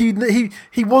 Like he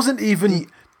wasn't even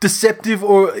deceptive,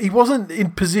 or he wasn't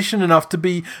in position enough to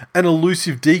be an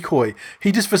elusive decoy.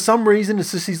 He just, for some reason,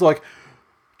 it's just he's like,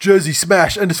 Jersey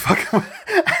smash, and just fucking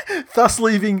thus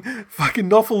leaving fucking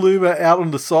Nofaluma out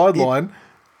on the sideline.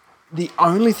 The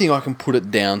only thing I can put it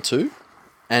down to,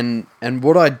 and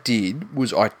what I did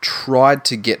was I tried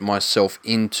to get myself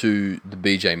into the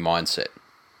BJ mindset.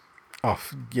 Oh,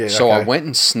 yeah. So okay. I went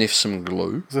and sniffed some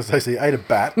glue. So he ate a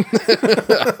bat.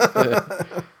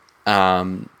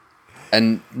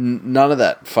 And none of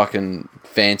that fucking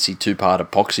fancy 2-part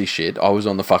epoxy shit. I was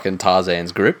on the fucking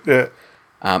Tarzan's grip. Yeah.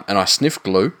 And I sniffed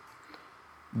glue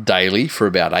daily for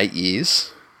about 8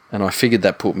 years. And I figured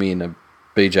that put me in a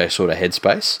BJ sort of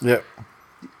headspace. Yeah.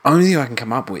 Only thing I can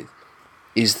come up with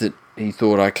is that he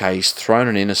thought, okay, he's thrown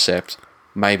an intercept.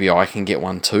 Maybe I can get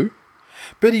one too.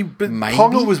 But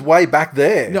Ponga was way back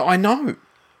there. No, I know.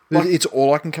 Like, it's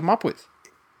all I can come up with.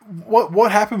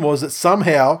 What happened was that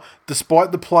somehow,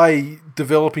 despite the play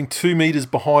developing 2 meters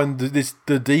behind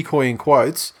the decoy in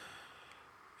quotes,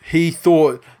 he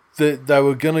thought that they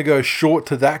were going to go short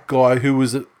to that guy who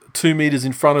was 2 meters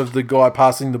in front of the guy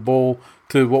passing the ball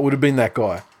to what would have been that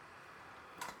guy.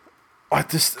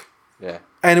 Yeah.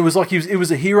 And it was like it was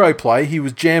a hero play. He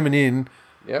was jamming in.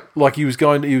 Yep. Like he was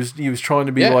trying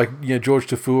to be like, you know, George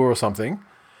Tafur or something.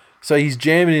 So he's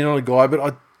jamming in on a guy,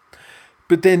 but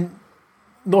then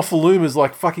Nofaluma's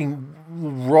like fucking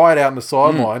right out in the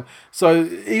sideline. So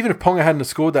even if Ponga hadn't have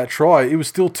scored that try, it was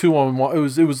still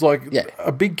 2-on-1. It was like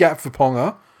a big gap for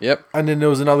Ponga. Yep. And then there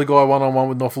was another guy 1-on-1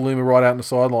 with Nofaluma right out in the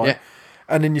sideline. Yeah.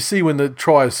 And then you see when the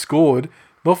try is scored,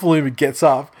 Nofaluma gets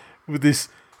up with this.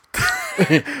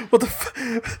 What the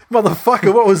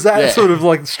motherfucker? What was that? Yeah. Sort of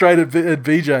like straight at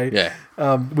BJ.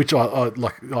 Yeah. Which I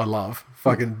love.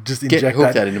 Fucking just inject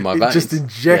hooked that into my veins. Just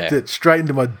inject it straight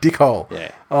into my dick hole.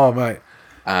 Yeah. Oh mate.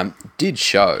 Did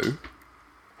show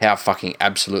how fucking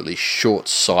absolutely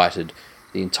short-sighted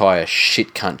the entire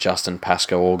shit cunt Justin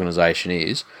Pascoe organisation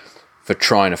is for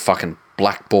trying to fucking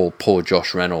blackball poor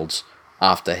Josh Reynolds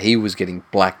after he was getting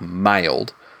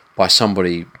blackmailed by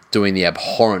somebody doing the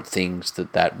abhorrent things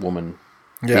that woman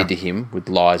did to him with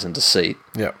lies and deceit.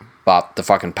 Yeah. But the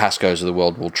fucking Pascoes of the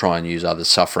world will try and use others'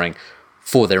 suffering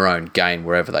for their own gain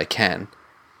wherever they can.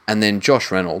 And then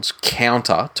Josh Reynolds,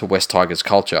 counter to West Tigers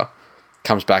culture,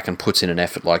 comes back and puts in an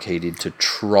effort like he did to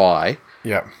try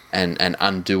and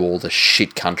undo all the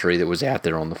shit country that was out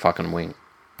there on the fucking wing.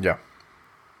 Yeah.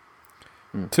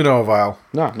 To no avail.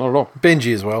 No, not at all.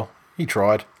 Benji as well. He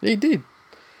tried. He did.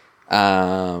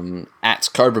 At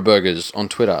Cobra Burgers on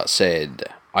Twitter said,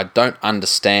 I don't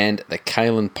understand the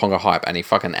Kalen Ponga hype. And he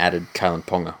fucking added Kalen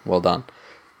Ponga. Well done.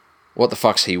 What the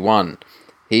fuck's he won?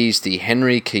 He's the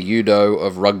Henry Cejudo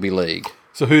of rugby league.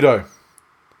 Cejudo.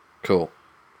 Cool.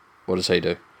 What does he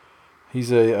do?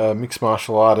 He's a mixed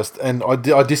martial artist, and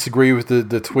I disagree with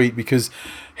the tweet because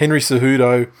Henry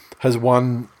Cejudo has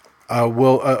won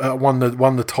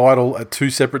the title at 2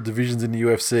 separate divisions in the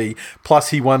UFC. Plus,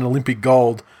 he won Olympic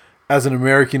gold as an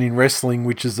American in wrestling,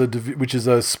 which is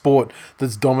a sport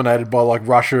that's dominated by like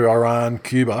Russia, Iran,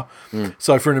 Cuba.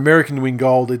 So for an American to win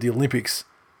gold at the Olympics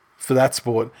for that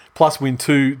sport, plus win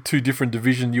two different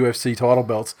division UFC title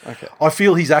belts, I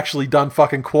feel he's actually done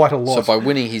fucking quite a lot. So by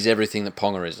winning, he's everything that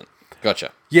Ponga isn't.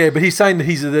 Gotcha. Yeah, but he's saying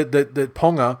that that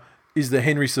Ponga is the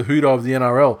Henry Cejudo of the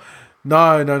NRL.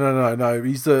 No.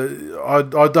 He's I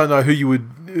don't know who you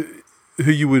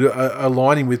would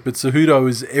align him with, but Cejudo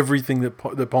is everything that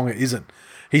Ponga isn't.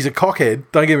 He's a cockhead.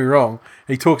 Don't get me wrong.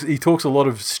 He talks a lot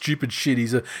of stupid shit.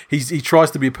 He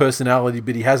tries to be a personality,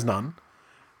 but he has none.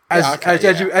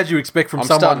 As you expect from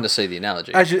someone. I'm starting to see the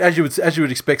analogy. As you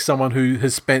would expect someone who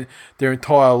has spent their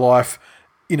entire life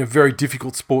in a very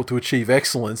difficult sport to achieve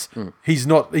excellence. He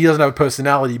doesn't have a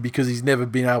personality because he's never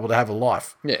been able to have a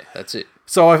life. Yeah, that's it.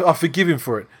 So I forgive him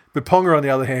for it. But Ponga, on the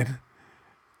other hand,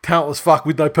 talentless fuck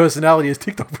with no personality, as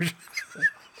TikTok.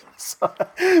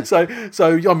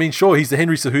 So I mean, sure, he's the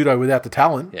Henry Cejudo without the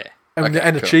talent. Yeah. And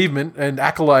achievement and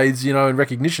accolades, and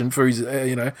recognition for his,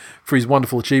 for his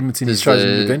wonderful achievements in his chosen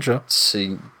adventure.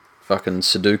 See, fucking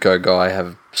Sudoku guy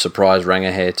have surprise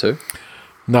Ranger hair too?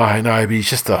 No, but he's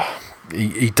just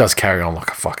he does carry on like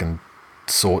a fucking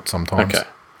sort sometimes. Okay.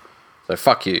 So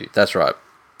fuck you. That's right.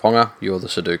 Ponga, you're the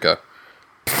Sudoku.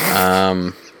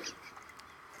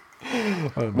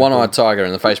 One-Eyed Tiger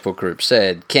in the Facebook group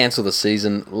said, cancel the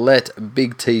season, let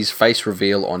Big T's face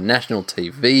reveal on national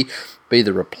TV be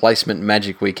the replacement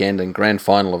Magic Weekend and grand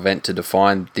final event to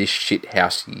define this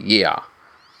shithouse year.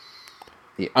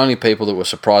 The only people that were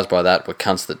surprised by that were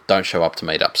cunts that don't show up to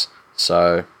meetups.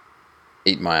 So,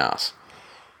 eat my ass.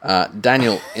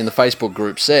 Daniel in the Facebook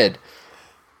group said,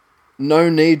 no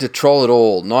need to troll at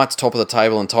all. Knights top of the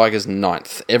table and Tigers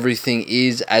ninth. Everything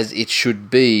is as it should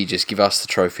be. Just give us the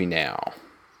trophy now.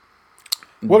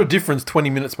 What a difference 20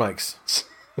 minutes makes.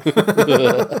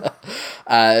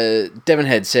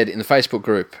 Devonhead said in the Facebook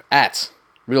group, at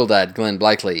Real Dad Glenn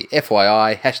Blakely,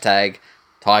 FYI, hashtag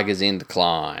Tigers in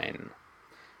decline.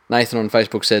 Nathan on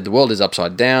Facebook said, the world is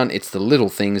upside down. It's the little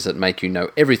things that make you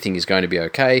know everything is going to be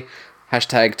okay.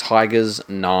 Hashtag Tigers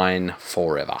 9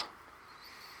 forever.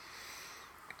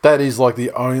 That is like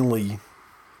the only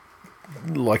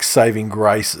like saving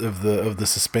grace of the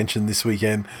suspension this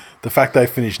weekend. The fact they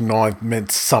finished ninth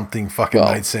meant something fucking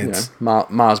made sense. You know,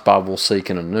 Mars Bar will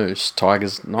seek in a noose.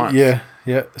 Tigers ninth. Yeah,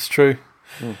 it's true.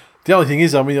 The only thing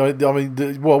is,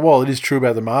 while it is true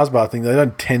about the Mars Bar thing, they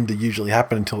don't tend to usually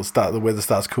happen until the weather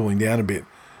starts cooling down a bit.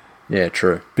 Yeah,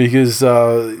 true. Because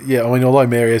although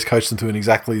Mary has coached them to an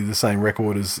exactly the same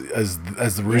record as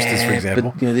the Roosters, for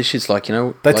example, but this shit's like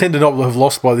they tend to not have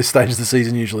lost by this stage of the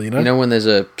season usually. You know when there's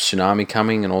a tsunami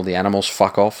coming and all the animals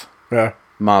fuck off. Yeah,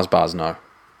 Mars bars know.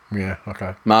 Yeah,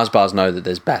 okay. Mars bars know that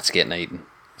there's bats getting eaten.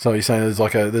 So you're saying there's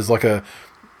the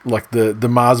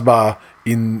Mars bar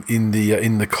in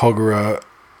the Kogarah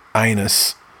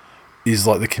anus is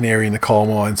like the canary in the coal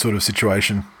mine sort of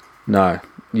situation. No.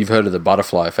 You've heard of the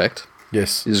butterfly effect?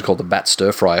 Yes. This is called the bat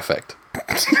stir-fry effect.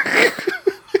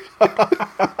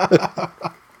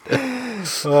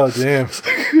 Oh, damn.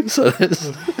 So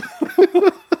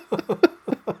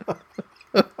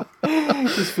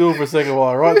just feel for a second while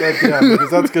I write that down,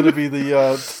 because that's going to be the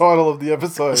title of the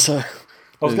episode.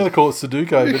 I was going to call it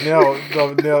Sudoku, but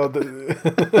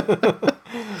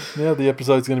now the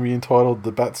episode's going to be entitled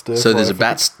The Bat Stir-Fry. So there's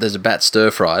a bat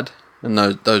stir-fried, and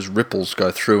those ripples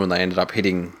go through and they ended up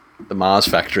hitting the Mars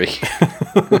factory,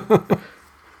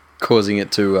 causing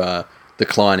it to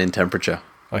decline in temperature.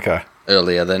 Okay.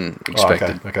 Earlier than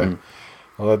expected. Oh, okay.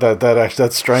 Well, that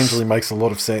strangely makes a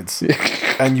lot of sense.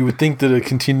 And you would think that a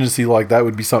contingency like that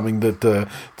would be something that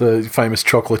the famous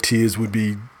chocolatiers would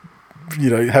be,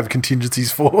 have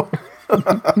contingencies for.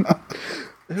 Well,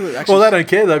 they don't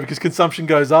care though, because consumption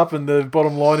goes up and the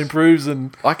bottom line improves.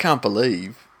 And I can't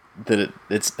believe that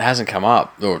it hasn't come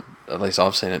up, or at least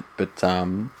I've seen it. But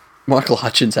Michael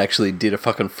Hutchins actually did a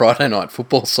fucking Friday Night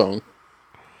Football song.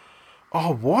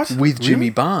 Oh, what? With Jimmy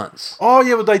Barnes. Oh,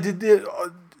 yeah, but they did.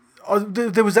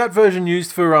 There was that version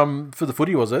used for the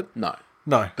footy, was it? No.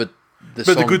 But the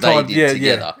song Good they Time, did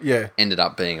together yeah. ended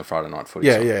up being a Friday Night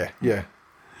Footy song. Yeah.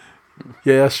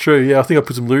 Yeah, that's true. Yeah, I think I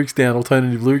put some lyrics down,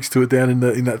 alternative lyrics to it down in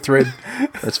that thread.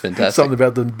 That's fantastic. Something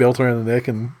about the belt around the neck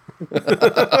and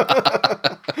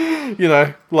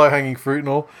low hanging fruit and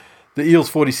all. The Eels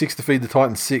 46 to feed the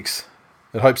Titans 6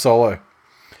 at Hope Solo.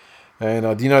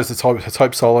 And do you notice it's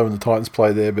Hope Solo when the Titans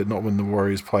play there, but not when the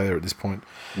Warriors play there at this point?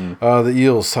 The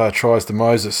Eels tries to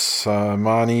Moses,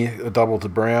 Marnie, a double to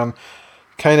Brown,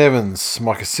 Kane Evans,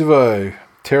 Micah Sivo,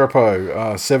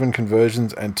 Terapo, 7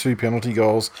 conversions and 2 penalty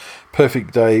goals.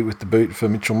 Perfect day with the boot for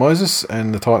Mitchell Moses,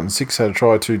 and the Titans 6 had a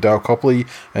try to Dale Copley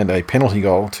and a penalty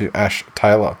goal to Ash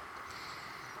Taylor.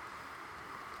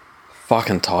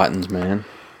 Fucking Titans, man.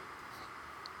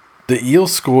 The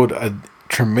Eels scored a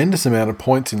tremendous amount of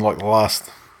points in like the last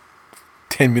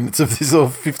 10 minutes of this, or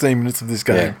 15 minutes of this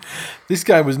game. Yeah. This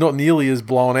game was not nearly as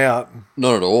blown out.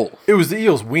 Not at all. It was the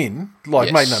Eels win.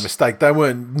 Make no mistake, they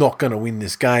weren't not going to win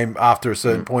this game after a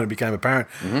certain point. It became apparent.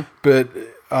 But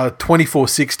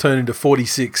 24-6 turned into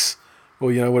 46,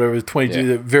 or whatever,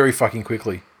 22, very fucking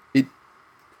quickly.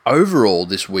 Overall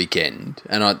this weekend,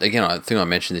 and I think I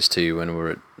mentioned this to you when we were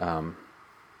at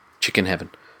Chicken Heaven,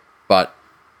 but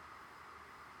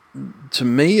to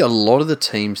me, a lot of the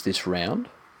teams this round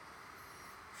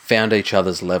found each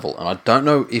other's level. And I don't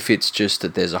know if it's just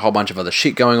that there's a whole bunch of other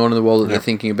shit going on in the world that they're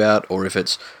thinking about, or if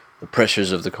it's the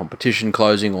pressures of the competition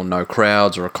closing, or no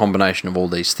crowds, or a combination of all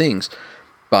these things.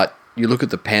 But you look at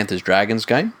the Panthers-Dragons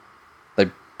game,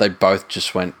 they both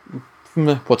just went,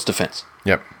 what's defence?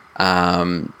 Yep.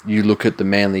 You look at the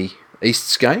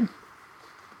Manly-Easts game,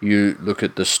 you look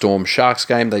at the Storm-Sharks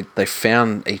game, they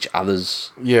found each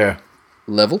other's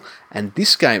level. And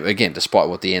this game, again, despite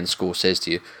what the end score says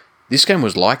to you, this game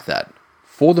was like that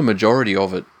for the majority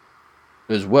of it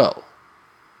as well.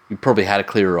 You probably had a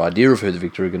clearer idea of who the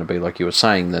victory was going to be, like you were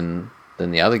saying, than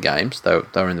the other games. They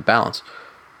were in the balance.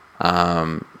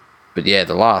 But yeah,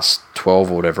 the last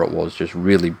 12 or whatever it was just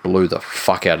really blew the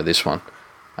fuck out of this one.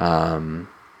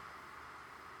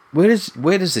 Where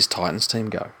does this Titans team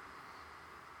go?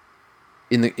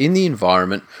 In the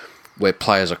environment where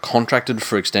players are contracted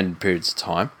for extended periods of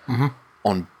time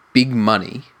on big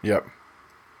money, Yep.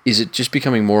 is it just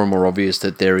becoming more and more obvious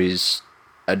that there is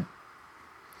an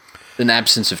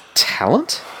absence of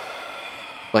talent?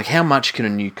 Like, how much can a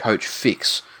new coach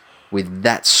fix with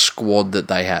that squad that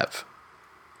they have?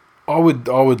 I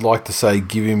would like to say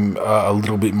give him a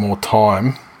little bit more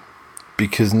time,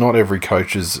 because not every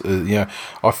coach is.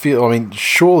 I feel. I mean,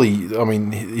 surely. I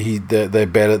mean, they're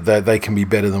better. They can be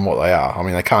better than what they are. I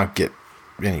mean, they can't get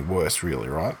any worse, really,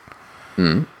 right?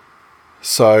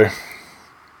 So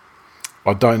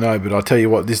I don't know, but I tell you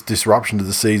what, this disruption to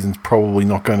the season's probably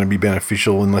not going to be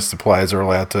beneficial unless the players are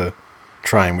allowed to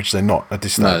train, which they're not at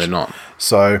this stage. No, they're not.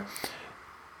 So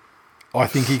I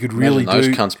think he could really Imagine do.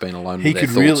 those cunts being alone He with their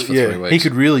could thoughts really, for 3 weeks. he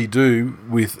could really do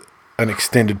with an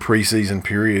extended preseason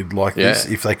period like this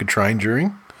Yeah. if they could train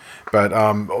during. But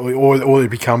or it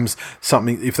becomes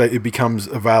something if it becomes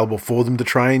available for them to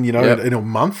train, Yep. in a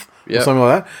month or Yep. something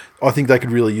like that. I think they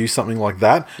could really use something like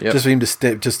that, Yep. just for him to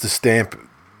stamp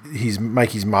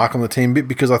make his mark on the team a bit,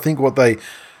 because I think what they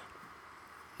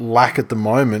lack at the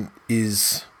moment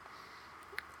is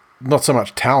not so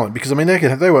much talent, because I mean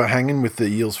they were hanging with the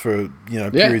Eels for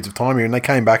periods of time here, and they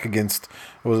came back against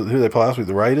who they play last week,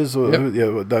 the Raiders, or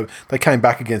they came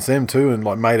back against them too, and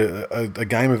like made a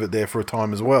game of it there for a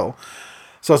time as well.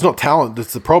 So it's not talent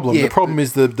that's the problem. Yeah, the problem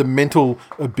is the mental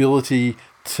ability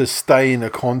to stay in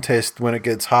a contest when it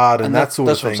gets hard and that sort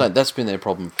of that's thing. what I'm saying. That's been their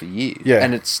problem for years. Yeah.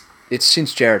 And it's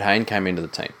since Jared Hayne came into the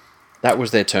team. That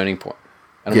was their turning point.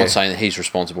 And I'm Yeah. not saying that he's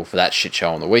responsible for that shit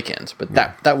show on the weekends, but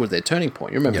that was their turning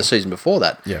point. You remember the season before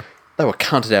that? Yeah. They were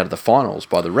cunted out of the finals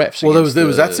by the refs. Well,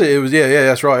 against that's it. It was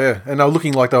that's right, yeah. And they were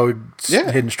looking like they were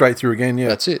heading straight through again, yeah.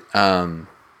 That's it.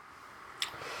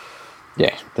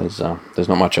 There's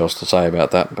not much else to say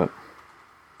about that, but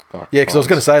Yeah, because I was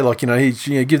going to say, like,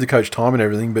 he give the coach time and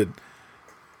everything, but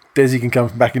Desi can come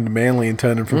back into Manly and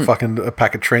turn him from fucking a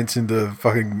pack of Trents into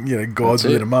fucking, gods That's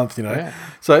within it. a month, Yeah.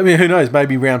 So, I mean, who knows?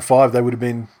 Maybe round 5 they would have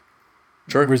been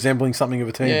True. resembling something of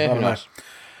a team. Yeah, I who don't know. knows?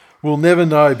 We'll never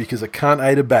know because I can't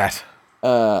ate a bat.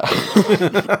 At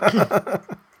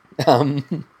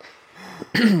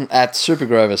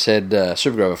Supergrover said,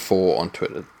 Supergrover4 on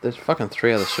Twitter, there's fucking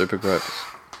 3 other Supergrovers.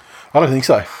 I don't think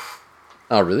so.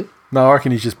 Oh, really? No, I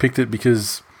reckon he's just picked it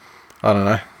because, I don't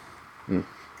know,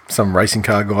 some racing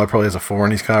car guy probably has a 4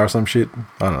 in his car or some shit.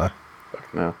 I don't know.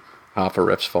 No, half a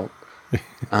rep's fault.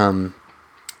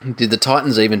 Did the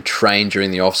Titans even train during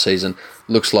the off-season?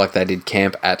 Looks like they did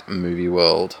camp at Movie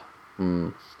World.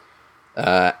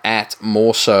 At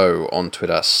Moreso on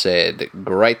Twitter said,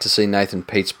 great to see Nathan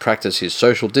Peets practice his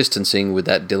social distancing with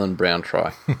that Dylan Brown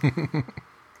try.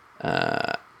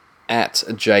 At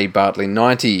J Bartley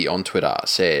 90 on Twitter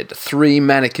said, 3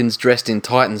 mannequins dressed in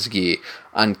Titans gear,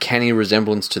 uncanny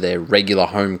resemblance to their regular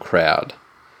home crowd.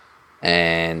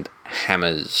 And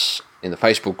Hammers in the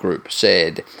Facebook group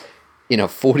said, in a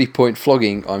 40-point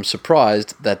flogging, I'm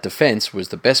surprised that defense was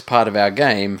the best part of our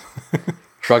game.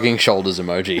 Shrugging shoulders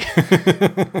emoji.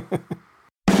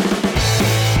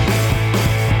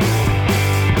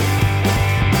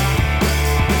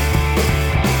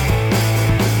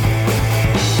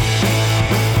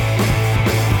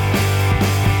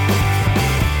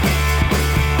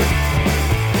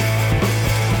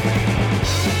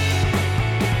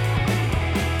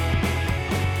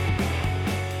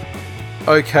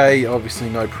 Okay, obviously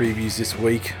no previews this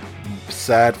week.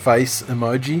 Sad face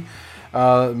emoji.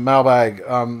 Mailbag.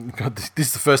 God, this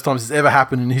is the first time this has ever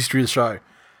happened in the history of the show.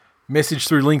 Message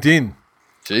through LinkedIn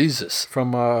Jesus. from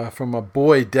my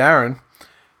boy Darren.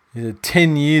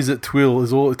 10 years at Twill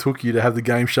is all it took you to have the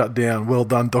game shut down. Well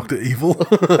done, Dr. Evil.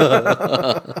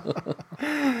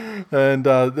 And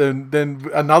then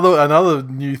another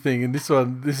new thing, and this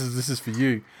is for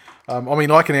you. I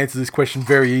mean, I can answer this question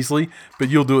very easily, but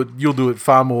you'll do it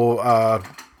far more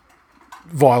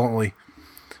violently.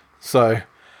 So,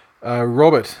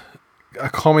 Robert, a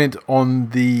comment on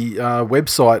the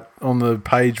website on the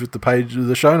page with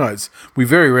the show notes. We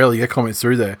very rarely get comments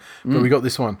through there, but we got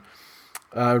this one.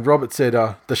 Robert said,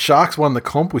 the Sharks won the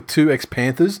comp with 2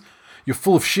 ex-Panthers. You're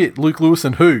full of shit. Luke Lewis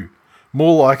and who?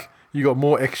 More like you got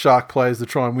more ex-Shark players to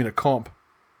try and win a comp.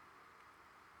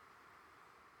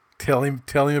 Tell him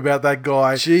about that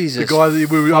guy. Jesus the guy that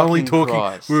we were only fucking talking.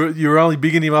 Christ. You were only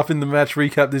bigging him up in the match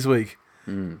recap this week.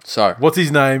 So, What's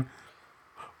his name?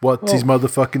 What's his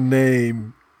motherfucking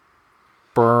name?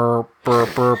 Brr, brr,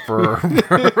 brr,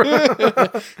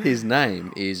 brr. His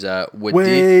name is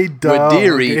Wade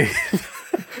Wadiri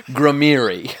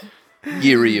Gramiri.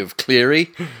 Geary of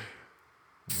Cleary.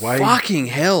 Wade, Fucking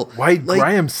hell. Wade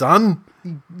Graham, son.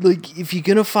 Like, if you're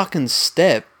gonna fucking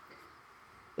step,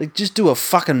 like, just do a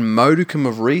fucking modicum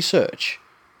of research.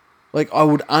 Like, I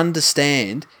would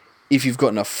understand if you've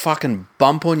gotten a fucking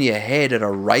bump on your head at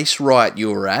a race riot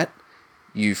you were at,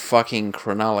 you fucking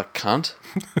Cronulla cunt,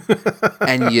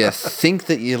 and you think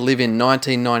that you live in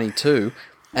 1992,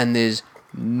 and there's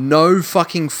no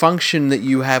fucking function that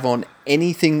you have on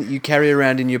anything that you carry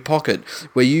around in your pocket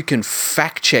where you can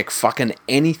fact check fucking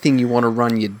anything you want to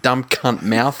run your dumb cunt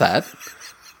mouth at,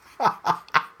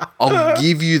 I'll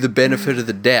give you the benefit of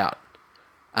the doubt.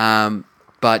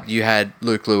 But you had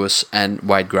Luke Lewis and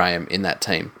Wade Graham in that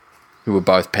team, who were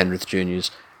both Penrith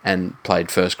juniors and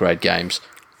played first grade games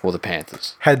for the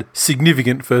Panthers. Had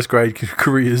significant first grade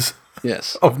careers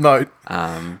Yes. of note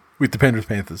with the Penrith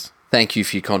Panthers. Thank you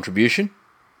for your contribution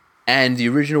and the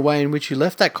original way in which you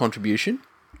left that contribution.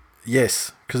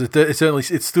 Yes, because it certainly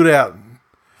it stood out.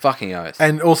 Fucking oath.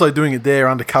 And also doing it there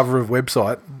under cover of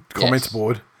website comments Yes.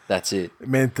 board That's it.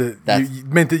 meant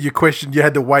that your question, you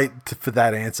had to wait for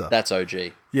that answer. That's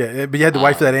OG. Yeah, but you had to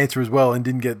wait for that answer as well, and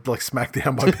didn't get like smacked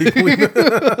down by people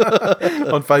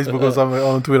on Facebook or something,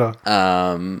 on Twitter.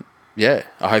 Yeah,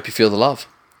 I hope you feel the love.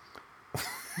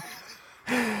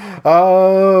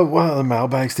 Well, the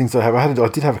mailbags things I have. I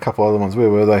did have a couple other ones. Where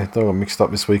were they? They got mixed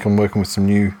up this week. I'm working with some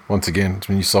new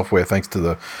software thanks to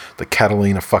the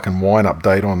Catalina fucking wine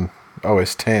update on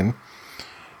OS 10.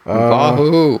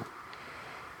 Wahoo!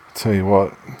 Tell you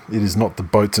what, it is not the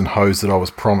boats and hoes that I was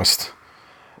promised.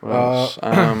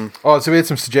 So we had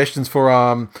some suggestions for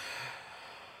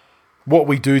what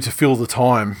we do to fill the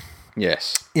time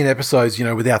Yes. in episodes,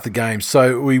 without the games.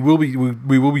 So we will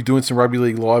be doing some Rugby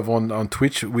League Live on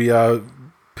Twitch. We are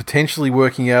potentially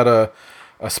working out a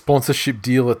sponsorship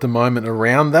deal at the moment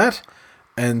around that,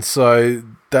 and so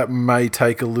that may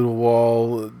take a little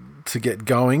while to get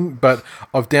going. But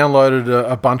I've downloaded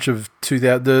a bunch of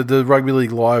the Rugby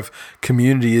League Live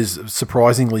community is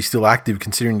surprisingly still active,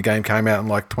 considering the game came out in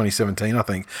like 2017, I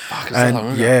think. Fuck, is that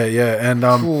long ago? Yeah,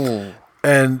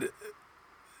 and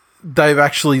they've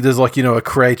actually, there's like, a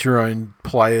create your own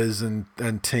players and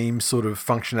teams sort of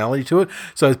functionality to it.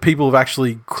 So people have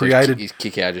actually created. So you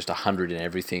kick out just 100 in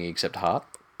everything except heart.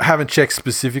 I haven't checked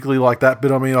specifically like that,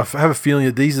 but I mean, I have a feeling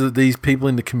that these people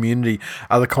in the community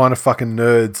are the kind of fucking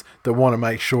nerds that want to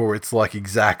make sure it's like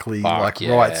exactly right.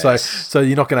 yes. So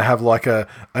you're not going to have like an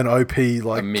OP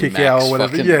like kick out or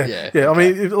whatever. fucking- Yeah. yeah, I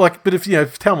mean, if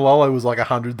Tamalolo was like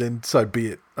 100, then so be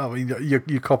it. I mean,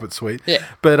 you cop it, sweet. Yeah.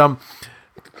 But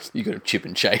You got a chip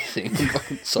and chasing.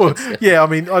 well, yeah. I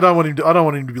mean, I don't want him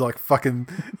to be like fucking.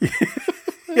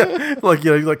 Yeah, like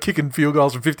kicking field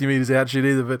goals from 50 meters out shit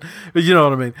either, but you know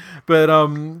what I mean. But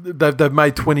they've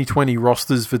made 2020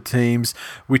 rosters for teams,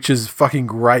 which is fucking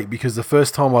great, because the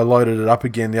first time I loaded it up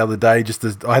again the other day,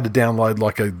 I had to download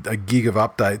like a gig of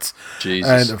updates.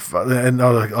 Jesus. And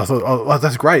I thought, oh,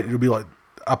 that's great. It'll be like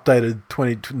updated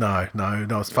 20. No,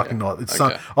 it's fucking not. It's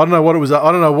okay. I don't know what it was. I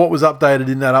don't know what was updated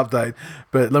in that update,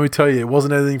 but let me tell you, it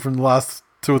wasn't anything from the last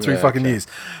 2 or 3 fucking years.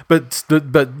 But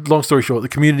long story short, the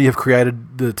community have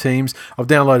created the teams. I've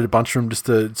downloaded a bunch of them just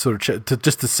to sort of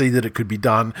just to see that it could be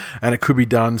done, and it could be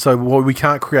done. So we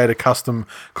can't create a custom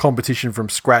competition from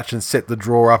scratch and set the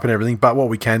draw up and everything, but what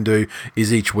we can do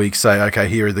is each week say, okay,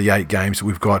 here are the 8 games that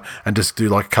we've got, and just do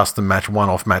like custom match,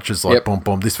 one-off matches, like boom,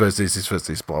 boom, this versus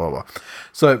this, blah, blah, blah.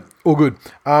 So all good.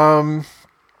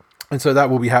 And so that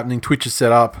will be happening. Twitch is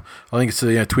set up. I think it's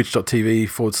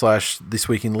twitch.tv/This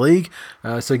Week in League.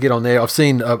 So get on there. I've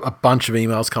seen a bunch of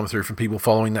emails come through from people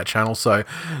following that channel. So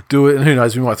do it. And who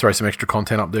knows, we might throw some extra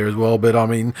content up there as well. But I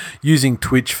mean, using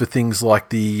Twitch for things like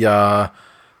the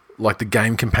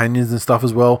game companions and stuff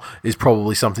as well is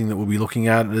probably something that we'll be looking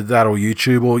at. That or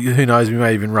YouTube, or who knows, we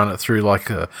may even run it through like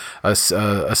a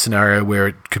scenario where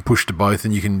it can push to both,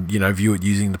 and you can view it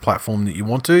using the platform that you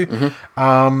want to.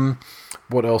 Mm-hmm.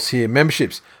 What else here?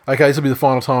 Memberships. Okay, this will be the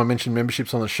final time I mention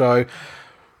memberships on the show.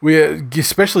 We're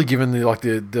especially given the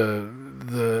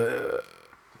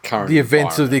Current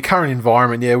events of the current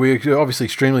environment. Yeah, we're obviously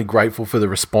extremely grateful for the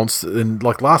response, and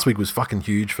like last week was fucking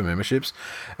huge for memberships,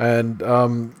 and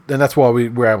that's why we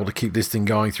were able to keep this thing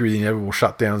going through the inevitable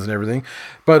shutdowns and everything.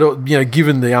 But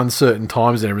given the uncertain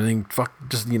times and everything,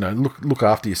 just look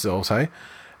after yourselves, hey.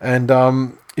 And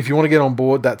if you want to get on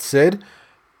board, that said,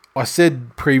 I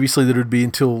said previously that it would be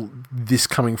until this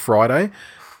coming Friday,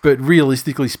 but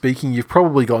realistically speaking, you've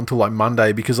probably got until like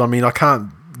Monday, because I mean, I can't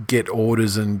get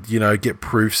orders and, get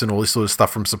proofs and all this sort of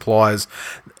stuff from suppliers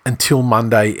until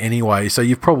Monday anyway. So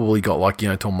you've probably got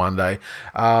till Monday.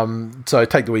 So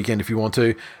take the weekend if you want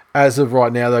to. As of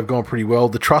right now, they've gone pretty well.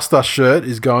 The Trust Us shirt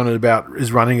is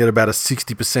running at about a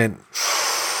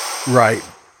 60% rate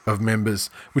of members,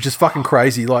 which is fucking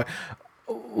crazy. Like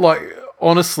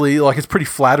honestly, it's pretty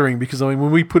flattering because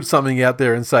when we put something out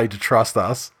there and say to trust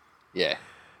us, yeah,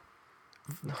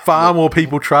 far more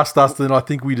people trust us than I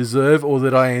think we deserve or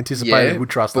that I anticipated would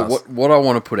trust us. But what I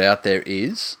want to put out there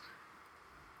is,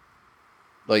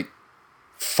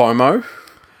 FOMO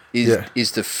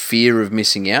is the fear of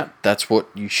missing out. That's what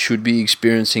you should be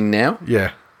experiencing now.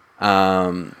 Yeah.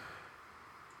 I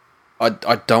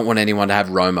don't want anyone to have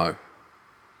ROMO,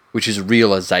 which is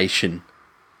realization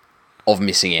of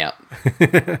missing out.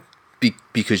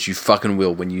 Because you fucking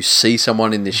will. When you see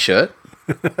someone in this shirt,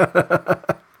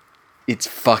 it's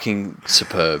fucking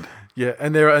superb. Yeah,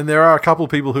 and there are a couple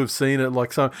of people who have seen it,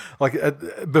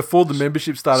 before the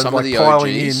membership started piling OGs.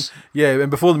 in. Yeah,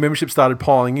 and before the membership started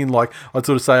piling in, I'd sort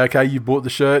of say, okay, you bought the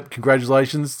shirt,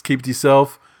 congratulations, keep it to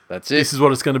yourself. That's it. This is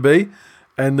what it's going to be.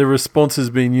 And the response has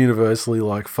been universally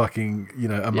fucking,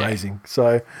 amazing. Yeah.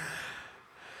 So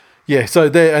yeah, so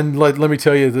there, and let me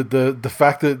tell you that the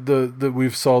fact that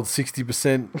we've sold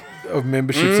 60% of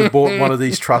memberships have bought one of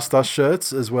these Trust Us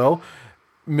shirts as well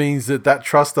means that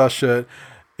Trust Us shirt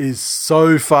is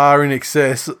so far in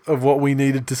excess of what we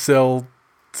needed to sell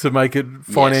to make it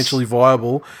financially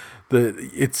viable that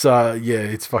it's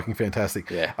fucking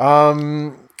fantastic. Yeah.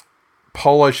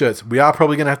 Polo shirts. We are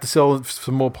probably going to have to sell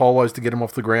some more polos to get them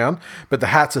off the ground, but the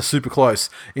hats are super close.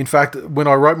 In fact, when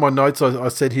I wrote my notes, I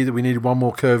said here that we needed one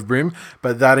more curved brim,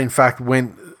 but that in fact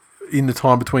went in the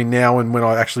time between now and when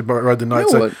I actually wrote the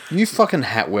notes. You know what? You fucking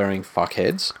hat-wearing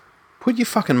fuckheads, put your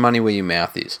fucking money where your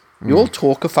mouth is. You all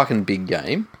talk a fucking big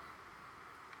game,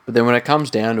 but then when it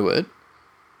comes down to it,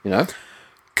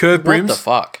 curved brims. What the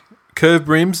fuck? Curved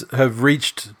brims have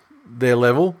reached their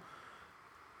level.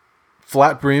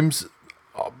 Flat brims,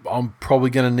 I'm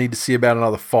probably going to need to see about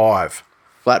another 5.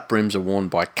 Flat brims are worn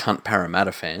by cunt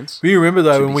Parramatta fans. You remember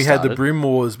though when we had the brim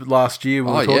wars last year?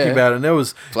 We were talking about it, and it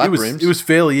was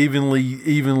fairly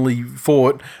evenly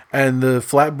fought, and the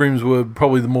flat brims were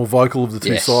probably the more vocal of the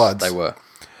two sides. They were.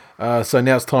 So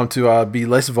now it's time to be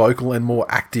less vocal and more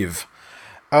active.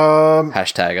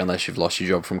 Hashtag unless you've lost your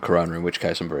job from Corona, in which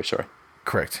case I'm very sorry.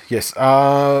 Correct. Yes.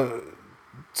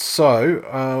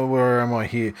 So where am I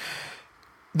here?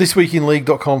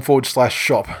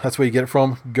 thisweekinleague.com/shop. That's where you get it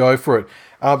from. Go for it.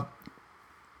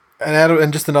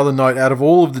 And just another note, out of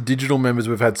all of the digital members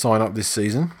we've had sign up this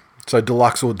season, so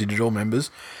deluxe or digital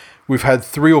members, we've had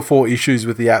 3 or 4 issues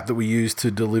with the app that we use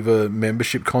to deliver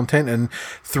membership content, and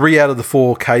 3 out of the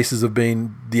 4 cases have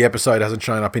been the episode hasn't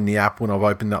shown up in the app when I've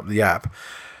opened up the app.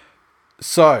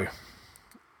 So,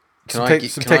 some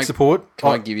tech support.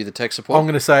 Can I give you the tech support? I'm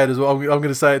going to say it as well. I'm going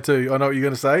to say it too. I know what you're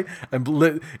going to say.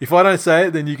 And if I don't say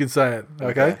it, then you can say it.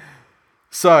 Okay?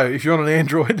 So, if you're on an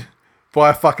Android, buy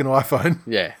a fucking iPhone.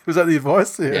 Yeah. Was that the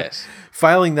advice? Yeah. Yes.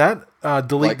 Failing that,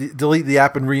 delete the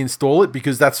app and reinstall it,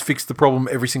 because that's fixed the problem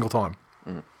every single time.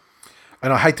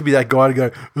 And I hate to be that guy to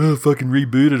go, oh, fucking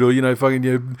reboot it, or, you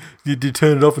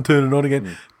turn it off and turn it on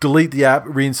again. Delete the app,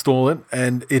 reinstall it,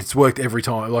 and it's worked every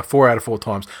time, 4 out of 4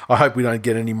 times. I hope we don't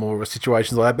get any more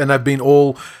situations like that. And they've been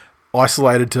all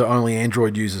isolated to only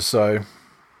Android users, so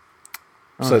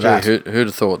who'd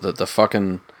have thought that the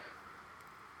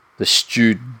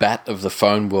stewed bat of the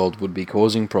phone world would be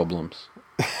causing problems?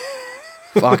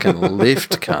 Fucking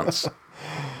lift cunts.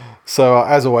 So,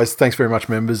 as always, thanks very much,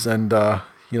 members, and buy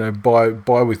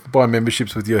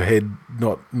memberships with your head,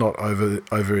 not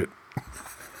over it.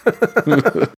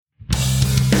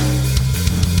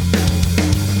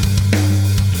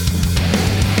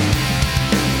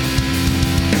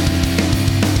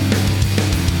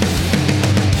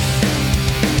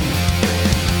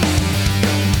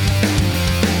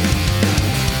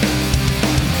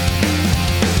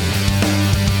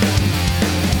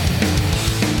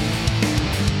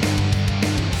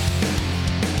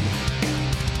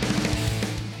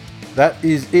 That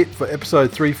is it for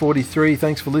episode 343.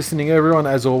 Thanks for listening, everyone.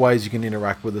 As always, you can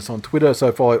interact with us on Twitter,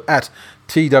 so follow at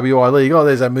TWI League. Oh,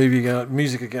 there's that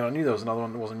music again. I knew there was another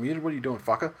one that wasn't muted. What are you doing,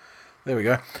 fucker? There we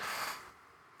go.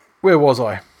 Where was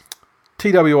I?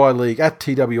 TWI League, at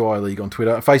TWI League on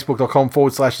Twitter.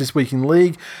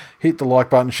 Facebook.com/thisweekinleague. Hit the like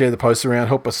button, share the posts around,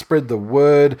 help us spread the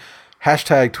word.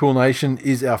 Hashtag Twill Nation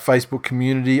is our Facebook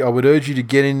community. I would urge you to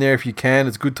get in there if you can.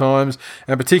 It's good times.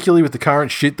 And particularly with the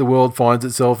current shit the world finds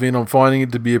itself in, I'm finding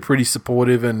it to be a pretty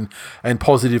supportive and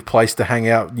positive place to hang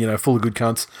out, full of good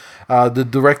cunts. The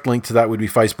direct link to that would be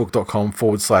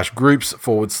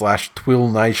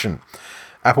facebook.com/groups/Twill Nation.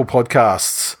 Apple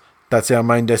Podcasts. That's our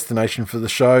main destination for the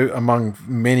show, among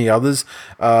many others.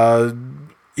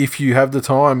 If you have the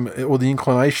time or the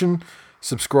inclination,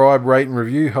 subscribe, rate, and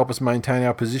review. Help us maintain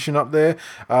our position up there.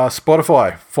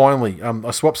 Spotify, finally.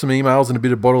 I swapped some emails and a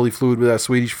bit of bodily fluid with our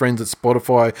Swedish friends at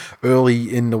Spotify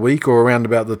early in the week, or around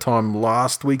about the time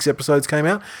last week's episodes came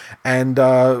out, and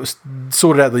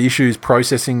sorted out the issues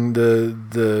processing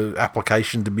the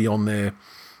application to be on there.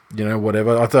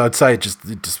 Whatever. I'd say it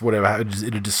just whatever.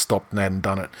 It had just stopped and they hadn't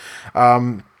done it.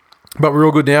 But we're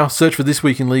all good now. Search for This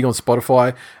Week in League on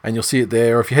Spotify and you'll see it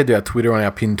there. Or if you head to our Twitter, on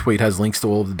our pinned tweet has links to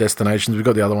all of the destinations. We've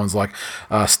got the other ones like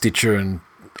Stitcher and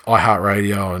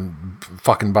iHeartRadio and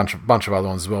fucking bunch of other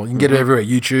ones as well. You can get it everywhere.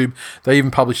 YouTube. They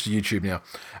even publish to YouTube now.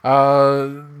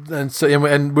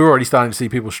 And we're already starting to see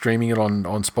people streaming it on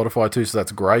Spotify too, so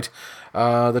that's great.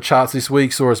 The charts this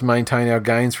week saw us maintain our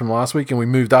gains from last week, and we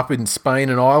moved up in Spain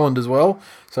and Ireland as well.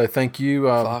 So thank you,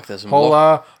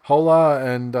 Hola,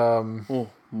 and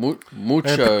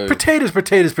mucho and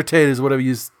potatoes, whatever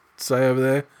you say over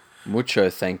there. Mucho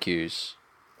thank yous.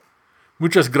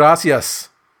 Muchas gracias.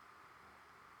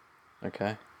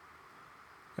 Okay.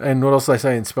 And what else do they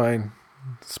say in Spain?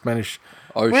 Spanish.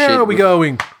 Where are we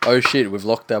going? Oh shit, we've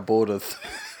locked our borders.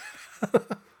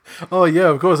 Oh yeah,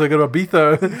 of course. I got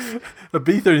Ibiza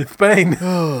in Spain.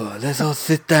 Oh, let's all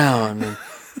sit down and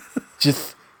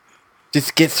just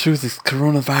get through this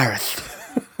coronavirus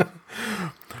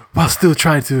while still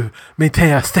trying to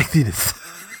maintain our sexiness.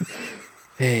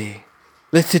 Hey,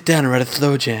 let's sit down and write a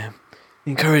slow jam.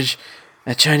 Encourage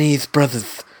our Chinese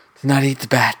brothers to not eat the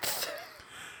bats.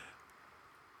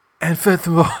 And first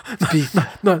of all,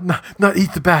 not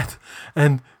eat the bat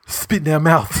and spit in our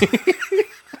mouth.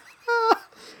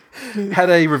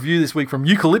 Had a review this week from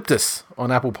Eucalyptus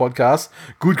on Apple Podcasts.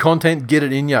 Good content, get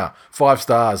it in ya. 5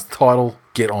 stars. Title,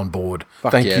 get on board.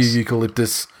 Thank you,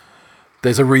 Eucalyptus.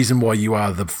 There's a reason why you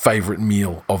are the favourite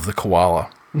meal of the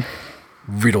koala.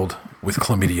 Riddled with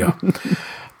chlamydia.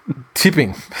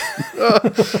 Tipping.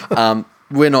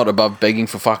 We're not above begging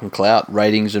for fucking clout.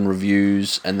 Ratings and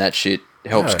reviews and that shit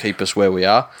helps keep us where we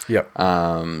are. Yep.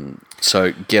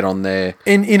 So get on there.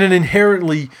 In an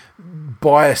inherently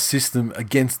biased system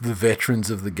against the veterans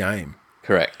of the game.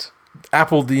 Correct.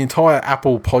 The entire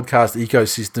Apple podcast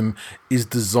ecosystem is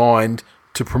designed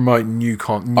to promote new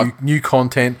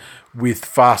content with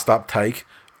fast uptake.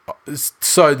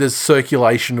 So there's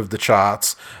circulation of the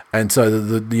charts, and so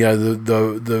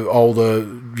the older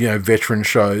veteran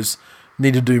shows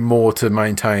need to do more to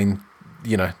maintain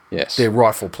their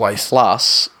rightful place.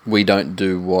 Plus, we don't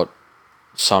do what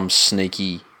some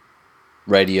sneaky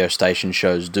radio station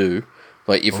shows do.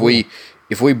 Like if we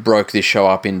broke this show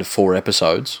up into 4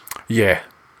 episodes, we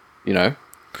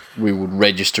would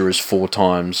register as 4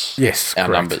 times our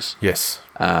numbers. Yes.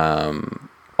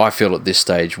 I feel at this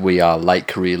stage we are late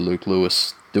career Luke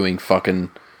Lewis doing fucking,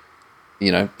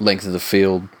 length of the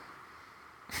field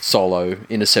solo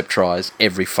intercept tries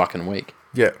every fucking week.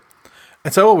 Yeah.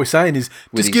 And so all we're saying is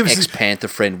with just his give us ex-Panther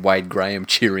friend Wade Graham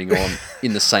cheering on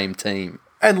in the same team.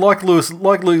 And like Luke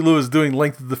Lewis doing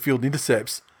length of the field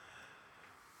intercepts,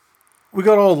 we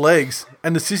got old legs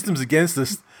and the system's against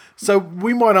us. So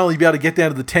we might only be able to get down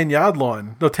to the 10-yard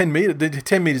line, no, 10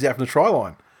 metres out from the try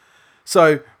line.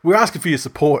 So we're asking for your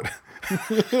support.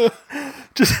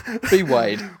 Just be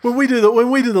Wade. When we do the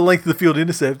length of the field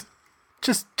intercept,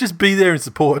 just be there in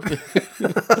support.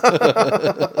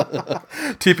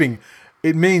 Tipping.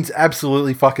 It means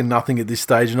absolutely fucking nothing at this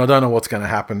stage, and I don't know what's going to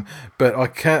happen. But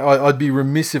I'd be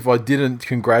remiss if I didn't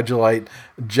congratulate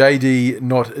JD,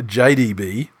 not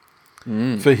JDB,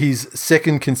 for his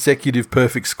 2nd consecutive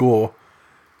perfect score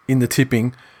in the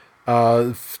tipping,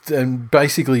 and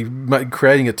basically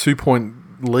creating a 2-point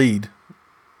lead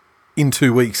in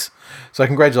 2 weeks. So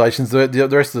congratulations. The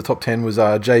rest of the top 10 was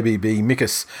JBB,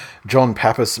 Mikus, John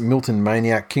Pappas, Milton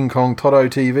Maniac, King Kong, Toto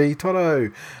TV, Toto,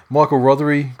 Michael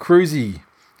Rothery, Cruzy,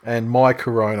 and My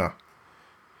Corona.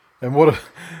 And what a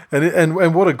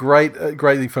great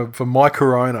thing for My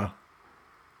Corona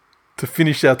to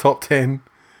finish our top 10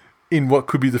 in what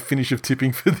could be the finish of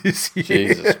tipping for this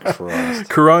year. Jesus Christ.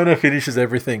 Corona finishes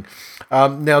everything.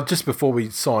 Now, just before we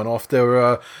sign off,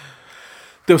 there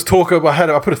was talk of,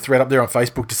 I put a thread up there on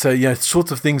Facebook to say,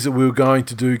 sorts of things that we were going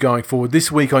to do going forward.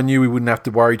 This week I knew we wouldn't have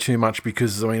to worry too much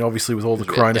because, obviously with all the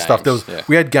Corona stuff,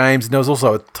 we had games and there was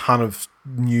also a ton of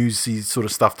newsy sort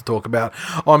of stuff to talk about.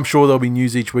 I'm sure there'll be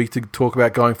news each week to talk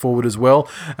about going forward as well,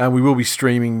 and we will be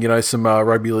streaming, some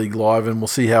Rugby League Live, and we'll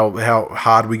see how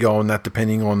hard we go on that,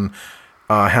 depending on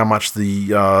how much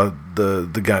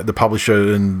the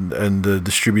publisher and the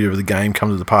distributor of the game come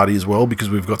to the party as well, because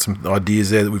we've got some ideas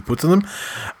there that we've put to them.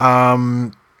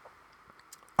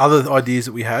 Other ideas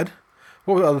that we had.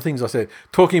 What were the other things I said?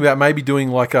 Talking about maybe doing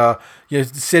like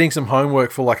setting some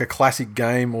homework for like a classic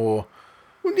game or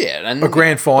and a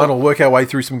grand final. Work our way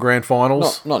through some grand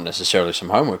finals. Not necessarily some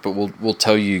homework, but we'll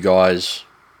tell you guys,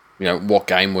 what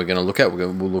game we're going to look at.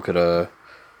 We'll look at a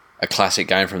classic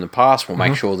game from the past. We'll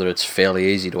make sure that it's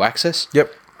fairly easy to access.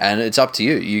 Yep. And it's up to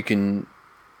you. You can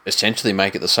essentially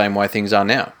make it the same way things are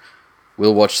now.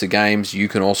 We'll watch the games. You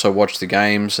can also watch the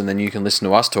games, and then you can listen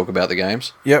to us talk about the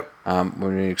games. Yep.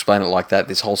 When you explain it like that,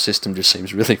 this whole system just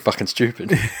seems really fucking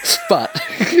stupid. But,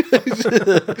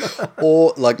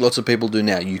 or like lots of people do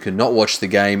now, you can not watch the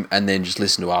game and then just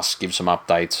listen to us, give some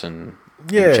updates and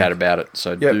chat about it.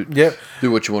 So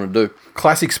do what you want to do.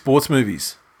 Classic sports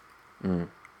movies.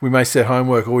 We may set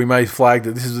homework, or we may flag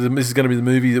that this is going to be the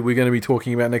movie that we're going to be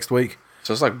talking about next week.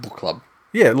 So it's like book club.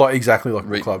 Yeah, exactly like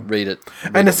book club. Read it.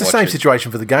 And it's the same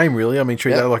situation for the game, really. I mean,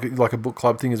 treat that like a book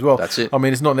club thing as well. That's it. I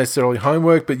mean, it's not necessarily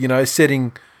homework, but,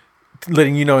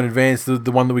 letting you know in advance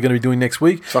the one that we're going to be doing next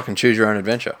week. Fucking choose your own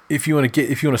adventure. If you want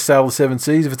to sail the seven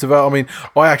seas, if it's available. I mean,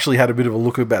 I actually had a bit of a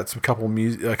look about a couple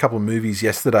of movies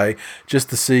yesterday, just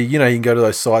to see. You can go to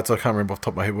those sites. I can't remember off the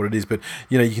top of my head what it is, but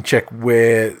you can check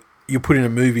where you put in a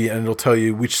movie and it'll tell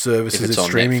you which services it's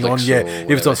streaming on. Yeah,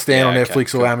 if it's on Stan on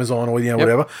Netflix or Amazon or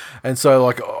whatever. And so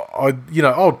I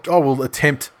will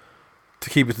attempt to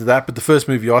keep it to that. But the first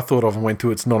movie I thought of and went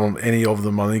to, it's not on any of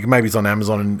them. I think maybe it's on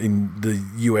Amazon in the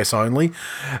US only.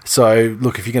 So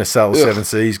look, if you're going to sail the seven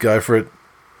seas, go for it.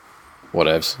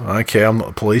 Whatevs. I don't care. I'm not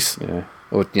the police. Yeah.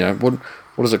 Or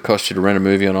what does it cost you to rent a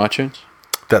movie on iTunes?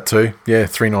 That too, yeah,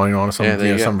 $3.99 or something,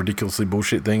 Yeah, some ridiculously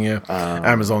bullshit thing, yeah.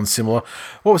 Amazon's similar.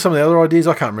 What were some of the other ideas?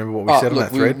 I can't remember what we said on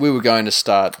that thread. We were going to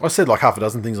start. I said like half a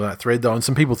dozen things on that thread though, and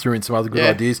some people threw in some other good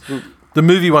ideas. The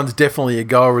movie one's definitely a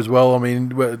goer as well. I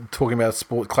mean, we're talking about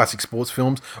classic sports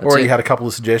films. Already had a couple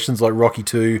of suggestions like Rocky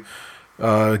 2,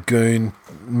 Goon,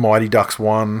 Mighty Ducks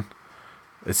 1,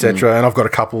 etc. And I've got a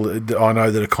couple that I know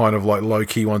that are kind of like low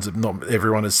key ones that not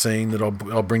everyone has seen that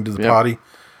I'll bring to the party.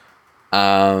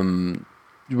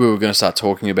 We were going to start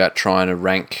talking about trying to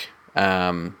rank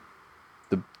the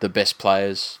best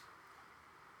players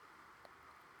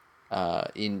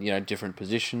in different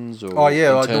positions, or like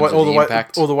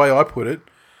the way I put it.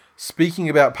 Speaking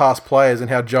about past players and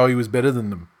how Joey was better than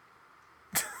them.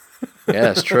 Yeah,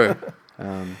 that's true.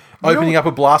 Opening up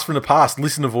a blast from the past.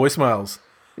 Listen to voicemails.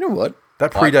 You know what?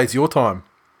 That predates your time.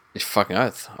 It's fucking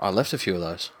oath. I left a few of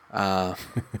those.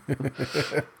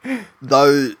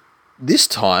 Though this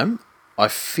time, I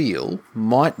feel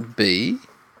might be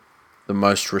the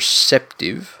most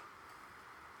receptive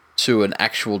to an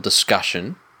actual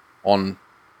discussion on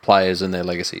players and their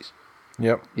legacies.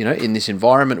 Yep. In this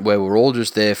environment where we're all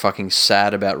just there fucking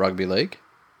sad about rugby league,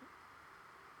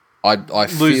 I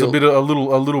lose feel a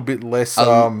little bit less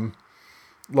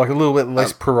like a little bit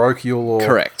less parochial or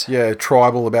correct. Yeah,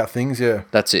 tribal about things. Yeah,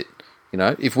 that's it.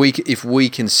 If we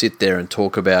can sit there and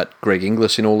talk about Greg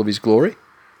Inglis in all of his glory.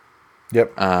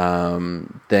 Yep.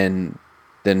 Then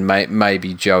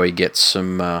maybe Joey gets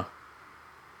some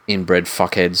inbred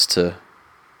fuckheads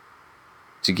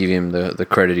to give him the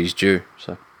credit he's due.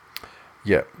 So.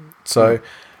 Yeah. So,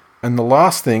 and the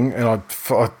last thing, and I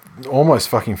almost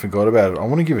fucking forgot about it. I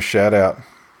want to give a shout out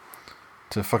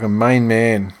to fucking main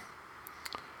man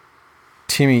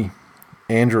Timmy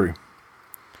Andrew.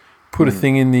 Put a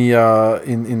thing in the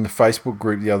in the Facebook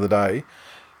group the other day.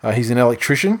 He's an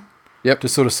electrician. Yep.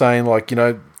 Just sort of saying,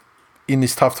 in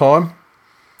this tough time,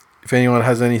 if anyone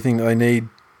has anything that they need,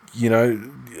 you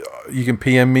can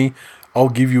PM me. I'll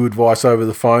give you advice over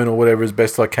the phone or whatever as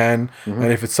best I can. Mm-hmm.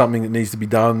 And if it's something that needs to be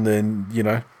done, then,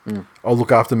 I'll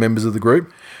look after members of the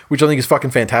group, which I think is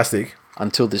fucking fantastic.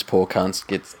 Until this poor cunt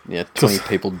gets 20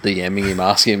 people DMing him,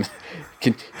 asking him,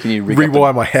 can you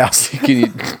rewire my house? Can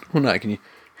you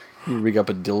rig up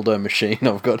a dildo machine?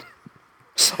 I've got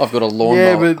a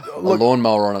lawnmower, a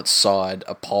lawnmower on its side,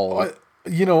 a pole.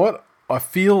 You know what? I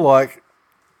feel like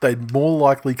they'd more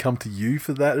likely come to you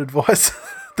for that advice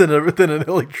than an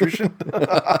electrician.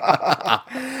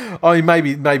 I mean,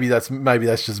 maybe that's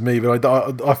just me, but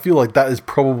I feel like that is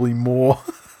probably more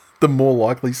the more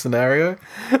likely scenario.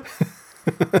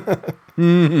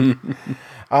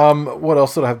 What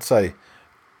else did I have to say?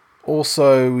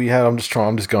 Also, we had. I'm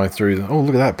just going through. Oh,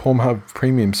 look at that! Pornhub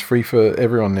Premium's free for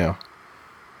everyone now.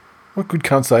 What good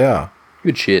cunts they are.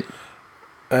 Good shit.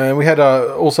 And we had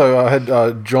I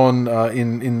had John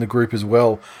in the group as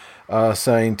well,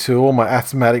 saying to all my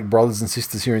asthmatic brothers and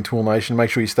sisters here in Tool Nation, make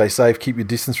sure you stay safe, keep your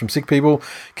distance from sick people,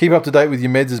 keep up to date with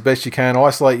your meds as best you can,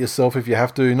 isolate yourself if you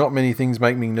have to. Not many things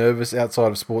make me nervous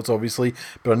outside of sports, obviously,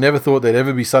 but I never thought there'd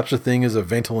ever be such a thing as a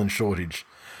Ventolin shortage.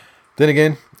 Then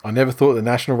again, I never thought the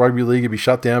National Rugby League would be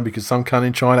shut down because some cunt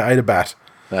in China ate a bat.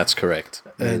 That's correct.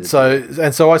 And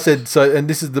so I said, and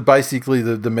this is basically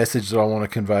the message that I want to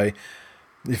convey.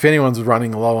 If anyone's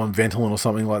running low on Ventolin or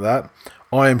something like that,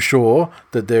 I am sure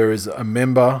that there is a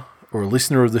member or a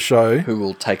listener of the show who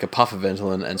will take a puff of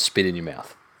Ventolin and spit in your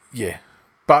mouth. Yeah.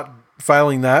 But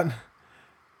failing that,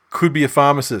 could be a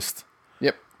pharmacist.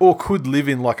 Yep. Or could live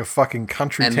in like a fucking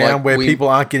country And town like where people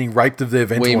aren't getting raped of their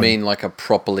Ventolin. We mean like a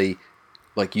properly,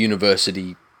 like,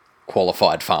 university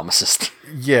qualified pharmacist.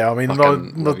 Yeah, I mean,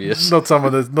 Fucking not obvious.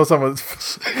 someone that's not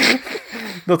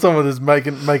someone that's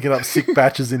making up sick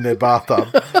batches in their bathtub.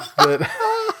 But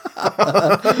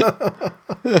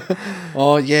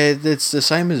Oh yeah, it's the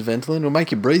same as Ventolin. It'll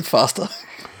make you breathe faster.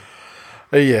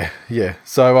 yeah.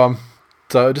 So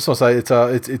I just want to say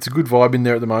it's a good vibe in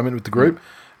there at the moment with the group,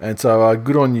 and so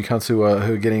good on you cunts who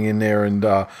are getting in there and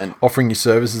offering your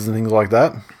services and things like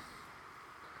that.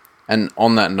 And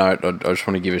on that note, I just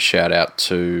want to give a shout out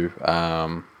to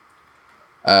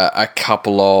a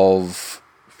couple of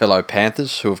fellow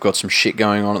Panthers who have got some shit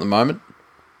going on at the moment.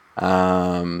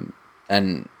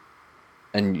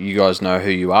 And you guys know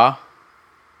who you are,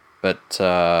 but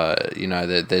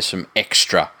there's some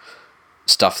extra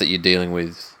stuff that you're dealing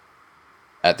with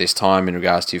at this time in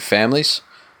regards to your families.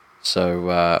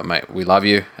 So, mate, we love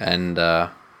you, and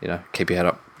keep your head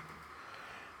up.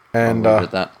 And I'll leave it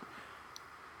at that.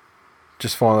 I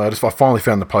finally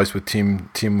found the post with Tim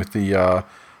with the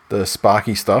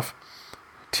Sparky stuff.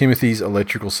 Timothy's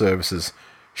Electrical Services.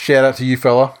 Shout out to you,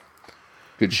 fella.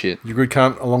 Good shit. You're a good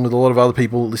cunt, along with a lot of other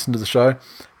people that listen to the show.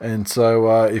 And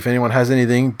so, if anyone has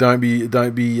anything, don't be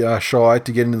shy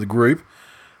to get into the group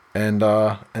and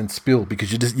spill,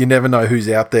 because you never know who's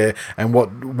out there and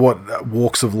what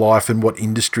walks of life and what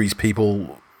industries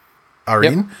people are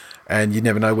in, and you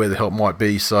never know where the help might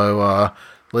be. So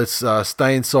let's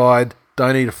stay inside.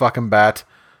 Don't eat a fucking bat.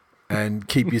 And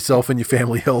keep yourself and your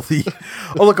family healthy.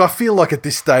 Oh, look, I feel like at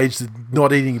this stage that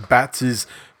not eating bats is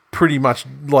pretty much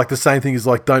like the same thing as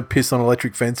like don't piss on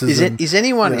electric fences. Is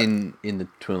anyone in the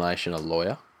Tool Nation a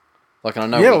lawyer? Like, I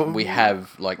know we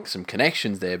have like some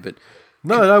connections there, but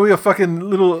no, we are fucking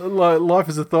little life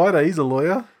as a Thida. He's a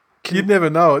lawyer. You'd never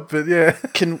know it, but yeah.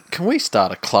 Can we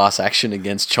start a class action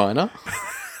against China?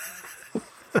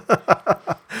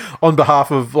 On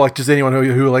behalf of like just anyone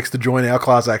who elects to join our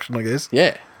class action, I guess.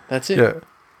 Yeah, that's it. Yeah.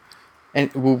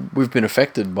 And we've been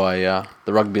affected by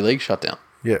the rugby league shutdown.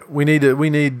 Yeah, we need our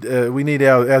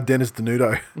Dennis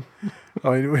Denudo. I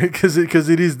mean, because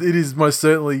it is most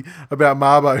certainly about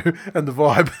Marbo and the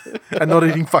vibe, and not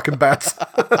eating fucking bats.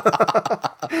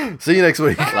 See you next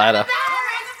week. Later.